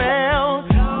doing well.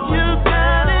 You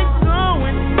got it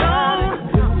going on.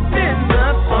 Then the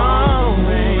phone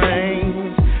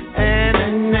rings and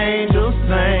an angel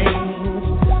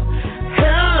sings,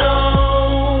 hello,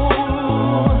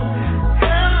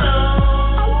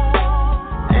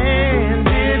 and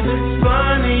is it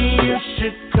funny you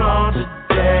should call today?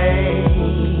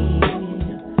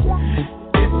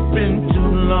 It's been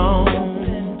too long,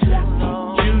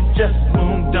 you just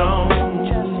moved on.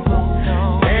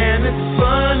 And it's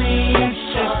funny you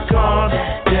should call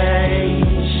today.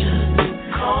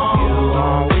 You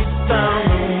always found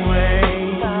a way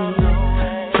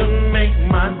to make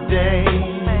my day.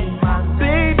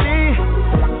 Baby,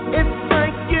 it's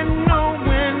like you know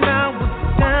when I was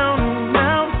down and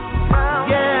out.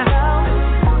 Yeah,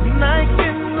 like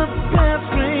in the past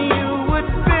when you would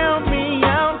bail me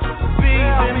out,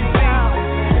 baby.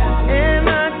 And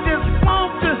I just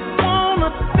wanna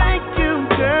thank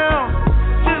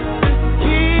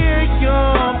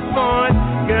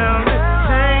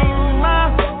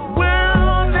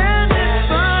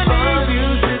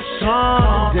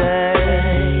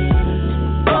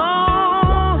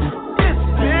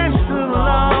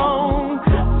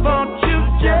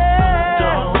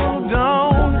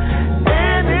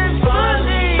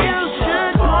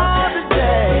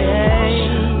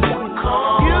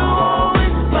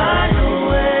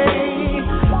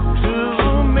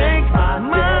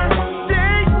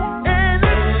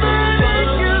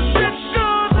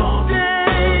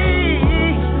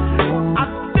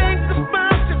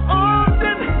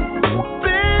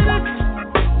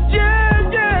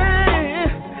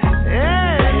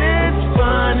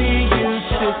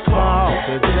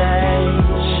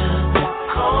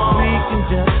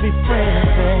just be friends,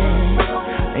 babe.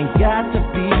 Ain't got to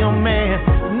be your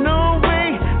man. No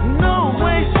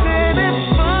way, said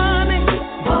it's funny.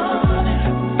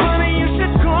 Funny you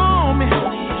should call me.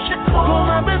 Cause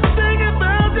I've been thinking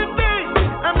about you, babe.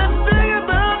 I've been thinking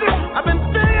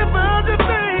about you,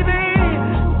 baby.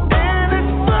 And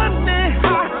it's funny,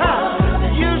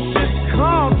 you should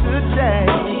call today.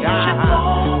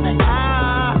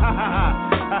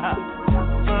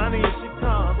 Funny you should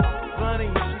come, funny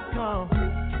you should come.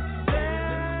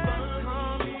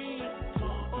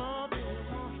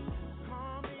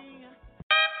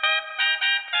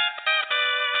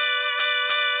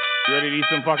 You ready to eat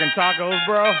some fucking tacos,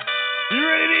 bro? You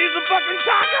ready to eat some fucking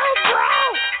tacos, bro?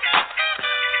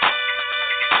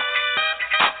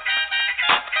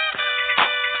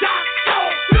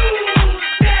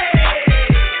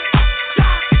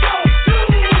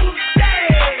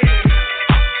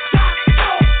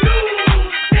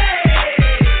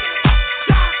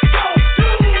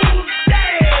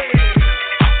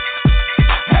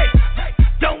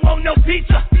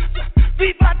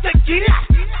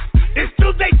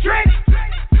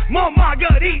 More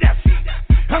margaritas.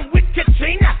 I'm with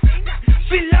Katrina.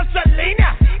 She loves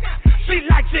Selena. She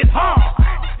likes it hard.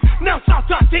 No soft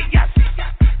tortillas.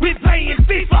 We playing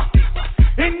FIFA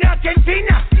in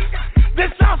Argentina. The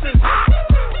sauce is hot.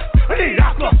 I need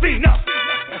Aquafina.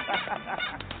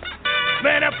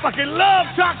 Man, I fucking love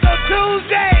Taco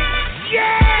Tuesday.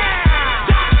 Yeah!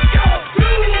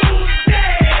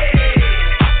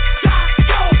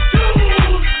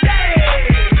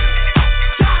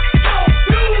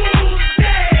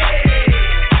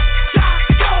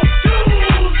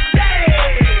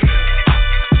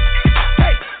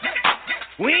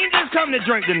 To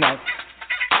drink tonight.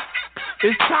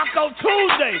 It's Taco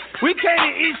Tuesday. We came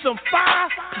to eat some fire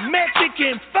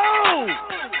Mexican food.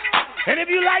 And if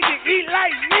you like to eat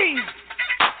like me,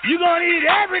 you gonna eat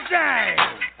everything.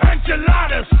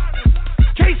 Enchiladas,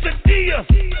 quesadillas,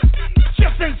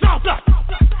 chips and salsa.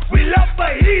 We love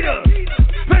fajitas,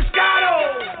 pescado,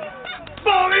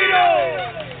 burrito,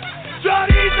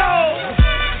 chorizo,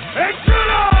 and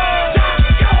churros.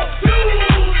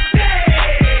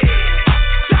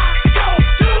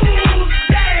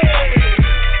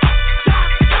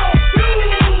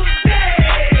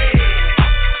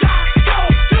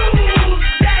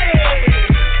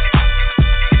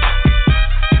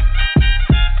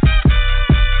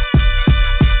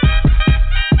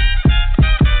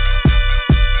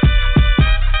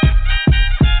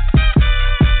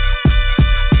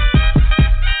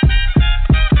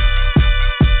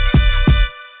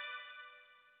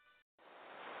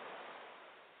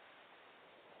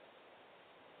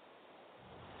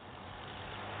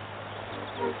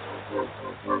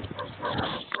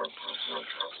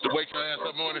 The Wake Your Ass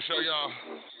Up Morning Show, y'all.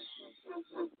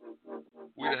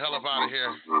 We the hell up out of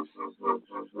here.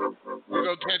 We're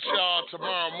going to catch y'all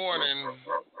tomorrow morning.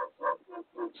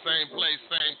 Same place,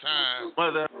 same time.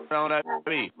 What the hell that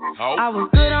be? Oh. I was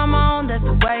good on my own, that's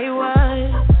the way it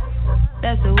was.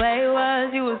 That's the way it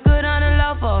was. You was good on the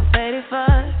low for a faded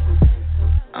fuss.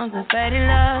 On some faded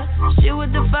love. Shit,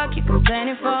 what the fuck you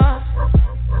complaining for?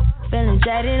 Feeling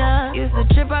jaded up. Used to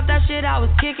trip off that shit I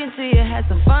was kicking to you. Had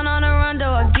some fun on the run,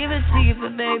 though I give it to you.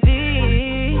 But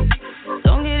baby,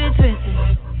 don't get it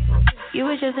twisted. You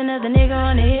was just another nigga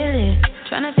on the hit list.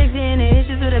 Tryna fix any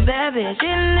issues with a bad bitch.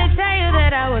 Didn't they tell you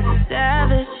that I was a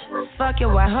savage? Fuck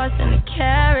your white horse and a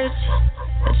carriage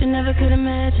that you never could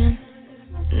imagine.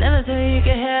 Never thought you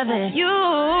could have it. You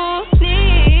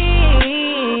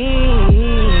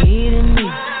needed me.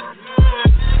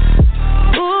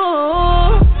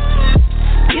 Ooh,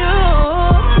 you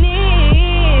needed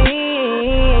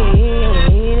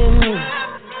me.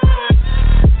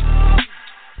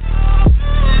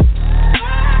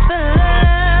 For a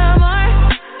little more,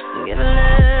 give a little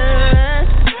less.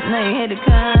 Now you hit the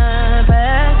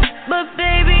compass, but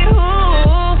baby, who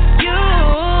you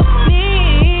needed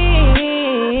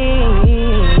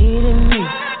me.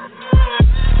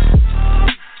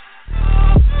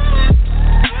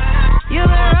 You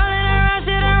been rolling around,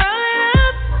 shit, and roll it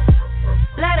up.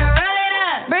 Let her roll it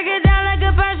up. Break it down like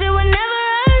a punch, shit would never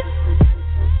rust.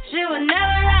 Shit would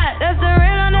never rust. That's the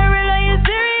real on the real, are you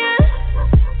serious?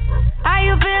 How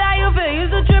you feel, how you feel?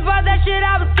 Used to trip off that shit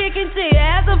I was kicking to you.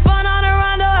 Had some fun on the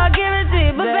rondo, I'll give it to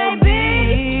you. But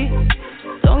baby,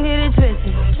 don't get it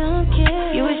twisted.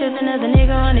 You was just another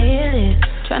nigga on the hit list.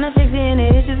 Tryna fix any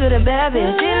issues with a bad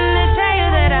bitch. Didn't they tell you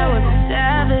that I was a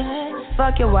savage?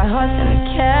 Fuck your white horse and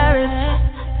a carriage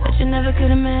that you never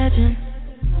could imagine.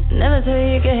 Never thought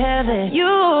you could have it.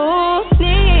 You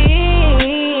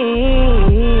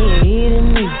needed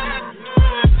me.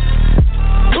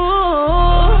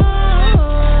 Ooh,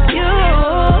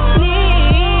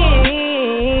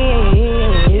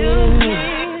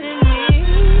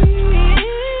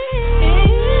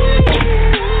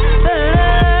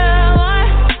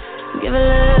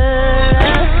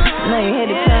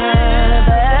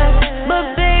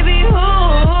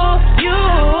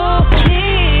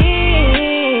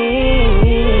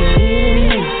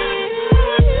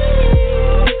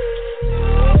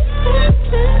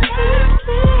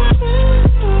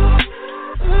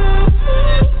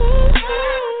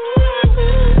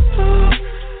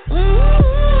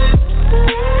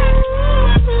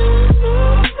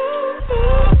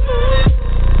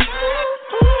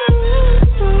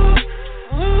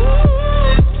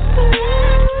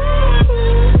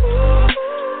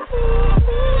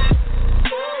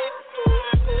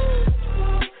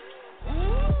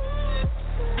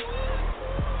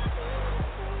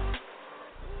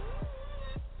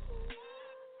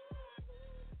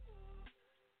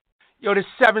 Yo, this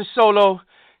 7 Solo,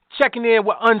 checking in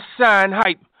with Unsigned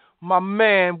Hype. My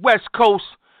man, West Coast,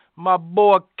 my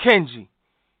boy Kenji.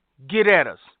 Get at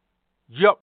us.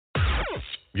 Yup.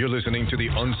 You're listening to the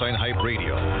Unsigned Hype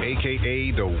Radio,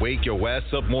 a.k.a. the Wake Your Ass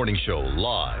Up Morning Show,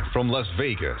 live from Las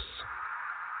Vegas.